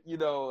see if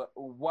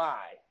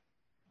why.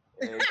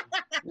 And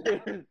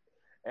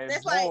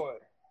That's boy,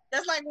 like-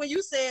 That's like when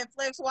you said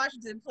Flex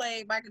Washington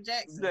played Michael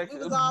Jackson. Jackson,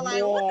 We was all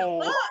like, whoa.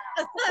 what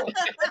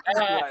the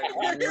like,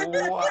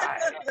 why?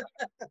 Do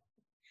fuck?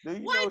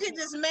 you Why know did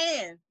this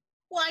man?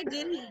 Why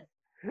did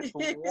he?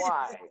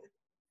 why?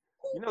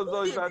 You know Who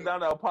Zoe did it?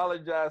 Saldana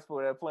apologized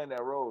for that playing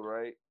that role,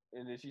 right?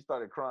 And then she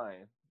started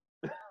crying.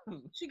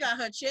 She got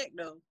her check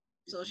though,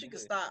 so she could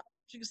Yeah. stop.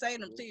 She could save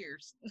them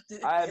tears.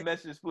 I had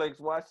messaged Flex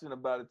Washington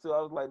about it too.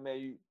 I was like,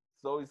 man,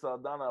 Zoe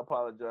Saldana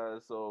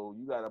apologized, so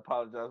you gotta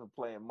apologize for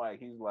playing Mike.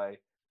 He's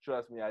like,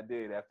 trust me, I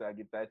did. After I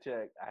get that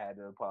check, I had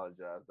to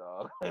apologize,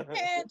 dog.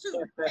 Had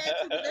to, but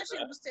that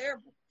shit was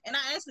terrible. And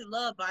I actually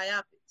love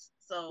biopics,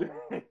 so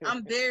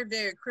I'm very,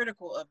 very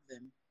critical of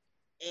them.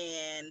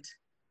 And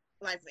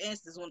like for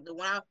instance,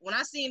 when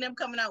I seen them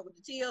coming out with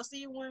the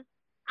TLC one,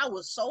 I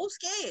was so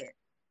scared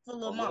for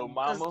Lil Mama. Lil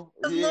Mama?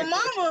 Cause Yeah. Lil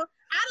Mama,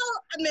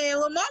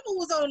 Lil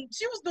Mama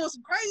she was doing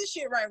some crazy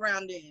shit right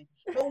around then.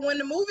 But when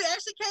the movie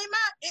actually came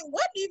out, it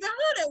wasn't even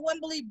her that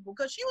wasn't believable,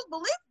 because she was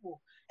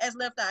believable as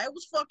Left Eye. It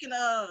was fucking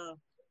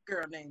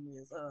girl name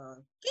is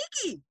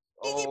Kiki.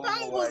 Kiki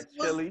Palmer was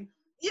Chili.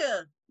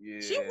 yeah. Yeah.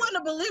 She wasn't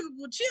a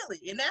believable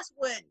Chili, and that's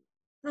what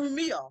threw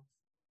me off.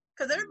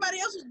 Because everybody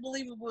else was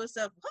believable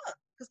except her.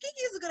 Because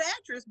Kiki is a good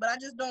actress, but I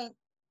just don't.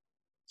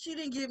 She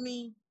didn't give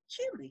me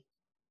Chili.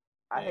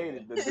 I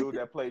hated the dude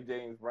that played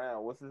James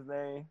Brown. What's his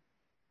name?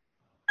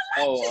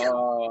 I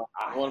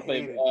want to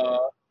play. hated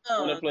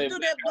Wanna play do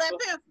that Black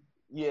Panther.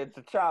 Yeah,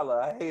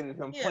 T'Challa. I hated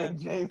him Yeah. playing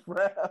James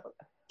Brown.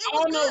 It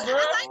Oh, was no, good. bro.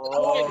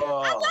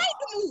 I like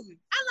the movie.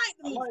 I like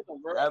the I movie. like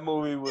them, bro. That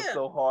movie was Yeah.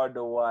 so hard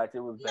to watch. It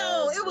was bad.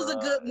 No, it was a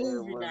bruh. good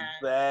movie, It was now.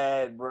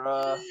 bad,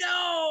 bro.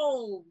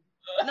 No,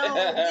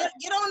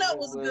 Get On Up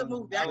was a good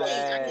movie. I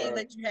bad. can't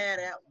let you have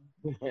that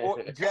one.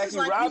 Or Jackie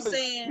like you Robinson.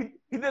 saying-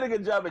 He did a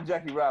good job at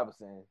Jackie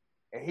Robinson,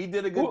 and he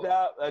did a good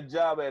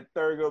job at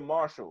Thurgood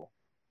Marshall.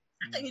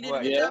 I think he did a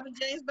But- good job in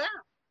James Brown.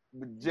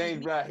 But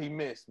James Brown, he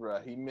missed,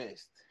 bro. He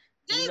missed.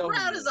 James You know he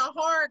Brown is missed. a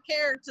hard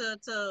character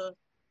to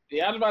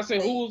Yeah, I was about to say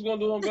who's gonna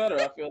do him better.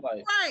 I feel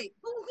like right.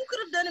 Who could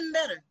have done him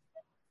better?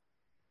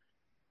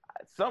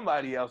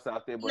 Somebody else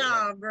out there, but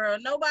Nah, bro.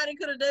 Nobody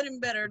could have done him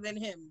better than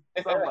him.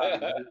 somebody.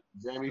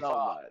 Jamie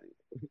Foxx. Somebody.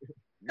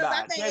 Because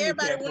I think Jamie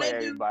everybody, can't when play they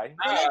do- everybody.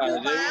 When they do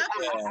yeah.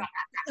 biopics,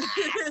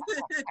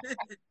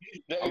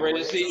 I'm ready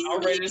to see.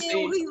 I'm ready to he did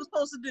see. what he was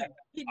supposed to do.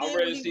 He did I'm what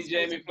ready to he see was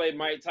supposed Jamie play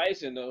Mike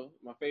Tyson though.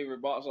 My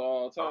favorite boxer of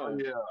all Oh time.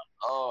 yeah.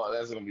 Oh,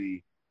 that's gonna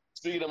be.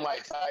 Speaking of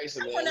Mike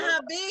Tyson, I man. wonder how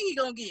big he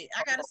gonna get.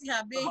 I gotta see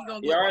how big he gonna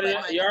You get. already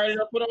Like,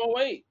 done put on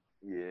weight.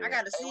 Yeah. I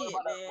gotta Hey, see what it,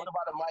 about man. what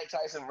about the Mike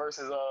Tyson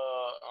versus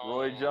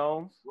Roy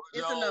Jones. Roy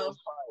It's a Jones no.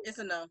 fight? It's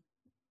a no.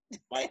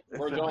 Mike,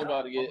 Roy Jones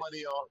about to My get.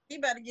 money on He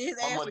better get his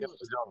my ass money on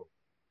whooped. Jones.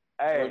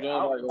 Hey, Roy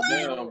Jones about to go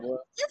down, boy.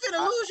 You finna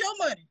lose your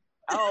money.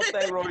 I don't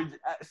think Roy.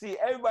 See,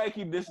 everybody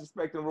keep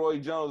disrespecting Roy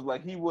Jones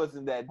like he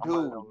wasn't that My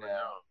money dude. on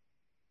Now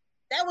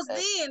That was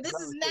Hey, then. This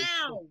is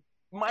now.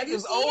 Mike Have you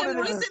is seen older him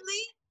than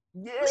recently?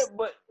 Yeah,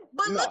 but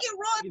But No, look at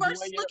Roy he's versus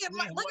one year- look at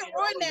he's look one at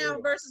Roy year now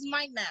older. versus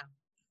Mike now.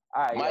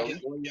 all right, Mike yo,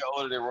 is 1 year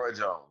older than Roy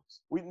Jones.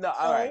 we no,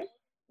 all right,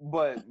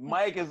 but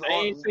Mike is I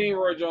ain't on. seen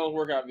Roy Jones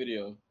workout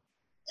video.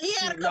 He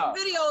had a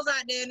couple videos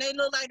out there, and they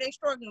look like they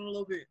struggling a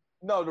little bit.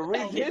 No, the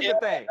reason here's the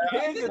thing.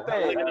 Here's the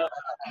thing. I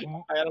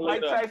gotta look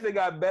Mike it up. Tyson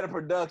got better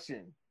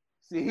production.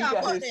 See, he Nah,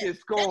 got fuck his that. shit That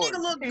scored. nigga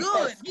look He good.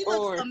 got He looks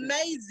scored.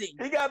 amazing.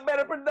 He got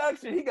better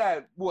production. He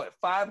got what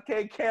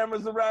 5K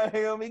cameras around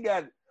him. He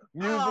got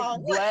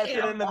music blasting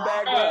in the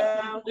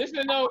background.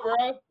 Listen, no, bro.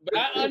 But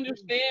I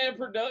understand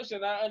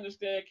production. I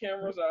understand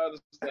cameras. I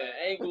understand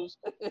angles.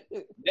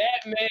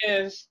 That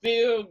man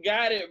still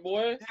got it,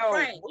 boy. Yo,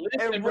 Right.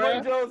 Listen, if bro. Roy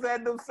Jones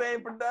had them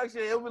same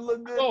production, it would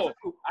look good Oh,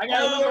 too. I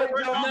gotta All look Roy up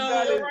right Jones now.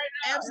 got is-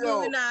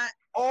 Absolutely Yo. not.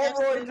 All Roy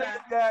Absolutely Jones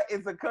not. got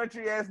is a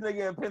country ass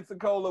nigga in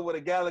Pensacola with a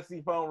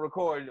Galaxy phone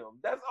recording him.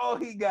 That's all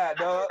he got,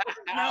 dog.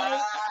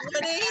 No,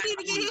 but then he need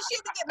to get his shit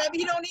together. Maybe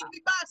he don't need to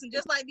be boxing.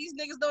 Just like these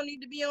niggas don't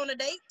need to be on a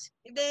date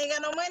if they ain't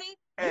got no money.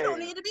 You don't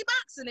Hey. need to be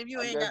boxing if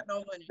you ain't got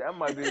no money. That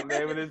might be the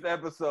name of this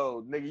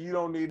episode. Nigga, you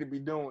don't need to be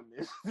doing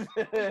this.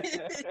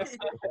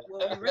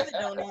 Well, you really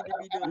don't need to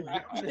be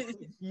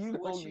doing you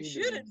what you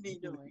shouldn't be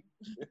doing.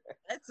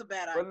 That's a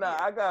bad idea. But nah,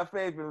 I got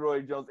faith in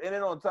Roy Jones. And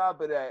then on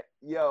top of that,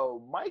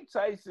 yo, Mike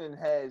Tyson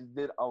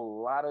did a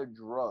lot of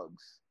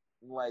drugs.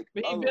 Like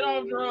He been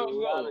on drugs,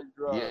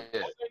 though. Yeah. I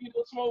think he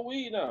don't smoke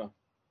weed now.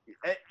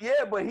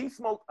 Yeah, but he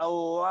smoked a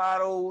lot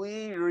of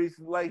weed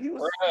recently. Like he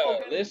was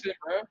smoking. Listen,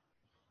 bro.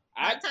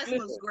 Mike Tyson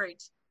was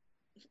great.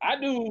 I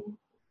do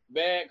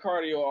bad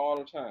cardio all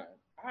the time.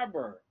 I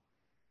burn.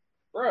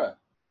 Bruh.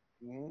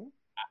 Mm-hmm.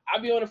 I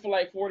be on it for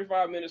like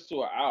 45 minutes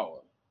to an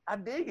hour. I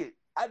dig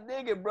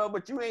it, bro.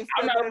 But you ain't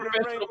I'm stepping not a in the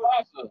ring. professional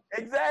boxer.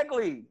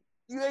 Exactly.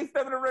 You ain't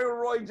stepping in the ring with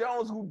Roy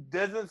Jones, who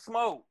doesn't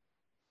smoke.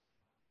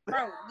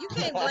 Bro, you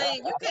can't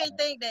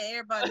think that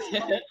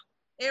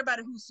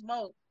everybody who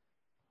smokes.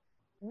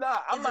 Nah,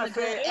 I'm not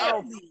saying.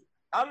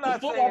 I'm The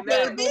not football saying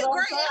players that. do it all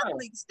the Great time.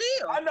 athlete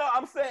still. I know.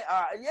 I'm saying,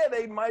 yeah,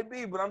 they might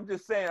be, but I'm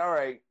just saying, all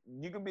right,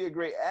 you can be a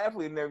great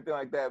athlete and everything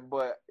like that,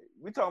 but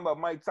we're talking about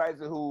Mike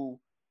Tyson, who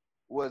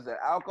was an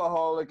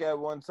alcoholic at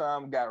one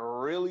time, got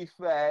really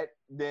fat,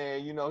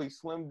 then, you know, he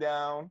slimmed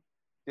down,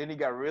 then he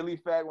got really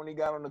fat when he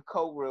got on the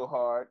coke real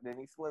hard, then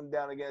he slimmed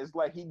down again. It's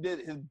like his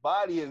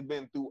body has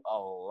been through a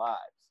lot.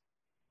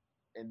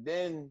 And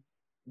then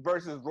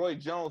versus Roy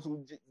Jones,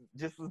 who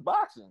just was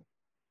boxing.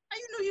 How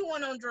you knew you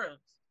went on drugs?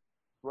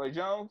 Roy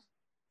Jones?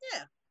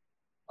 Yeah.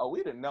 Oh,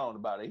 we'd have known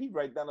about it. He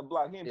right down the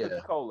block. He in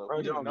Pensacola. Roy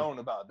We'd have Jones. known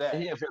about that.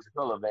 He in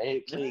Pensacola, man. He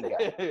a clean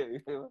guy. That's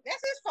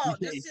his fault.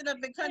 Just sitting up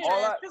in country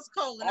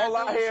Pensacola. All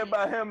I hear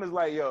about him is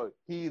like, yo,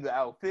 he either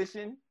out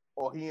fishing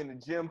or he in the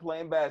gym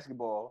playing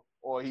basketball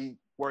or he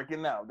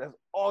working out. That's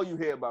all you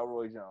hear about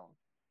Roy Jones.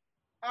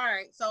 All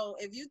right. So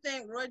if you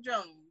think Roy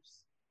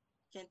Jones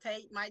can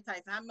take Mike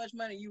Tyson, how much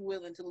money are you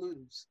willing to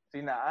lose?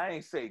 See, now I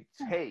ain't say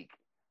take.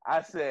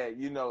 I said,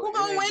 you know, who's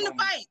gonna win the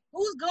fight?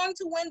 Who's going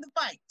to win the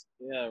fight?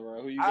 Yeah,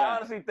 bro. Who you got? I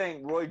honestly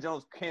think Roy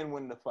Jones can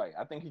win the fight.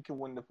 I think he can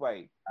win the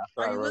fight.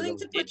 Are you willing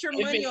to put your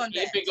money on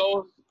that? If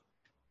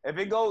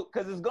it goes,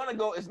 because it's gonna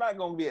go. It's not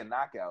gonna be a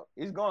knockout.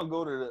 It's gonna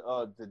go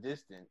to the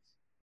distance.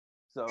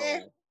 So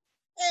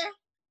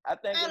I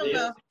think I don't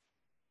know.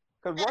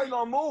 Because Roy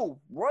gonna move.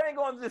 Roy ain't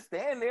gonna just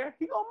stand there.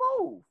 He gonna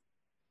move.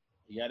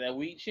 He got that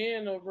weak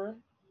chin, though, bro.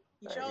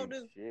 He sure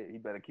do. Shit, he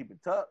better keep it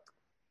tucked.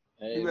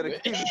 Hey, he better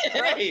keep it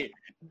tucked.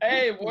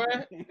 hey, boy,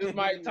 it's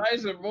Mike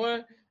Tyson, boy.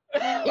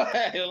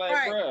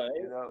 like, bro,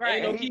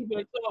 ain't no keeping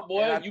it tucked,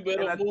 boy. You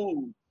better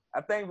move.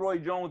 I think Roy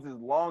Jones is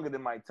longer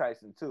than Mike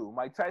Tyson too.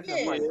 Mike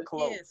Tyson fights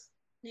close.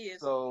 He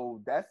is.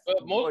 So that's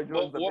Roy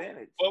Jones'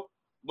 advantage.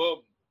 But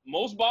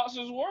most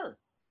boxers were.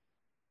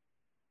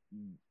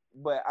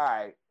 But all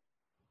right,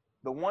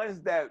 the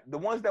ones that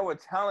were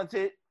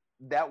talented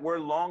that were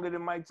longer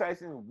than Mike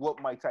Tyson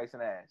whooped Mike Tyson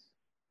ass.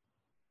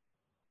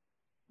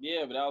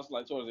 Yeah, but that was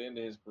like towards the end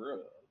of his career.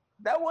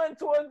 That wasn't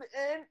towards the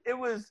end. It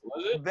was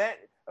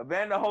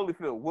Evander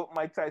Holyfield whooped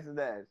Mike Tyson's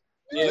ass.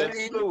 Yeah.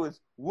 Lennox Lewis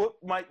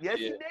whooped Mike. Yes,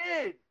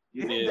 Yeah.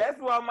 he did.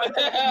 That's why Mike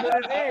Tyson bit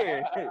his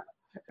ear.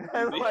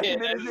 That's why he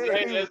bit his ear.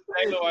 That's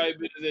exactly why he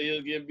bit his ear. He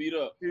was getting beat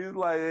up. He was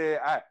like,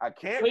 I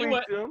can't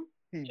reach him.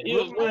 Wait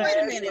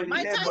a minute.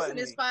 Mike Tyson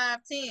is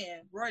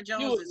 5'10". Roy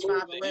Jones is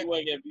 5'11". He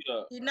wasn't getting beat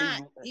up. He's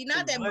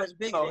not that much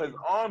bigger. No, his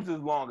arms is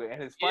longer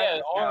and his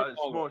fighting style is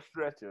more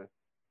stretcher.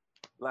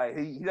 Like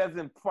he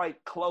doesn't fight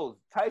close.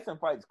 Tyson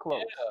fights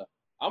close. Yeah.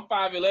 I'm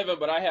 5'11",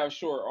 but I have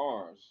short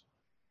arms.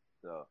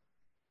 So,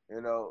 you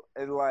know,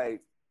 it's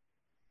like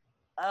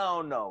I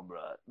don't know,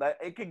 bro. Like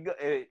it could go,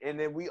 and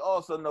then we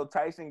also know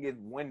Tyson gets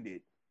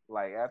winded.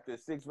 Like after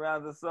 6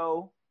 rounds or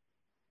so,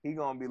 he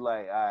gonna be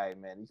like, all right,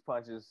 man, these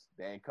punches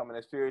they ain't coming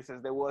as furious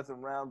as they was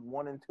in rounds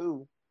 1 and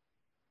 2.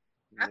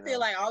 I feel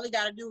like all he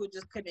gotta do is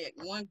just connect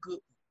one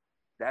good.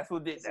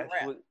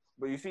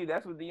 But you see,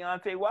 that's what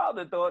Deontay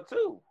Wilder thought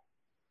too.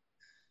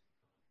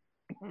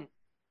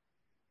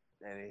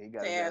 And he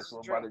got his ass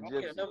about a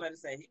gypsy. Nobody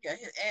say he got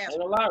his ass.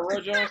 Ain't a lot.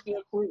 Roy Jones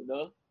still quick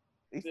though.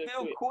 He's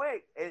still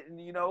quick, and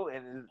you know,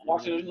 and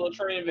watching this little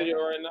training video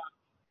right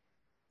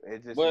now.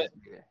 It just, but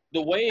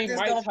the way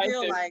Mike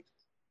Tyson, like...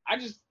 I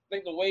just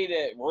think the way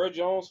that Roy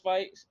Jones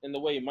fights and the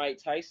way Mike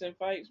Tyson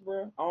fights,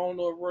 bro. I don't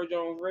know if Roy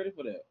Jones is ready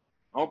for that.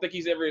 I don't think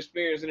he's ever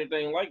experienced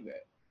anything like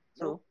that.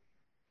 True.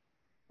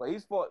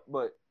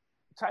 But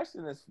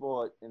Tyson has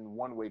fought in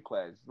one weight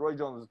class. Roy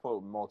Jones has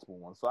fought multiple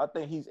ones. So I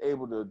think he's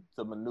able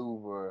to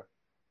maneuver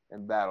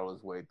and battle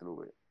his way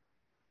through it.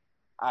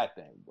 I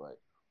think, but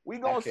we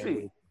gonna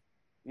see.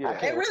 Yeah.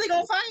 They really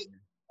gonna fight?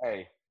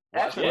 Hey.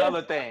 That's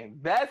another thing.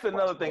 That's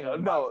another thing.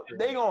 No,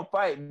 they gonna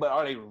fight, but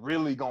are they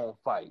really gonna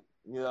fight?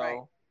 You know?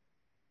 Right.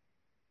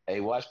 Hey,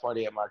 watch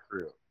party at my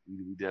crib.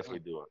 We definitely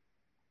do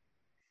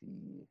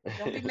it.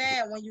 Don't be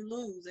mad when you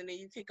lose and then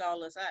you kick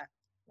all us out.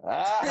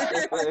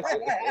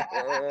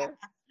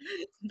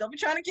 Don't be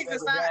trying to kick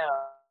us out.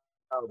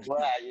 Oh, boy,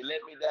 you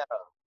let me down.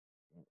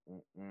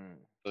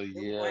 So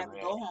yeah,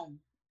 man. Go home.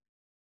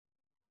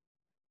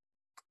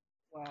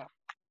 Wow.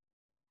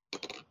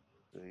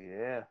 So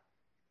yeah.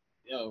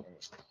 Yo.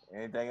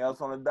 Anything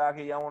else on the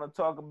docket y'all want to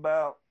talk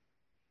about?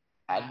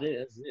 I think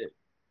that's it.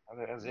 I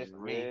think that's it for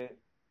me. Yeah.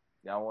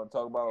 Y'all want to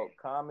talk about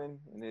Common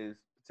and his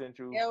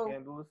potential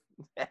scandals?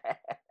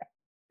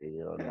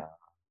 Hell no.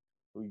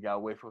 We gotta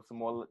wait for some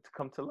more to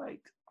come to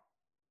light.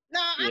 No,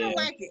 I don't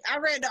like it. I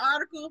read the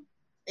article,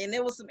 and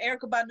there was some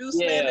Erykah Badu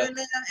slander in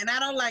there, and I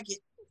don't like it.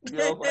 You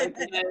don't like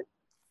it?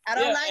 I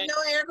don't like no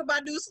Erykah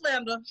Badu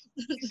slander.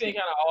 It's kind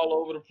of all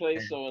over the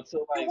place. So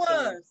until like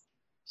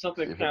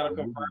something kind of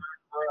confirmed,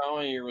 I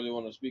don't even really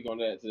want to speak on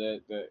that.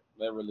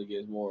 That really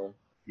gets more.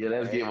 Yeah,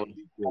 let's get more.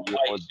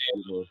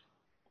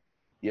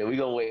 Yeah, we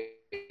gonna wait.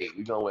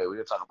 We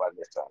gonna talk about it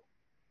next time.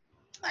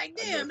 Like,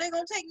 damn, they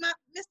gonna take my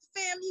Mr.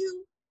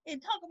 FAMU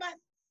and talk about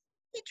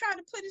he trying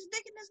to put his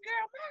dick in this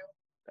girl mouth.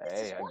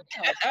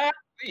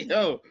 Hey,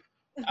 yo,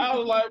 I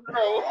was like,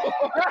 bro.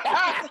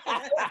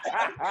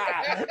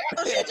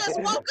 So she just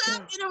woke up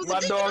and it was a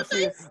dick in her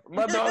face?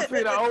 My dog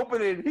seen the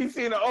opening. He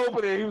seen the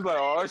opening. He was like,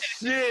 oh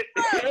shit.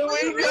 Right, Here when we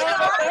you go.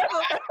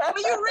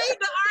 read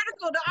the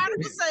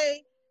article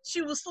say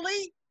she was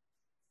asleep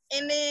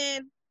and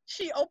then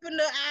she opened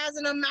her eyes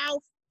and her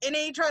mouth and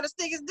then he tried to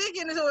stick his dick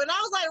into it. And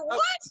I was like,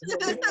 what?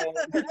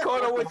 She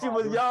caught her when she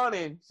was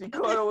yawning. She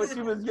caught her when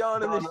she was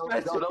yawning and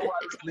stretching.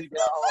 Nobody sleep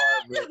that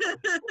hard, man.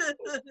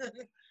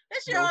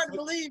 That shit hard to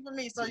believe for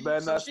me. So she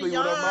better not sleep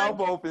with her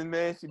mouth open,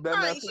 man. She better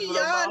not sleep with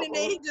her mouth open. And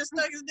then he just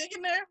stuck his dick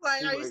in there.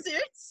 Like, are you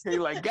serious? He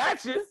like,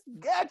 gotcha.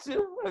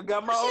 I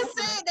got my She open.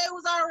 said they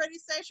was already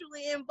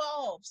sexually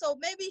involved. So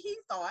maybe he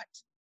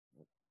thought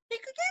he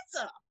could get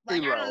some.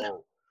 Like, I don't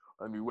know.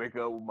 Let me wake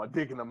up with my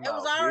dick in the mouth. It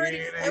was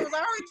already fucking.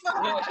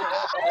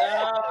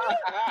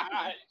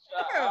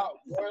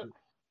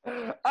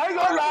 I ain't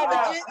gonna lie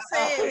now.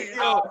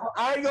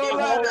 I ain't gonna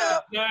lie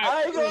now. I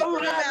ain't gonna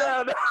lie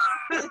now.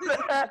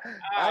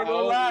 I ain't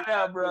gonna lie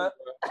now, bro.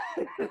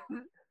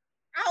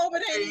 I hope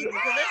it ain't either,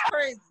 because that's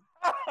crazy.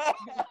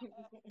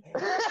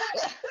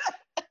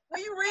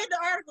 When you read the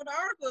article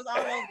is all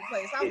over the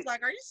place. I was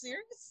like, are you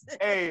serious?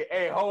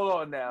 Hey, hold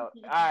on now.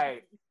 All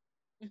right.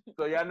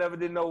 So y'all never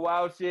did no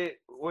wild shit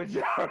when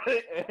y'all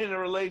in a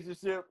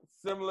relationship,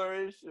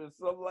 similar-ish or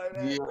something like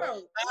that? Yeah.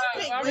 Bro,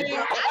 I can't wait.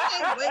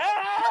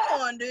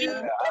 Come on,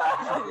 dude.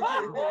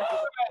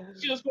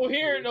 She was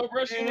coherent, though,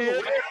 bro. She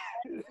was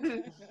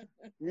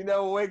You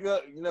never wake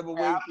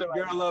the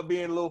girl up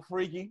being a little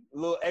freaky, a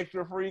little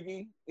extra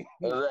freaky.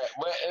 Yeah,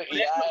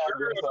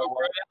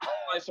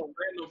 like some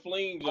random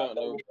fling junk,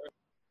 though.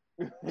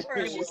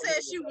 Bro, she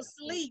said she was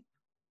asleep.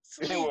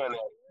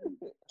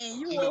 And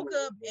you woke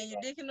up and your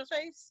dick in the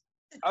face?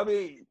 I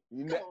mean,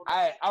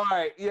 all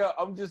right, yeah,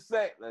 I'm just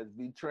saying, let's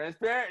be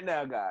transparent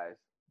now, guys.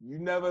 You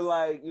never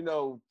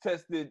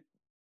tested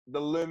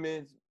the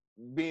limits,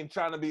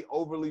 trying to be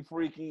overly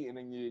freaky, and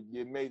then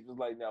your mate was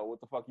like, no, what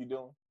the fuck you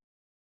doing?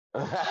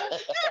 I'm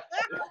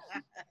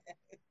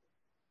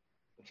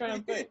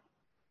trying to think.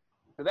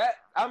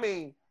 I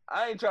mean,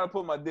 I ain't trying to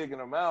put my dick in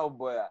her mouth,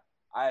 but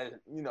I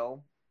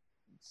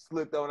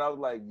slipped on. I was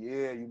like,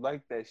 "Yeah, you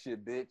like that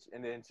shit, bitch."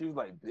 And then she was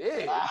like,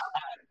 "Bitch."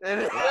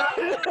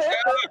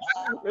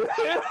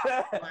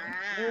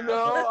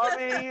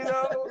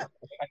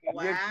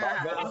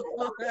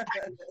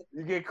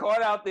 You get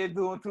caught out there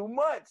doing too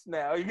much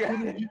now. You got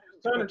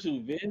turn her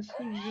to Vince.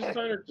 Who you just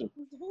turn her to?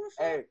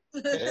 Hey,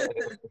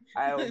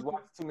 I was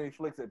watching too many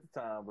flicks at the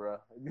time, bro.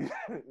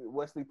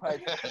 Wesley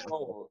Pipes took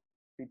over.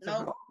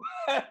 No.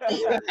 I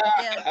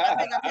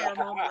think I've had a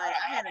moment like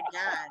I had a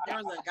guy. There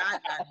was a guy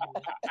got me.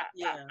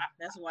 Yeah,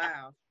 that's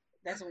wild.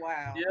 That's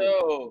wild.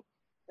 Yo.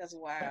 That's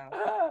wild.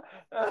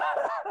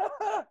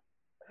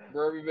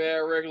 Bro, be bad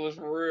regulars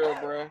for real,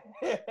 bro.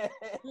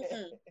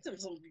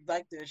 Some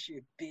like that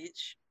shit,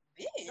 bitch.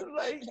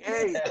 Like, hey,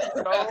 hey. I mean,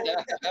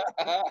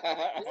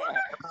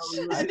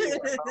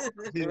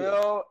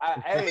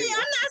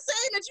 I'm not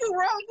saying that you're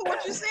wrong for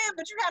what you said,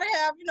 but you gotta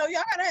have,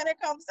 y'all gotta have that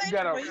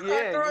conversation when you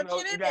start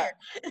throwing shit in there.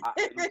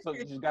 So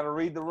you just gotta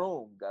read the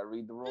room. Gotta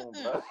read the room,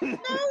 bro. No.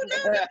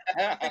 I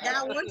had a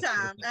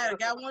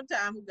guy one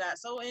time who got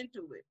so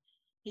into it,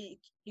 he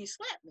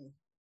slapped me.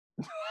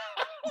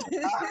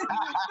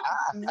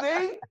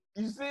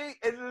 You see?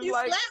 It's just he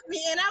slapped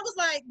me, and I was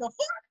like, "The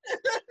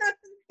fuck?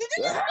 Did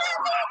you just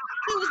slap me?"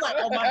 He was like,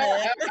 "Oh my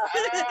bad."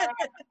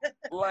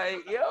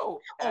 Like,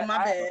 yo, oh my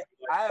bad.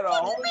 I had a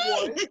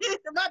homeboy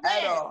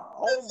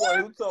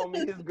who told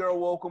me his girl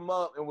woke him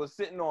up and was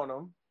sitting on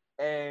him,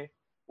 and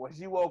when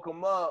she woke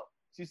him up,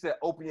 she said,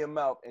 "Open your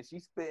mouth," and she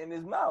spit in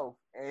his mouth,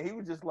 and he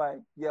was just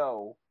like,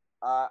 "Yo,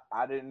 I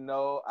didn't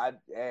know. I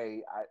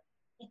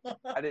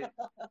didn't."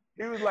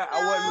 He was like,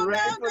 "I wasn't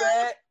ready for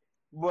that,"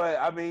 but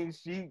I mean,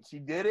 she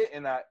did it,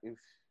 and I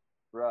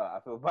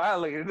feel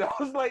violated. I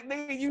was like,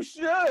 "Nigga, you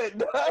should." Yeah,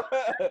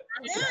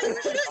 you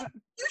should.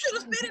 You should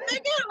have spit it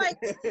back out,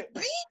 like,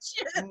 bitch.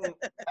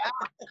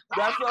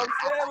 That's what I'm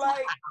saying.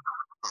 Like,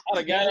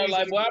 the guy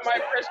like, "Boy, I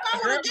might press." I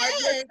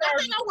think I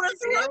would have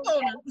threw up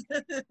on him.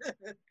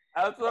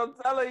 That's what I'm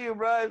telling you,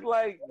 bro. It's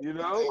like,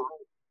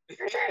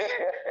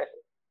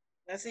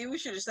 I see. We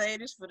should have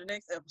saved this for the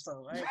next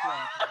episode. I ain't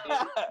playing.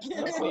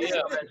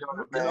 Yeah.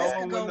 This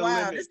could go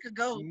wild. This could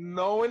go.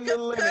 Knowing the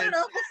limit. Cut it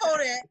off before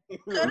that.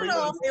 Cut it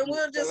off, and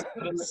we'll just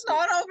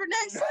start over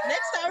next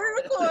time we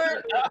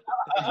record.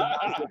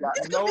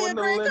 This could be a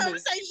great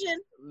conversation.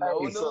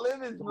 Knowing the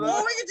limits, bro.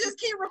 Or we can just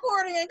keep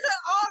recording and cut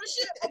all the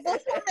shit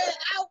before that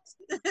out.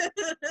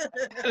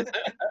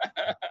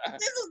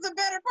 This was the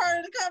better part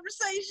of the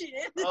conversation.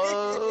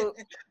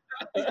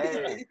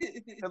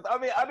 Hey, 'cause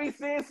I be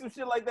seeing some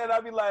shit like that. I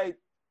be like,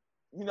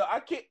 you know, I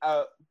can't.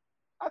 I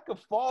could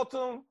fault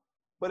them,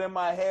 but in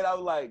my head, I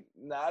was like,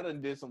 nah, I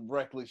done did some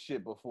reckless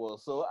shit before.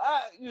 So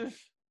I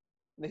just,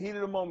 in the heat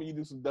of the moment, you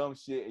do some dumb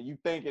shit, and you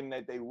thinking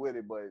that they with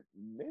it, but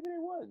maybe they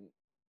wasn't.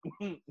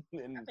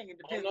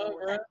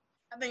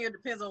 I think it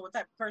depends on what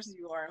type of person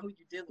you are and who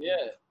you dealing with.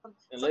 Yeah.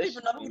 Some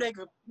people know who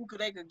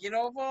they could get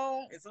over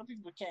on, and some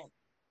people can't.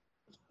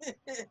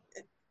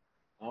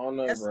 I don't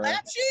know, that bro.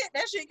 slap shit,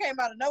 that shit came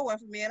out of nowhere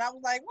for me, and I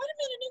was like, wait a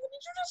minute, nigga,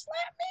 did you just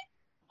slap me?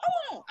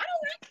 Hold on, I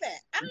don't like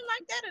that. I don't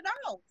like that at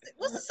all.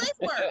 What's the safe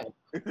word?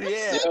 What's the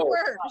safe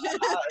word?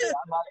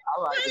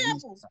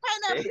 Pineapples.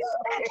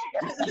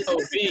 Yo,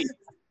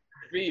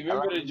 B,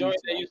 remember the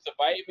joint that used to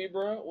bite me,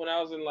 bro? When I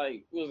was in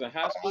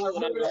high school.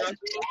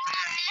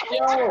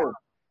 Yo,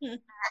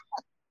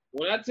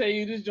 when I tell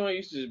you this joint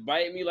used to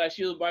bite me like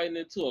she was biting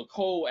into a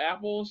cold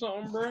apple or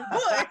something, bro.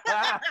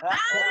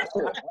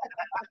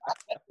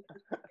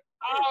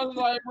 I was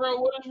like, bro,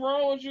 what is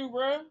wrong with you,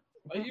 bro?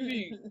 Like you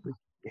be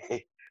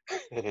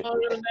down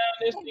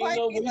this thing, you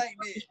know,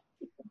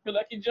 feel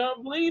like you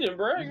jump bleeding,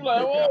 bro. You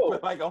like, whoa, I feel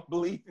like I'm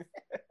bleeding.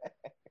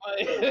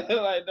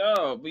 like,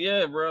 dog. But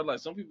yeah, bro. Like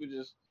some people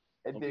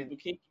people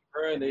kinky,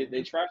 bro. And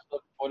they try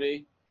stuff before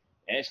they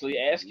actually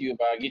ask you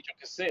about it, get your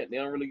consent. They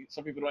don't really.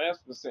 Some people don't ask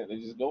for consent. They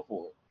just go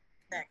for it.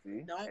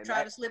 Exactly. Don't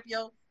try to slip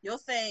your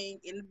thing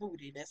in the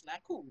booty. That's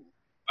not cool.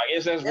 I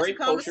guess that's rape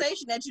a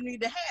conversation that you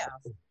need to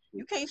have.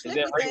 You can't slip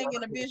your thing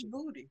in a bitch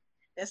booty.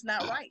 That's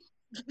not right.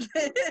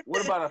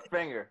 What about a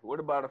finger?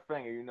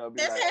 You know,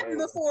 that's like, happened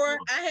before.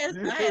 I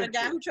had a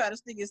guy who tried to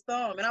stick his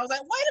thumb, and I was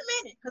like, wait a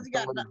minute, because he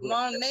got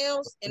long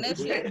nails, and that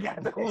shit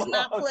was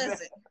not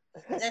pleasant.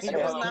 That shit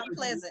was not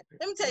pleasant.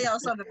 Let me tell y'all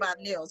something about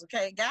nails,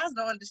 okay? Guys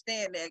don't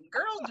understand that.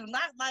 Girls do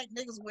not like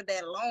niggas with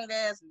that long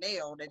ass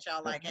nail that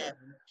y'all like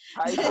having.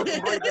 How you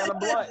gotta break down a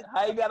blunt?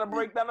 How you gotta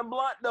break down a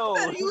blunt though?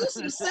 You better use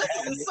some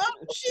scissors or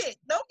some shit.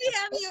 Don't be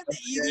having your.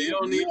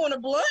 Do you want a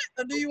blunt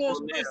or do you want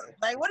some scissors?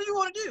 Like, what do you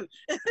want to do?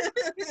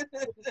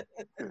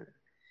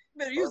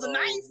 Better use a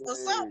knife or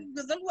something,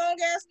 because them long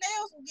ass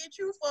nails will get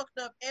you fucked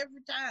up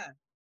every time.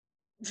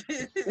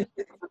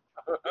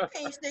 You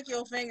can't stick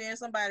your finger in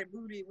somebody's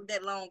booty with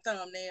that long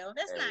thumbnail.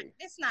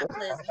 It's not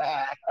pleasant.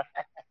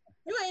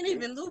 You ain't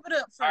even lube it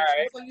up first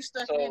before you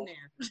stuck it in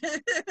there.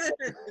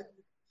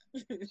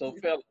 So,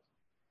 fellas,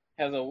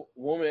 has a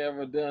woman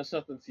ever done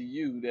something to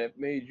you that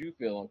made you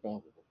feel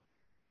uncomfortable?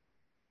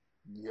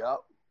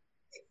 Yup.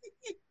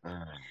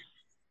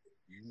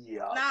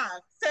 Yup. Nah,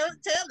 tell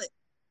it.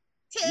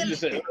 You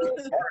just said,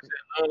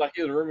 like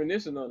you was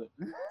reminiscing on it.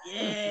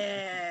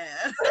 Yeah.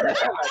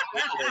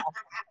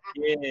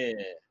 Yeah,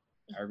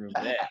 I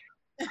remember that.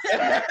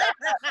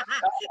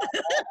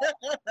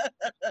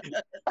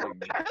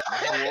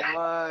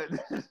 What?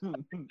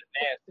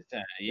 Nasty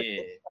time,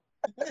 yeah.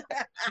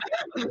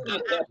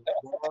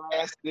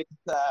 Nasty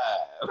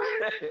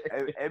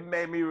time. It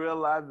made me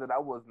realize that I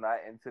was not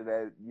into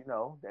that, you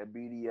know, that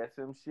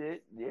BDSM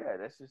shit. Yeah,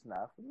 that's just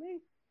not for me.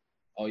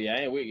 Oh yeah, I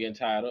ain't with getting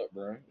tied up,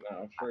 bro. No,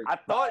 I'm straight. I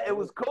thought it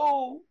was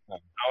cool. I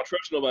don't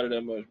trust nobody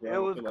that much, bro. It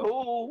was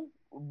cool,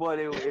 but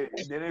it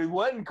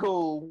wasn't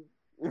cool.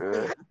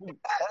 Then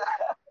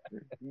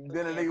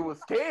a nigga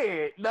was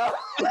scared. No.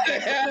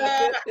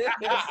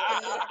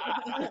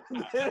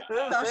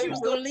 Thought she was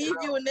gonna leave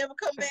you and never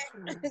come back.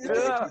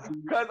 Yeah,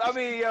 cause I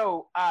mean,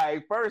 yo,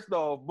 first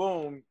off,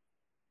 boom,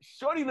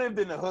 shorty lived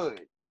in the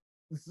hood,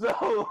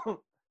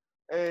 so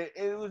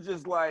it was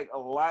just like a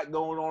lot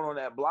going on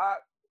that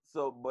block.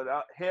 So, but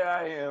here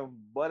I am,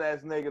 butt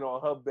ass naked on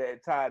her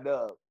bed, tied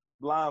up,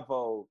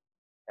 blindfold,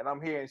 and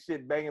I'm hearing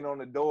shit banging on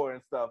the door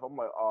and stuff. I'm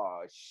like,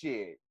 oh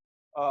shit,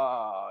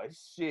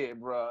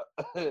 bro.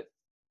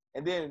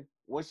 And then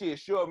when she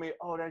assured me,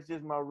 oh, that's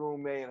just my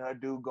roommate and her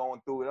dude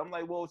going through it, I'm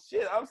like, well,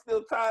 shit, I'm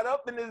still tied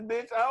up in this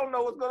bitch. I don't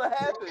know what's gonna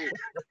happen,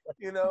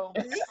 you know.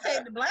 He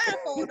take the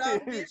blindfold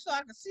off, bitch, so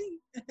I can see.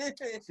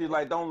 She's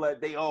like,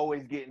 they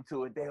always get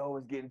into it.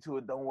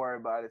 Don't worry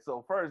about it.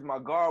 So first, my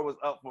guard was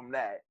up from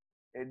that.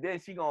 And then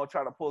she gonna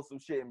try to pull some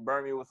shit and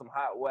burn me with some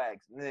hot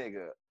wax,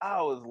 nigga.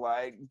 I was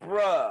like,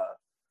 bruh,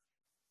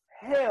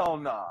 hell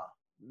nah,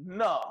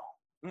 no,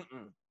 Y'all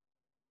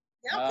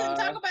couldn't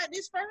talk about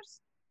this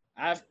first?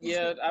 I've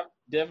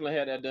definitely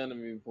had that done to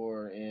me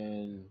before,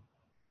 and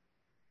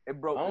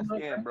it broke my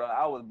skin, bro.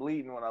 I was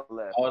bleeding when I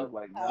left. Oh, I was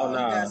like, no. You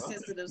got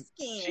sensitive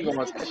skin. She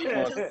gonna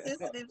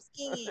sensitive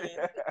skin.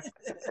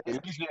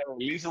 At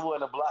least it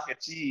wasn't a block of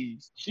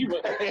cheese. She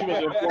was too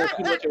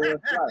much of a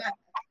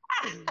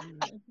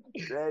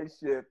that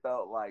shit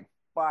felt like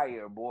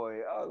fire,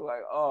 boy. I was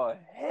like, oh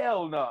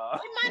hell no.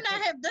 She might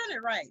not have done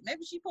it right.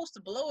 Maybe she's supposed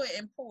to blow it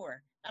and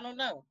pour. I don't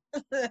know.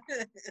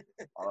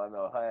 All I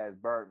know, her ass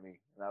burnt me,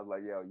 and I was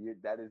like, yo,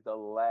 that is the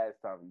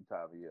last time you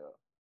tie me up.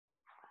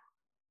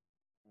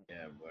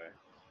 Yeah, boy.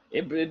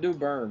 It do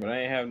burn, but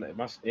I ain't having it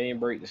ain't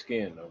break the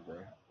skin though, bro.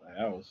 Like,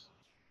 that was.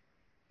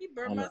 He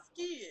burned my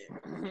skin.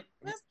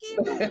 My skin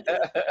was.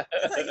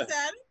 That's how he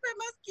said.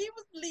 My skin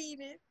was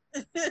bleeding.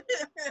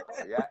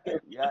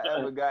 y'all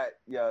ever got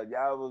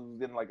y'all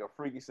was in like a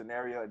freaky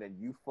scenario and then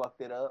you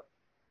fucked it up?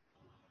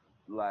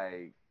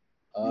 Like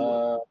you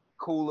were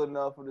cool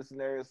enough for the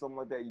scenario, something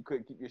like that. You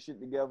couldn't keep your shit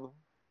together.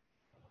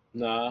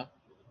 Nah.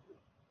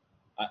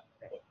 I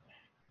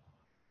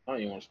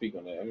don't even want to speak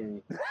on that. I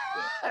mean,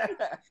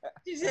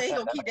 He said he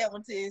gonna keep that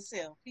one to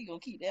himself. He gonna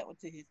keep that one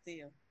to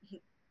himself.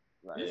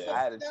 Like, yeah. I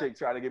had a chick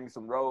try to give me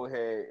some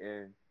roadhead,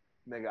 and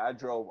nigga, I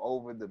drove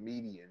over the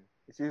median.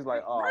 And she was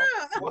like, "Oh,"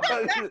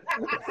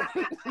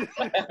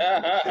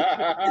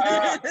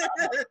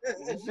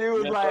 she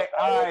was like,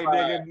 "All right,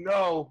 nigga,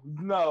 no,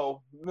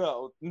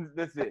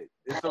 that's it.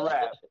 It's a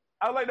wrap."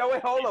 I was like, "No,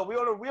 wait, hold on. We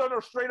on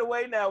a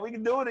straightaway now. We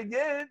can do it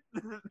again."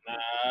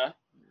 Nah.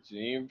 She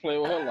didn't even play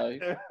with her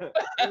life.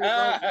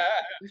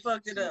 You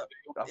fucked it up.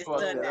 I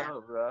fucked it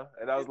up, bro.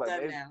 And I was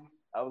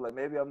like,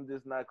 maybe I'm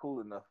just not cool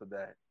enough for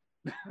that.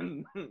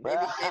 Maybe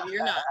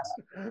you're not.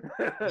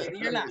 Maybe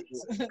you're not.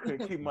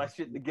 Keep my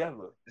shit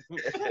together.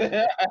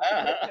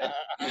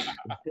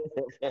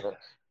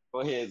 Go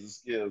ahead and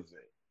skills,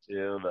 man.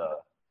 Chill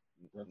out.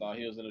 I thought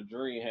he was in a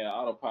dream, had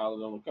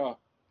autopilot on the car.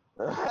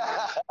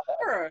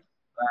 Right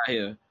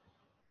here.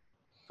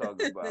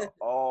 Talking about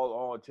all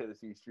on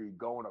Tennessee Street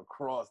going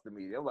across the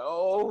median. I'm like,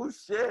 oh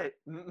shit.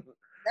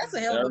 That's a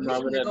hell of a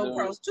median to go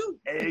across too.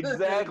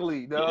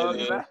 Exactly, dog.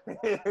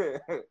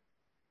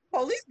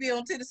 Police be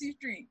on Tennessee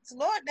Street.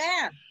 Slow it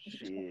down.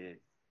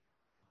 Shit.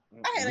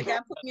 I had a guy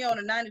put me on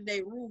a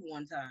 90-day rule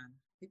one time.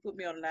 He put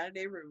me on a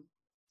 90-day rule.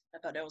 I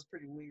thought that was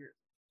pretty weird.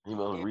 You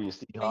know, read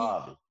Steve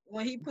Harvey.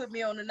 When he put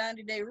me on the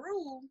 90-day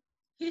rule,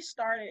 he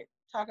started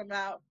talking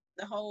about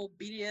the whole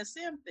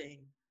BDSM thing.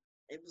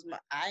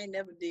 I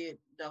never did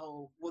the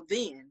whole. Well,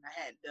 then I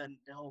hadn't done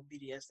the whole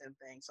BDSM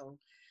thing, so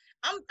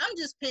I'm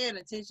just paying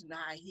attention to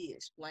how he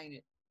explained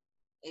it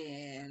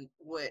and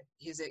what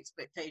his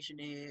expectation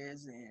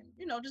is, and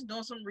just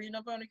doing some reading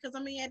up on it. Because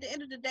I mean, at the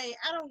end of the day,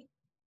 I don't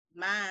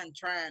mind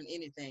trying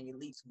anything at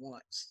least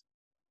once,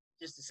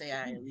 just to say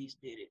I at least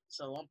did it.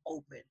 So I'm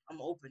open. I'm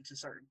open to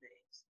certain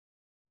things.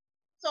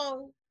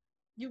 So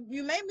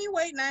you made me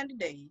wait 90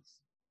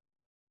 days.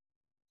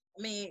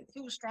 I mean,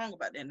 he was strong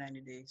about that 90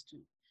 days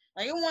too.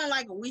 Like, it wasn't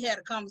like we had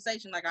a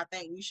conversation like, I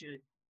think we should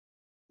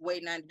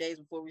wait 90 days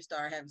before we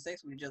start having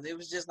sex with each other. It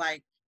was just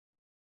like,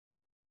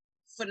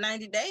 for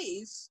 90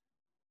 days,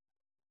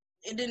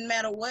 it didn't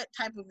matter what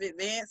type of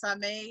advance I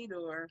made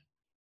or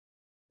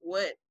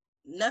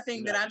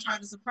nothing that I tried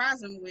to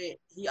surprise him with,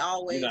 he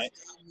always...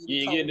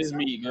 You ain't getting this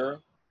meat,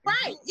 girl.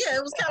 Right, yeah,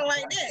 it was kind of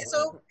like that.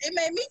 So it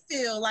made me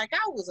feel like I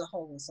was a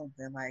hoe or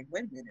something. Like,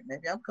 wait a minute,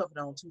 maybe I'm coming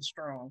on too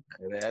strong.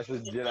 And that's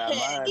his Jedi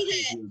mind.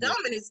 He had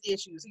dominance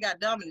issues. He got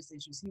dominance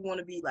issues. He want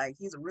to be like,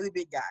 he's a really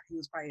big guy. He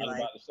was probably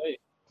about to say,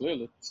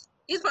 clearly.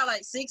 He's probably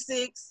like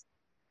 6'6".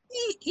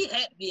 He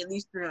had to be at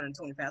least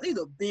 320 pounds. He's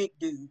a big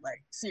dude,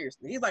 like,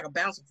 seriously. He's like a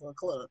bouncer for a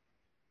club.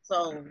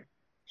 So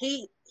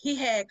he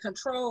had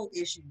control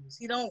issues.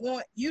 He don't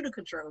want you to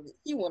control it.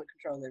 He want to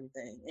control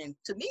everything. And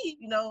to me,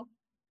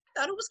 I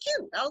thought it was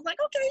cute. I was like,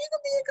 okay, you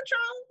can be in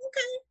control.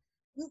 Okay,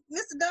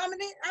 Mr.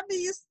 Dominant, I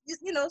be,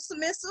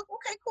 submissive.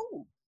 Okay,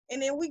 cool.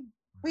 And then we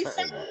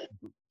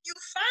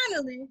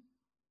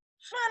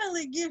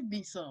finally give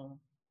me some.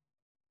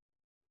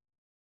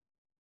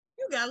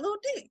 You got a little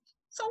dick.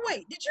 So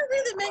wait, did you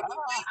really make me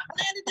wait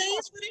 90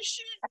 days for this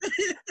shit?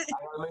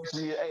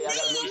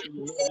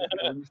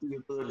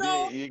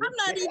 I'm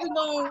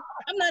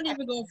not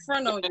even gonna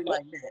front on you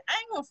like that. I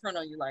ain't gonna front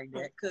on you like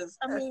that, because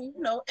I mean,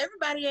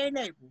 everybody ain't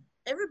able.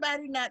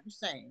 Everybody not the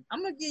same.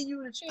 I'm gonna give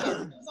you the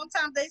chance.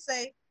 Sometimes they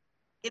say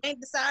it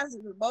ain't the size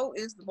of the boat,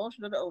 it's the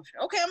motion of the ocean.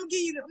 Okay, I'm gonna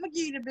give you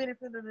the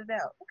benefit of the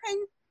doubt. Okay,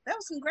 that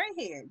was some gray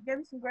hair. You gave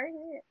me some gray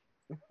hair.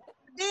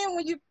 Then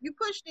when you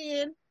pushed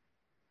in,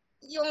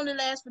 you only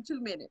last for 2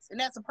 minutes, and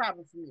that's a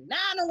problem for me. Now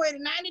I done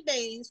waited 90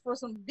 days for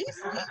some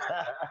decent.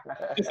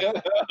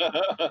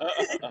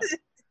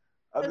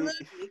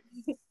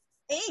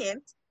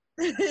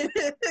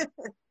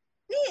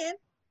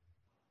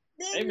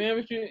 Hey man,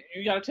 but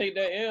you gotta take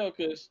that L,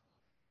 because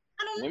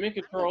women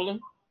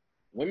controlling.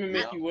 Women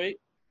make you wait.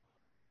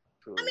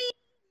 I mean,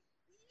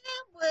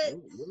 yeah,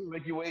 but women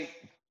make you wait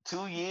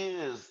 2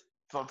 years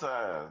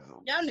sometimes.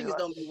 Y'all niggas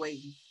don't be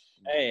waiting.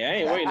 Hey, I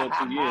ain't waiting no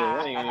 2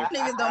 years.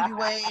 Niggas don't be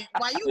waiting.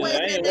 Why you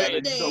waiting that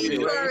 90 days?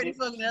 You already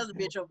fucking the other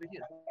bitch over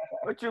here.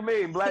 What you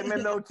mean? Black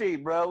men don't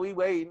cheat, bro. We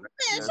waiting.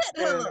 Man, shut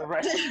the hell up.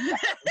 Right.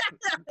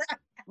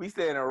 We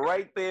standing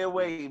right there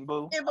waiting,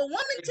 boo. If a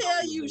woman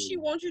tell you she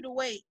wants you to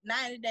wait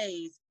 90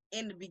 days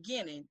in the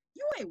beginning,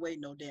 you ain't waiting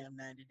no damn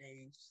 90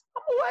 days.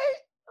 I'm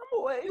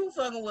gonna wait. You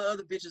fucking with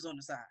other bitches on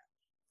the side.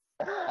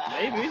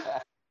 Maybe.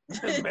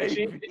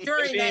 Maybe.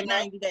 during that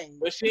 90 days.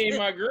 But she ain't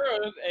my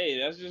girl. Hey,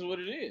 that's just what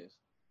it is.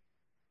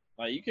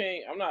 Like you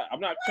can't. I'm not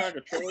trying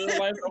to control your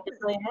life. Don't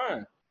control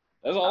mine.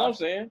 That's all I'm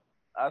saying.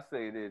 I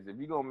say this: if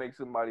you're gonna make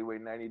somebody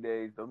wait 90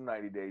 days, those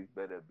 90 days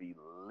better be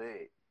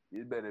lit.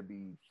 It better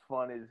be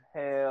fun as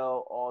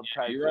hell, all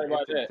types of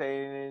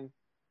entertaining.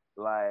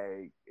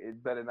 Like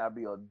it better not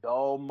be a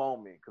dull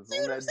moment, because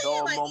when that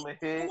dull moment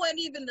hit, it wasn't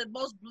even the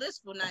most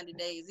blissful 90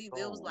 days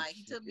either. It was like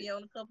he took me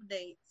on a couple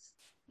dates.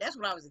 That's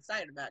what I was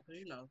excited about, because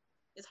you know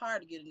it's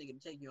hard to get a nigga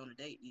to take you on a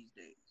date these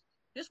days.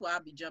 That's why I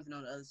be jumping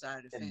on the other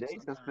side of the fence.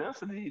 Dates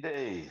expensive these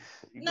days.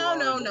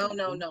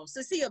 No.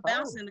 Since he a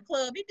bouncer in the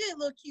club, he did a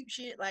little cute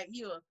shit. Like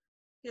he'll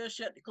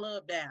shut the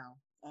club down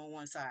on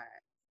one side,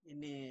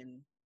 and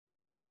then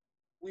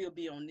we'll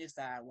be on this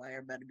side while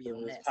everybody be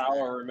on that side.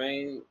 Power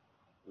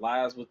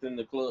lies within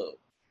the club.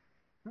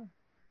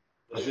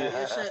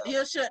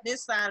 He'll shut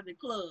this side of the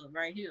club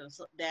right here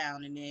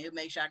down, and then he'll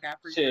make sure I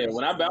got free. Shit,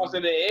 when I bounced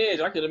at the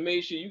edge, I could have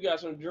made sure you got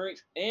some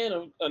drinks and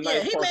a nice.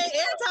 Yeah, he made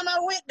every time I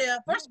went there.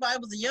 First of all,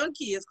 it was a young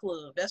kids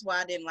club. That's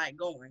why I didn't like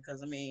going,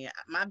 because I mean,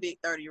 my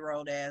big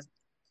 30-year-old ass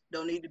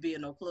don't need to be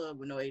in no club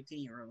with no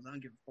 18-year-olds. I don't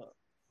give a fuck.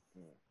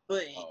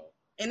 But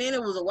and then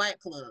it was a white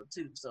club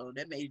too, so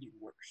that made it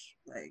worse.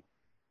 Like,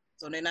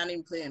 so they're not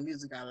even playing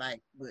music I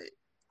like. But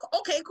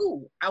okay,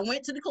 cool. I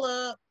went to the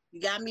club. You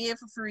got me in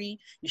for free.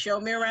 You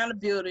showed me around the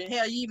building.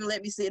 Hell, you even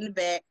let me sit in the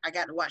back. I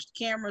got to watch the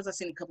cameras. I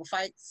seen a couple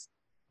fights.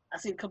 I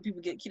seen a couple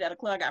people get kicked out of the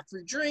club. I got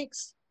free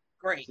drinks.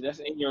 Great. So that's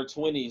in your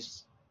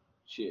 20s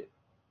shit.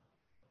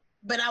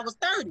 But I was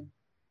 30.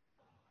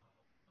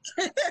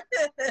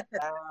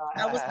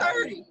 I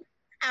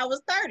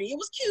was 30. It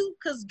was cute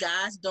because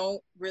guys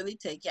don't really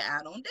take you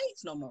out on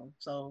dates no more.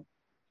 So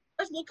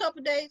first little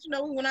couple days, you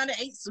know, we went out and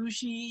ate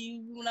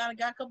sushi. We went out and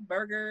got a couple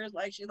burgers,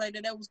 like shit like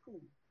that. That was cool.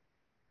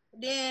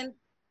 But then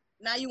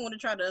now you want to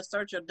try to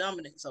assert your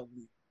dominance over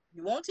me.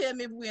 You won't tell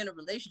me if we're in a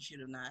relationship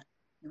or not.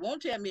 You won't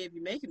tell me if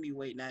you're making me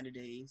wait 90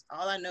 days.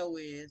 All I know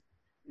is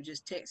we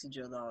just text each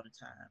other all the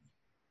time.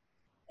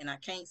 And I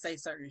can't say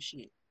certain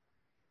shit.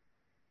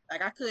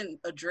 Like I couldn't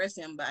address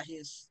him by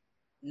his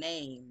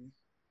name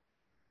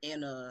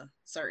in a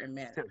certain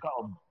manner. You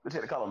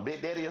had to call him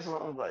Big Daddy or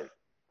something? Like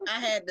I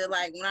had to,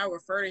 like, when I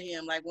refer to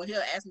him, like when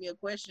he'll ask me a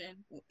question,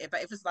 if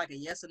it's like a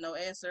yes or no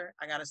answer,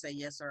 I gotta say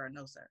yes sir or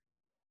no sir.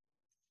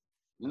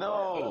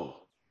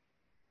 No.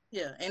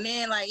 Yeah, and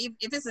then like if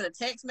it's in a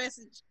text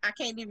message, I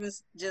can't even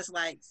just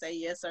like say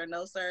yes or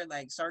no sir.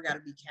 Like sir got to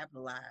be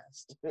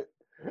capitalized.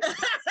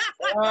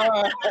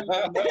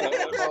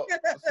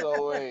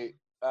 So wait,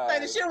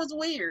 like the shit was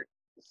weird.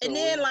 So and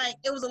then like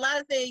it was a lot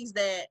of things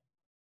that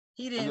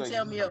he didn't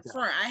tell me up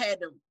front. I had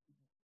to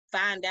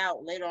find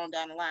out later on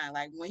down the line.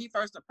 Like when he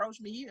first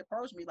approached me,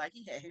 like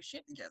he had his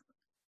shit together.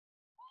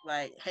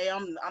 Like, hey,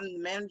 I'm the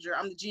manager,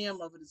 I'm the GM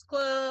of this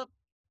club.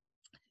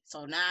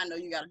 So now I know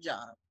you got a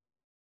job.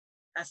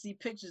 I see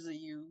pictures of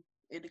you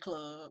in the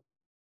club.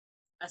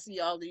 I see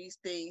all these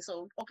things.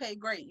 So, okay,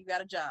 great. You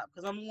got a job.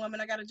 Because I'm a woman,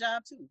 I got a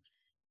job too.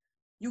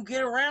 You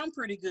get around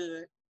pretty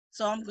good.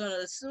 So I'm going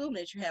to assume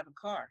that you have a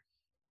car.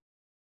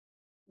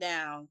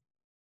 Now,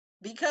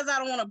 because I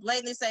don't want to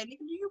blatantly say, nigga,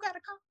 you got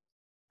a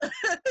car.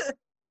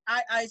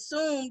 I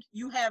assumed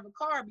you have a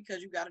car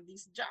because you got a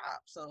decent job.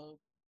 So,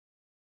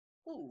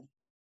 cool.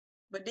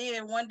 But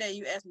then one day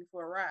you asked me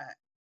for a ride.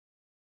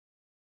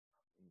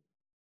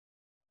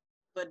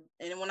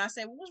 And when I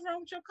say, well, what's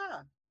wrong with your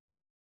car?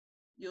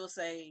 You'll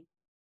say,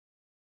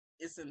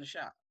 it's in the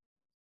shop.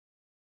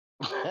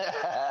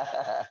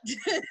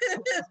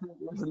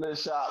 It's in the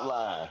shop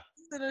line.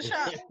 It's in the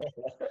shop.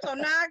 So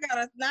now I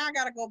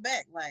gotta go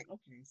back. Like,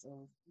 okay,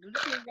 so do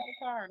this nigga got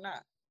a car or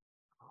not?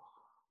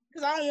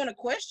 Because I don't want to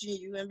question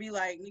you and be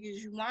like,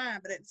 niggas, you lying.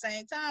 But at the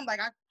same time, like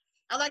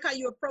I like how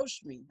you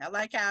approached me. I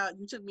like how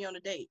you took me on a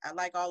date. I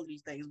like all of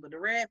these things. But the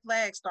red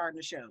flag starting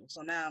to show.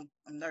 So now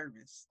I'm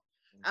nervous.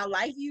 I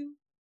like you,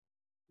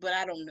 but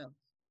I don't know.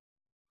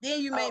 Then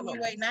you made me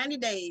wait 90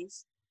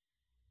 days.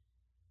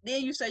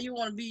 Then you say you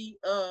want to be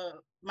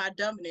my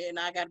dominant and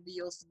I got to be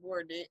your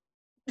subordinate.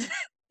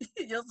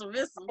 Your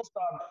submissive.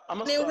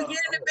 Then we get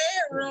in the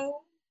bedroom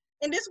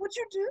and this what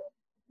you do?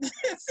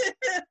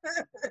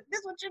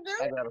 This what you do?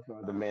 I gotta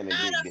find the man.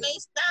 I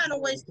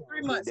done wasted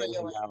 3 months on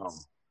your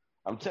ass.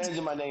 I'm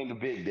changing my name to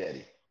Big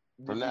Daddy.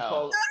 For now.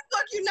 No, the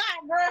fuck you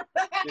not,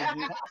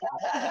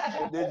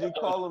 bro. Did you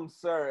call him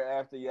sir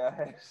after y'all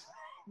had?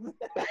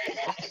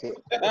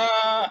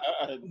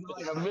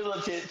 Like a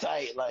militant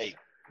type, like.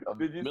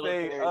 Did you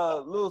say,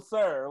 little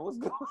sir, what's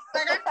going on?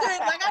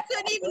 I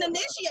couldn't even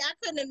initiate. I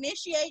couldn't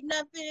initiate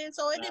nothing,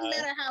 so it didn't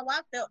matter how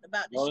I felt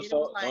about this shit. It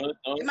was like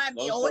it might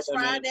be, oh, it's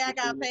Friday, I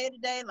got paid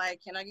today.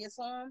 Like, can I get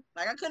some?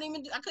 Like, I couldn't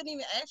even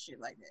ask shit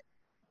like that.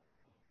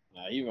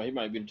 Nah, he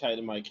might be the type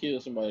that might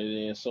kill somebody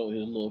and then sold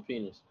his little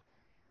penis.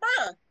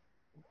 Bruh.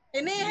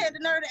 And then had the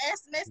nerve to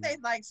ask the next day,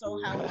 like, so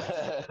how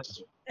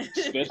was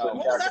it? What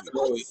was I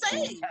supposed to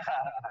say?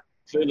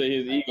 Feeling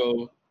his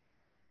ego.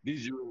 Did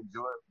you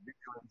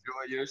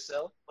enjoy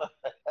yourself? But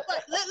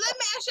let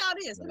me ask y'all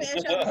this.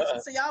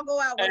 So y'all go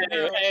out with a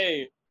girl.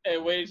 Hey, Hey,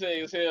 wait till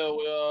his hell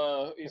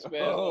will he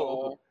smashed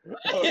Oh.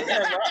 Shay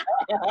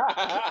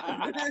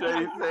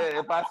said,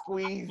 if I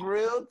squeeze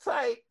real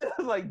tight, it's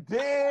like,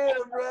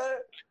 damn, bro.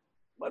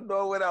 My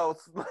dog went out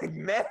like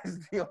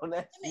nasty on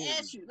that. Let me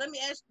ask you. Let me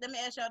ask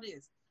y'all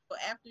this. So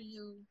after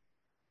you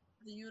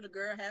and the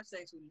girl have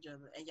sex with each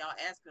other, and y'all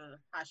ask her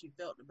how she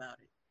felt about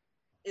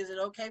it, is it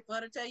okay for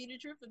her to tell you the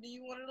truth, or do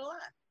you want her to lie?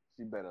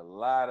 She better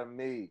lie to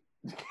me.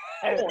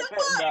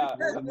 Nah,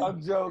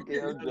 I'm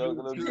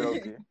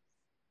joking.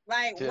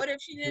 Like, what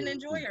if she didn't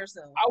enjoy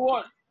herself?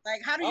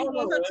 Like, how do you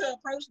want her to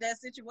approach that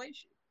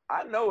situation?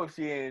 I know if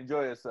she ain't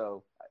enjoy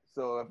herself.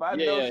 So if I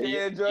know she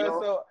ain't enjoy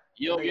herself,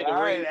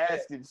 I ain't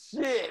asking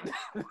shit.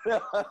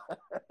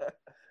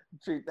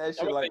 Treat that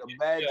shit like a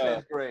bad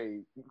 10th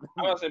grade.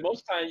 I was say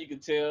most times you can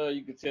tell.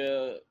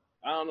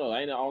 I don't know.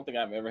 I don't think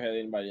I've ever had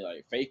anybody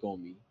like fake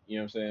on me. You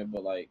know what I'm saying?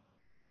 But like,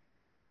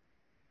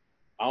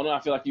 I don't know.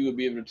 I feel like you would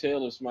be able to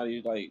tell if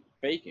somebody's like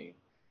faking.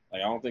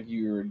 Like, I don't think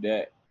you're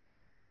that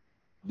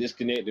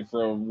disconnected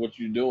from what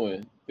you're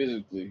doing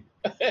physically,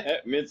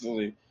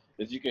 mentally,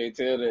 that you can't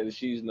tell that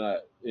she's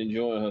not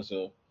enjoying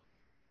herself.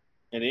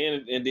 And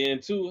then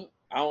too,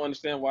 I don't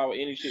understand why would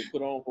any shit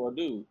put on for a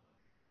dude.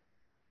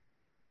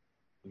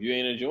 If you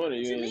ain't enjoying it,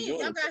 you ain't enjoying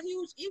it. Y'all got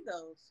huge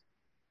egos.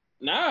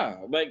 Nah,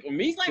 like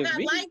me. It's like I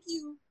like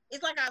you.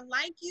 It's like I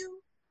like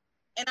you,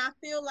 and I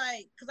feel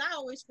like, because I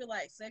always feel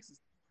like sex is.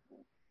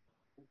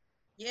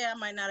 Yeah, I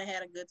might not have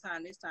had a good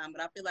time this time,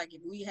 but I feel like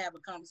if we have a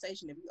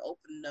conversation, if we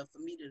open enough for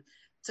me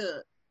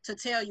to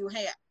tell you,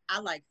 hey, I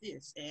like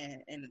this,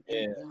 and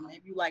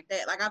maybe you like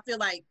that. Like, I feel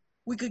like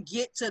we could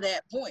get to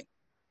that point.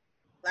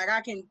 Like,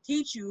 I can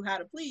teach you how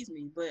to please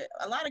me, but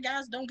a lot of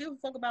guys don't give a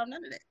fuck about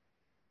none of that.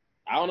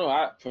 I don't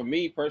know. For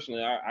me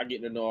personally, I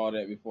get to know all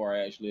that before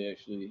I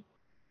actually.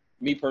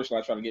 Me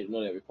personally, I try to get to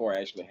know that before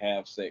I actually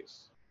have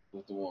sex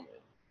with the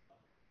woman.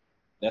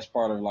 That's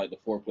part of like the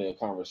foreplay of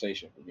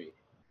conversation for me.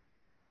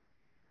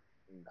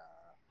 Nah.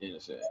 In a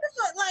sense.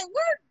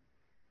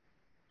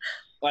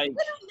 Like, where do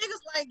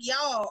niggas like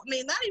y'all? I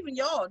mean, not even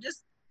y'all.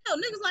 Just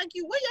niggas like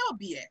you. Where y'all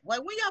be at?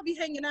 Like, where y'all be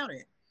hanging out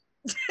at?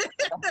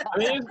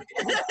 Like,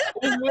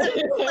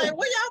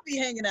 where y'all be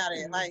hanging out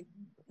at?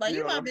 Like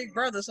you my big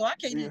brother, so I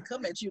can't even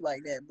come at you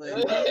like that. But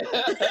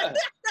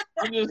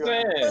I'm just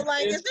saying. But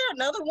like, is there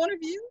another one of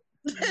you?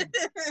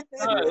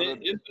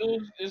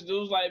 It's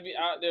dudes like me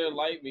out there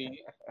like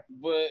me,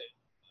 but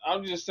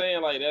I'm just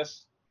saying like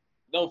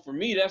for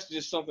me that's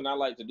just something I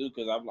like to do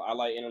because I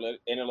like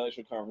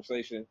intellectual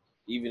conversation,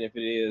 even if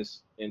it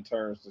is in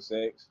terms to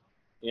sex.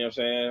 You know what I'm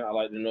saying? I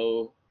like to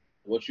know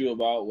what you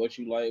about, what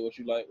you like, what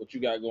you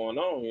got going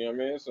on. You know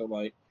what I mean? So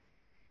like,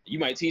 you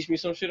might teach me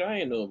some shit I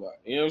ain't know about.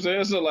 You know what I'm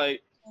saying? So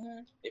like,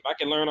 if I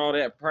can learn all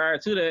that prior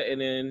to that,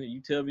 and then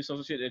you tell me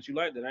some shit that you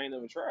like that I ain't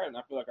never tried, and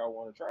I feel like I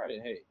want to try it,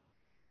 hey,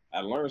 I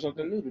learned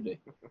something new today.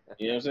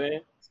 You know what I'm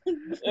saying?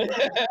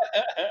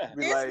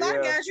 It's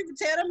like guys, you can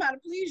tell them how to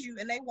please you,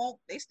 and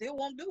they still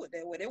won't do it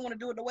that way. They want to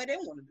do it the way they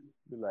want to do it.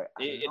 Be like,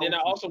 and then I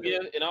also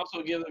give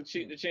the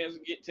chick the chance to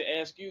get to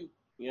ask you.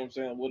 You know what I'm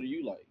saying? What do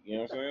you like? You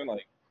know what I'm saying?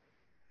 Like,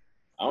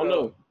 I don't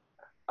know.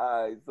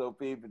 All right, so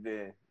people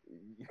then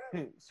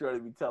Shorty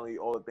be telling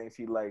you all the things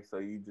she likes, so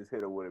you just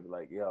hit her with it, be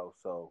like, yo,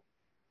 so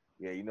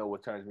yeah, you know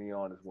what turns me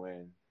on is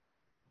when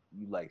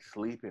you like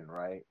sleeping,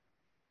 right?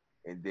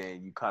 And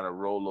then you kind of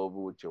roll over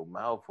with your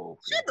mouth open.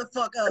 Shut the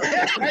fuck up.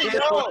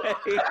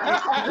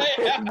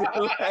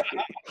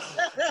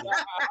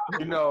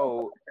 You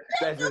know,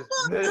 that's just.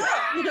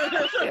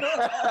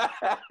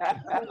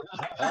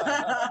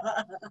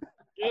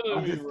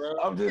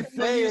 I'm just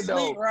saying though.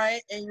 Sleep,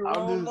 right? And you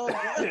roll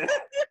over.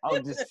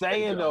 I'm just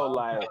saying though,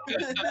 like,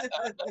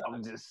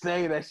 I'm just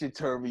saying that shit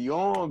turn me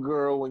on,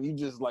 girl. When you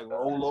just like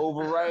roll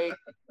over, right?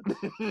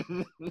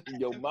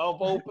 Your mouth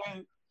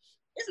open.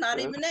 It's not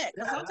even that.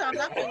 Because sometimes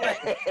I feel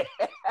like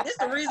this is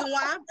the reason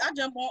why I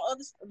jump on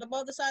the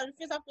other side of the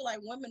fence. I feel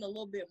like women are a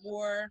little bit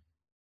more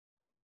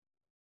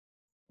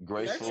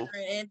graceful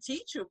and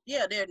teachable.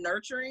 Yeah, they're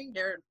nurturing.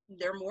 They're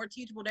more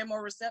teachable. They're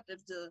more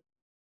receptive to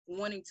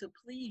wanting to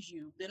please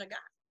you than a guy.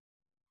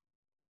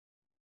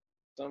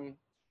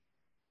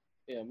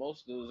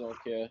 Most dudes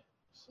don't care.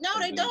 No,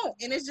 they don't.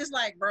 And it's just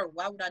like, bro,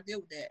 why would I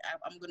deal with that?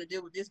 I'm gonna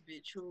deal with this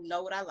bitch who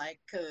know what I like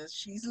because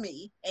she's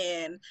me,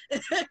 and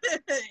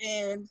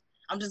and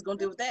I'm just gonna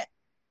deal with that.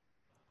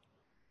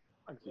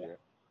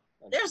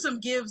 There's some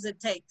gives and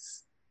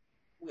takes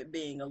with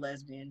being a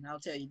lesbian. I'll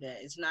tell you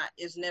that.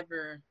 It's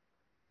never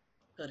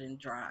cut and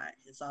dry.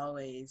 It's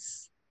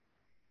always,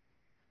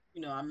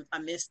 I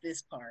miss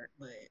this part,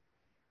 but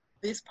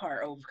this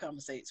part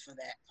overcompensates for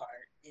that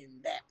part,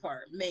 and that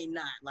part may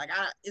not. Like,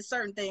 it's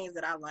certain things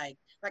that I like.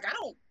 Like, I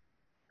don't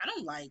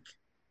like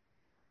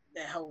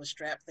that whole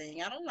strap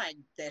thing. I don't like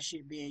that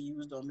shit being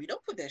used on me.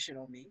 Don't put that shit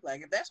on me.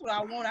 Like, if that's what I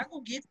want, I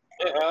go get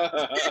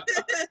that.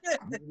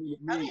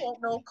 I don't want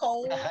no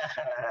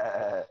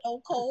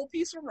cold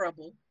piece of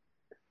rubber.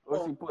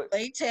 Or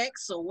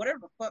latex or whatever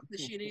the fuck the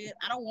shit is.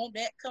 I don't want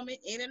that coming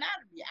in and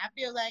out of me. I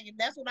feel like if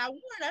that's what I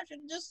want, I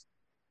should just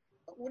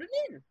fuck with a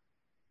nigga.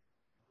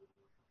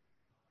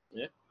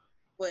 Yeah.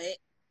 But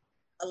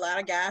A lot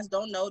of guys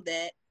don't know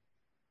that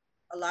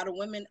a lot of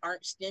women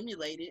aren't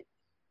stimulated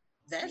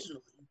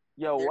vaginally.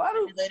 Yo, They're why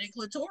do stimulated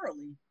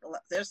clitorally.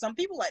 There's some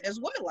people there's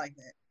women like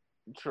that.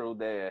 true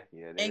there?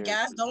 Yeah, And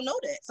guys don't know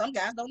that. Some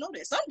guys don't know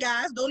that. Some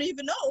guys don't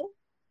even know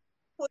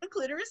what a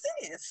clitoris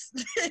is.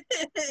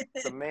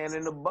 the man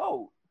in the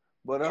boat.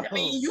 But I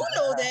mean, you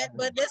know that,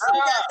 but there's a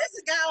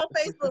guy on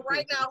Facebook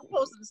right now who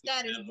posted a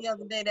status the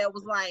other day that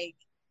was like,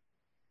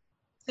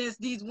 since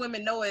these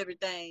women know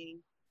everything,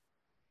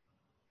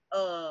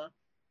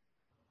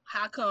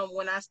 how come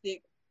when I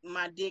stick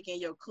my dick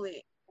in your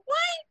clit?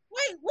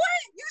 Wait,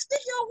 what? You stick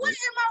your what in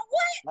my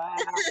what?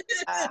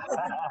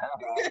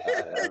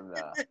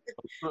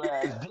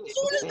 As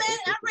soon as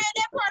I read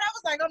that part, I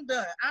was like, I'm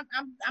done.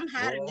 I'm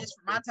hiding this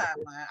from my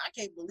timeline. I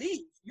can't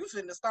believe you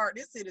finna start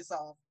this sentence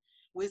off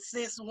with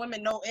since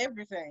women know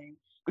everything.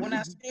 When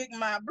I stick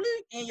my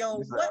blick in your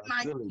what,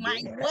 my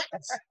what?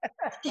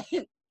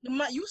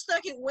 You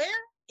stuck it where?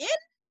 In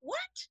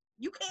what?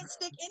 You can't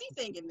stick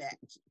anything in that.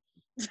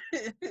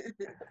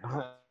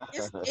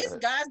 It's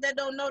guys that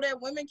don't know that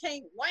women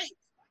can't wipe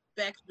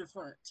back to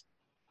front.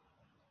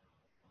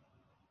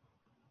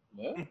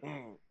 Yeah.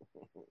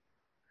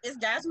 It's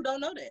guys who don't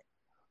know that.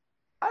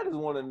 I just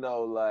want to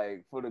know,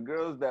 like, for the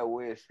girls that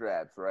wear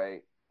straps,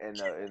 right, and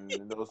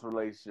in those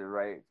relationships,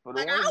 right? For the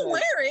Like, ones I'll that,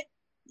 wear it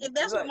if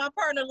that's like, what my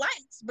partner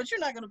likes, but you're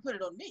not gonna put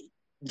it on me.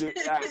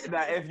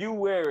 now, if you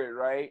wear it,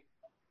 right,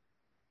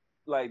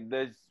 like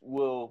this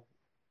will.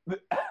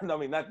 I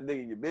mean, not to dig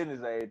in your business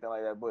or anything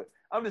like that, but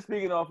I'm just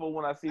speaking off of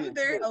when I see it. I'm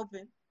very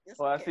open. Yes,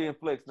 Well, I see in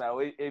flicks now.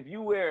 If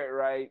you wear it,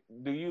 right,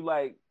 do you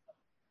like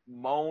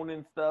moan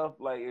and stuff?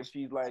 Like if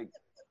she's like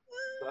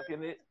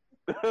sucking it,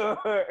 because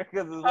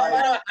it's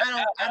like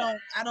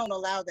I don't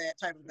allow that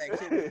type of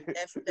activity.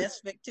 That's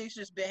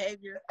fictitious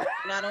behavior,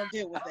 and I don't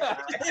deal with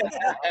that.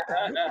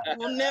 You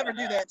will never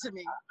do that to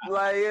me.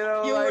 Like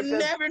You like,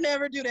 will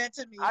never do that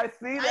to me. I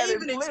see that. I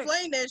even in flicks.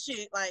 explain that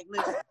shit. Like,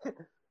 listen.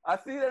 I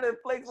see that in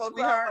flicks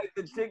sometimes. Like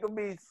the chick will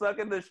be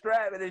sucking the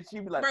strap, and then she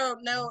be like, "Bro,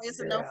 no,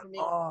 it's a no for me.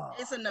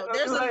 It's a no.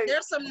 There's like,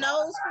 some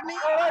no's for me.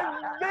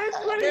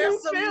 Bitch, what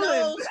There's some feeling?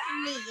 no's for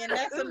me, and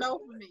that's a no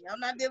for me. I'm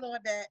not dealing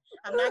with that.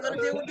 I'm not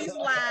gonna deal with these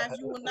lies.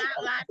 You will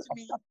not lie to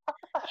me.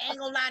 I ain't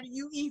gonna lie to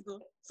you either.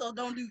 So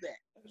don't do that.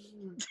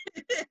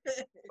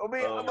 I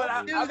mean, but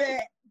I do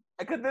that.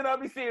 Because then I'll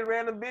be seeing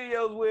random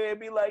videos where it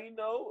be like, you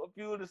know, a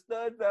few of the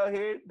studs out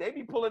here, they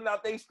be pulling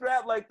out they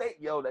strap like they.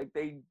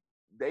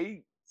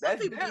 Some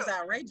people just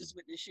outrageous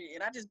with this shit,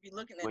 and I just be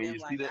looking at them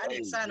like, I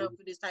didn't sign up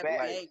for this type of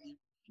behavior.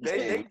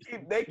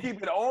 They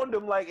keep it on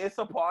them like it's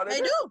a part of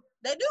it.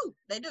 They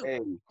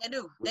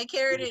do. They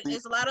carry it.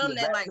 It's a lot of them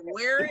that like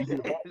wear it.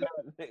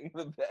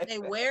 They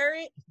wear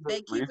it.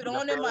 They keep it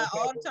on them like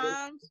all the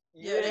times.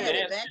 Yeah, they have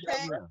a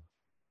backpack.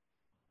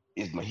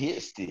 It's my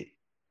hit stick.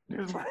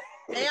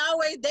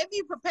 They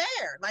be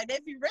prepared, like they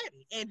be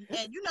ready. And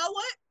you know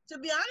what? To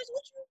be honest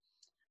with you,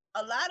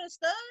 a lot of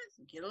studs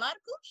get a lot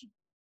of coochie.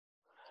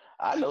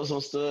 I know some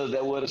studs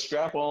that wear the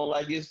strap on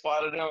like it's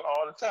part of them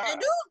all the time.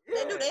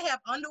 They do. They have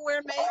underwear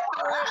made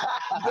for it.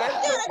 They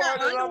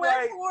got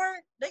underwear for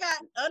it. They got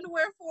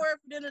underwear for it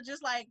for them to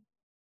just like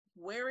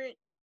wear it.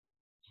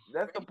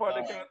 That's the part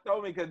that kind of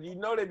told me, because you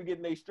know they be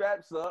getting their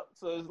straps up.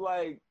 So it's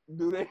like,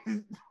 do they?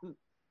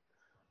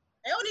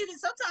 They don't even,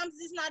 sometimes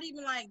it's not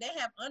even like they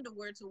have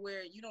underwear to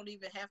where you don't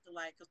even have to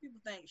like, because people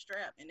think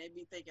strap and they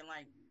be thinking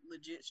like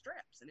legit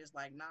straps. And it's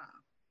like, nah,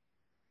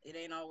 it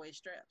ain't always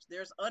straps.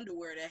 There's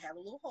underwear that have a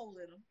little hole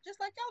in them, just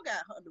like y'all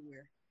got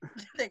underwear.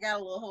 They got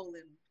a little hole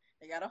in them.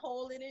 They got a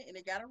hole in it and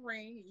they got a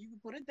ring. And you can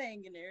put a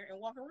thing in there and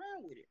walk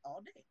around with it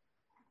all day.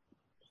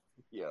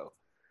 Yo.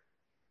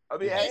 I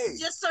mean, it's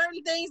just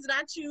certain things that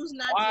I choose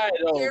not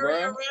to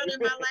carry around in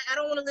my life. I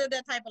don't want to live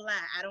that type of life.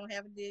 I don't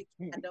have a dick.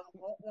 I don't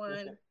want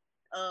one.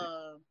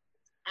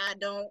 I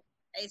don't.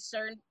 It's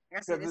certain.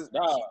 I said it's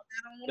no.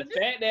 The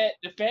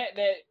fact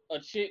that a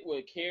chick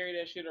would carry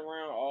that shit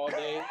around all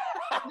day.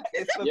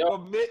 It's a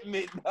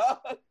commitment,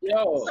 dog.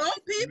 Yo,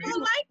 some people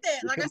like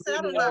that. Like I said,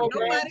 I don't know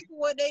nobody for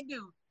what they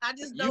do. I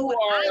just know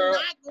I'm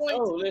not going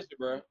to. Listen,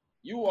 bro.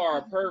 You are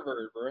a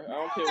pervert, bro. I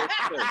don't care what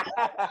you say.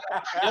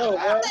 Yo, bro.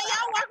 Y'all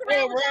walk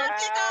around with y'all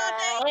dick all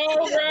day.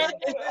 Oh, bro.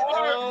 It's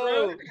hard,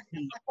 bro.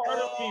 It's a part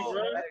of me,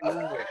 bro.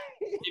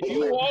 If you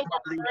walk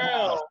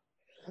around,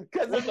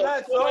 because it's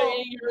not soft.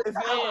 It's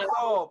not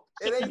soft.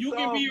 It ain't you soft,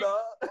 can be,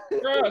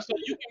 bro. So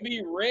you can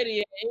be ready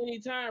at any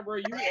time, bro.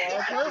 You are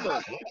a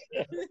pervert,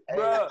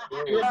 bro.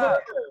 You're a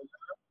pervert.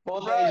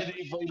 Four things you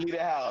need before you leave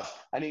the house.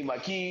 I need my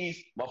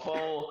keys, my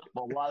phone,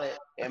 my wallet,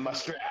 and my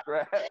strap.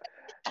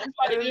 It's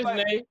like this,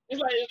 Nate.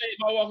 It's like if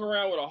I walk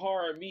around with a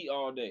hard meat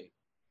all day.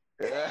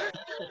 You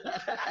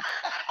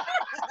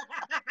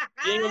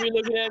ain't gonna be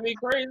looking at me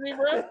crazy,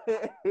 bro.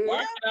 Why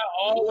can I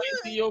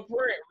always see your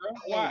print, bro?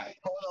 Why?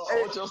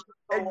 Hold on.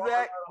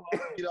 Exactly.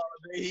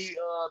 He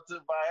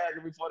took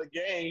Viagra before the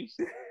games.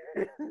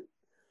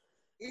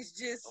 It's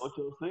just,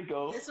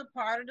 it's a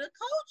part of the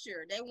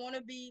culture. They want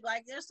to be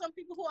like, there's some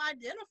people who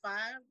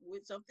identify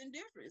with something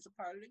different. It's a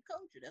part of the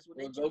culture. That's what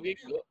they do.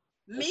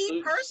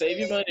 Me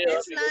personally,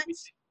 it's not.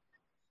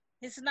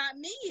 It's not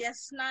me.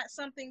 It's not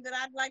something that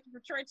I'd like to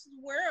portray to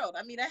the world.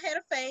 I mean, I had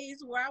a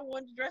phase where I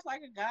wanted to dress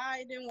like a guy.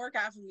 It didn't work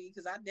out for me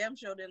because I damn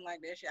sure didn't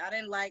like that shit. I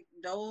didn't like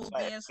those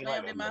being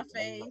slammed in my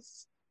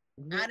face.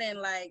 I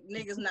didn't like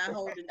niggas not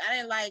holding. I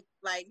didn't like,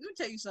 let me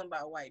tell you something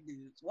about white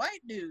dudes. White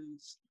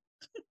dudes,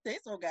 they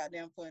so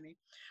goddamn funny.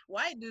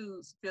 White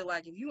dudes feel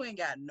like if you ain't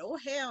got no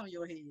hair on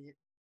your head,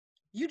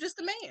 you just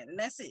a man, and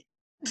that's it.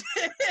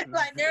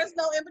 Like, there's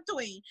no in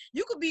between.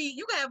 You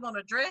can have on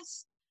a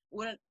dress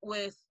with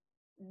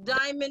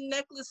diamond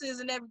necklaces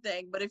and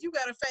everything, but if you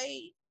got a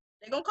fade,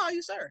 they gonna call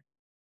you sir.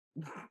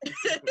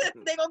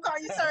 They gonna call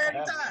you sir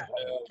every time.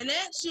 And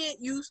that shit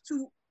used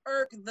to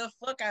irk the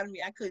fuck out of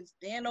me. I couldn't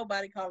stand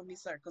nobody calling me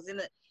sir, because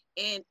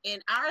in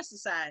our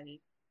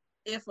society,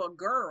 if a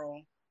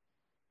girl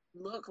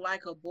look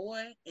like a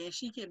boy and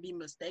she can be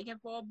mistaken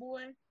for a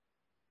boy,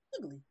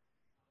 ugly.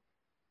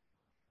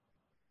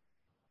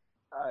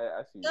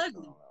 I see.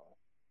 Ugly.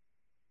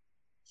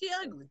 She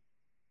ugly.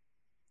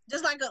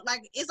 Just like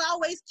it's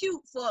always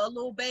cute for a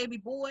little baby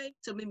boy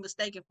to be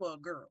mistaken for a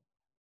girl.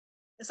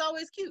 It's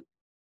always cute.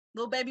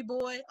 Little baby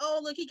boy,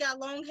 oh look, he got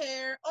long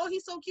hair. Oh,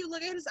 he's so cute.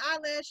 Look at his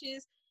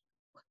eyelashes.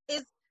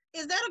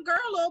 Is that a girl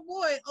or a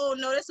boy? Oh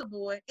no, that's a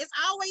boy. It's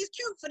always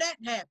cute for that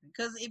to happen.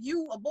 Because if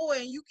you a boy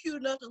and you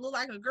cute enough to look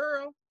like a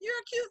girl, you're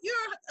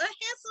a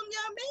handsome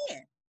young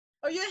man.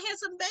 Or you're a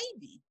handsome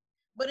baby.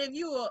 But if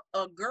you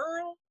a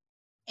girl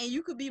and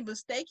you could be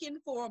mistaken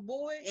for a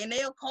boy and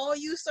they'll call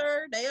you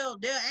sir, they'll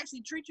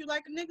actually treat you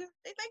like a nigga,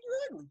 they think you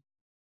ugly.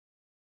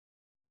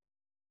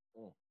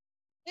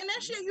 And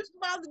that shit used to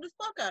bother the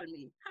fuck out of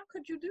me. How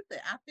could you do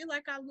that? I feel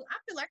like I'm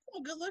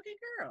a good looking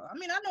girl. I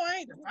mean, I know I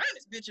ain't the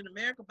finest bitch in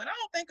America, but I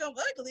don't think I'm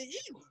ugly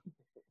either.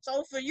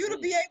 So for you to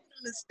be able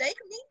to mistake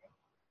me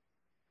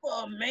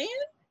for a man,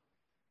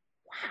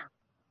 wow,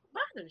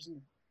 bothers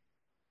me.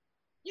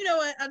 You know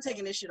what? I'm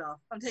taking this shit off.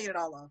 I'm taking it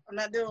all off. I'm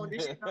not doing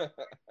this shit. I'm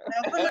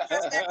putting my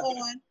dress back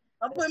on.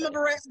 I'm putting my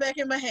barrettes back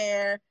in my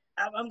hair.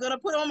 I'm gonna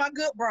put on my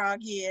good bra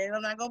again.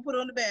 I'm not gonna put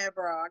on the bad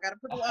bra. I gotta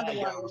put the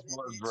underwear on.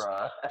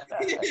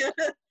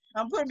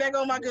 I'm putting back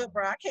on my good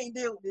bra. I can't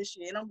deal with this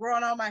shit. And I'm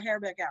growing all my hair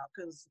back out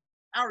because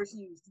I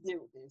refuse to deal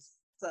with this.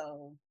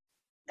 So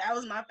that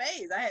was my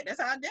phase. That's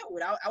how I dealt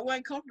with it. I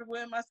wasn't comfortable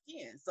in my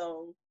skin.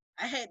 So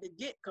I had to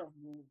get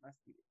comfortable with my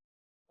skin.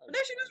 But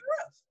that shit is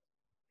rough.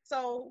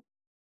 So,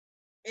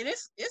 and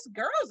it's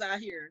girls out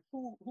here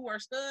who are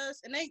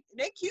studs, and they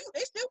cute.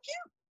 They still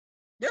cute.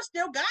 There's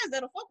still guys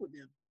that'll fuck with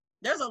them.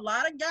 There's a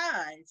lot of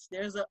guys.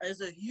 There's a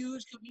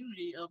huge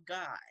community of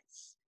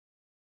guys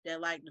that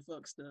like to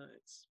fuck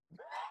studs.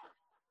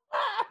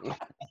 I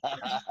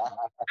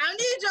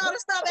need y'all to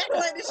stop acting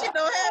like this shit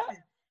don't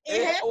happen.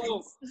 It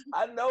happens.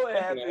 I know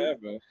it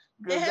happens.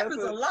 It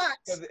happens a lot.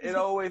 It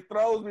always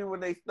throws me when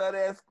they stud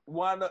ass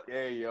wind up.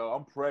 Hey, yo,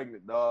 I'm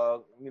pregnant,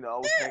 dog. You know, I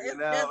was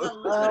hanging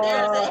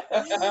out.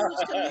 There's a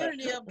huge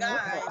community of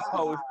guys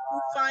who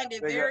find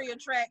it very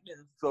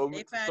attractive.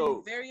 They find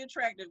you very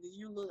attractive.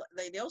 You look,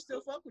 they'll still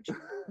fuck with you.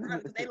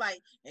 They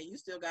like, hey, you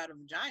still got a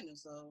vagina,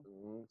 so.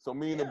 So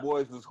me and the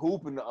boys was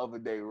hooping the other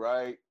day,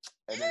 right?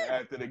 And then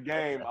after the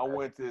game, I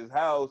went to his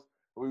house.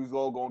 We was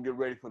all gonna get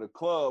ready for the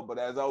club, but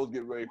as I was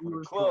getting ready for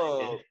the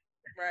club,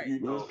 right. You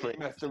know,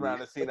 messed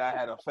around and seen I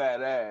had a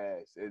fat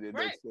ass, and then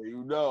next thing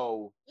you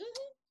know,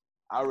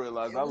 I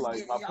realized I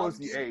like my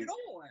pussy ate.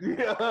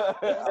 Yeah,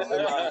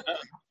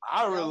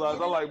 I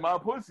realized I like my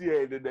pussy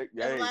ate.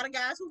 There's a lot of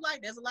guys who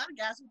like. There's a lot of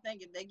guys who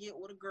think if they get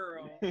with a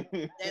girl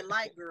that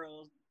like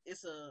girls,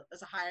 it's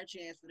a higher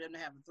chance for them to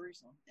have a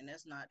threesome, and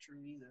that's not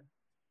true either.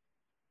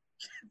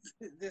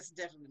 That's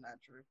definitely not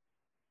true.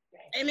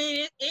 I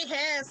mean, it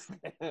has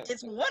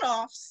its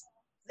one-offs.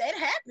 That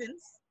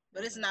happens,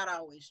 but it's not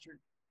always true.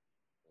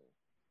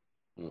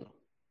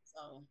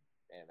 So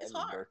it's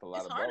hard. A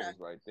lot of brothers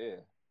right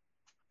there.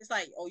 It's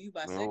like, oh, you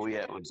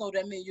bisexual, so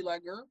that means you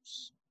like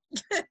girls.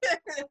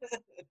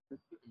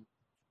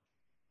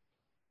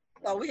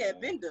 Oh, we had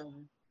been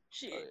doing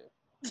shit.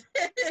 Oh,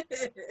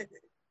 yeah.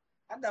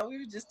 I thought we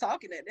were just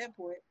talking at that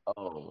point.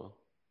 Oh,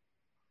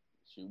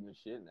 shooting the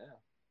shit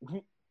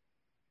now.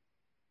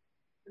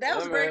 That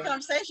was a great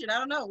conversation. I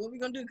don't know what we're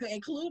gonna do.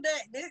 Include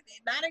that?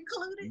 Not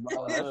included?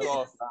 No,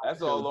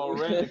 that's all on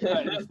Reddit.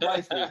 Cut and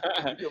slice it.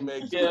 We can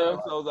make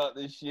episodes out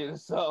this shit or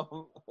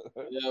something.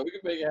 Yeah, we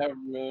can make it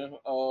happen, man.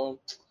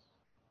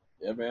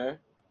 Yeah, man.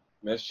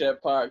 Mess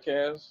Chat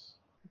Podcast.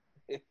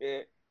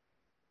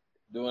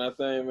 Doing our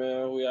thing,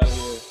 man. We out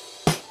here.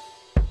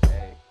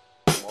 Hey,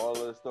 moral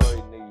of the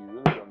story, nigga, you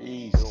really don't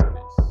need to be doing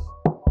this.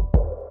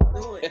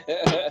 Do it.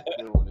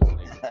 Doing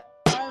this, nigga.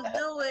 Don't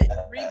do it.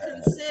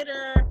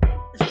 Reconsider.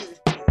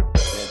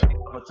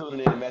 For tuning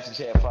in to Message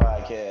Chat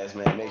Podcast,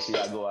 man. Make sure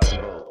y'all go out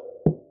and vote.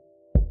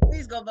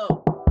 Please go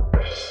vote.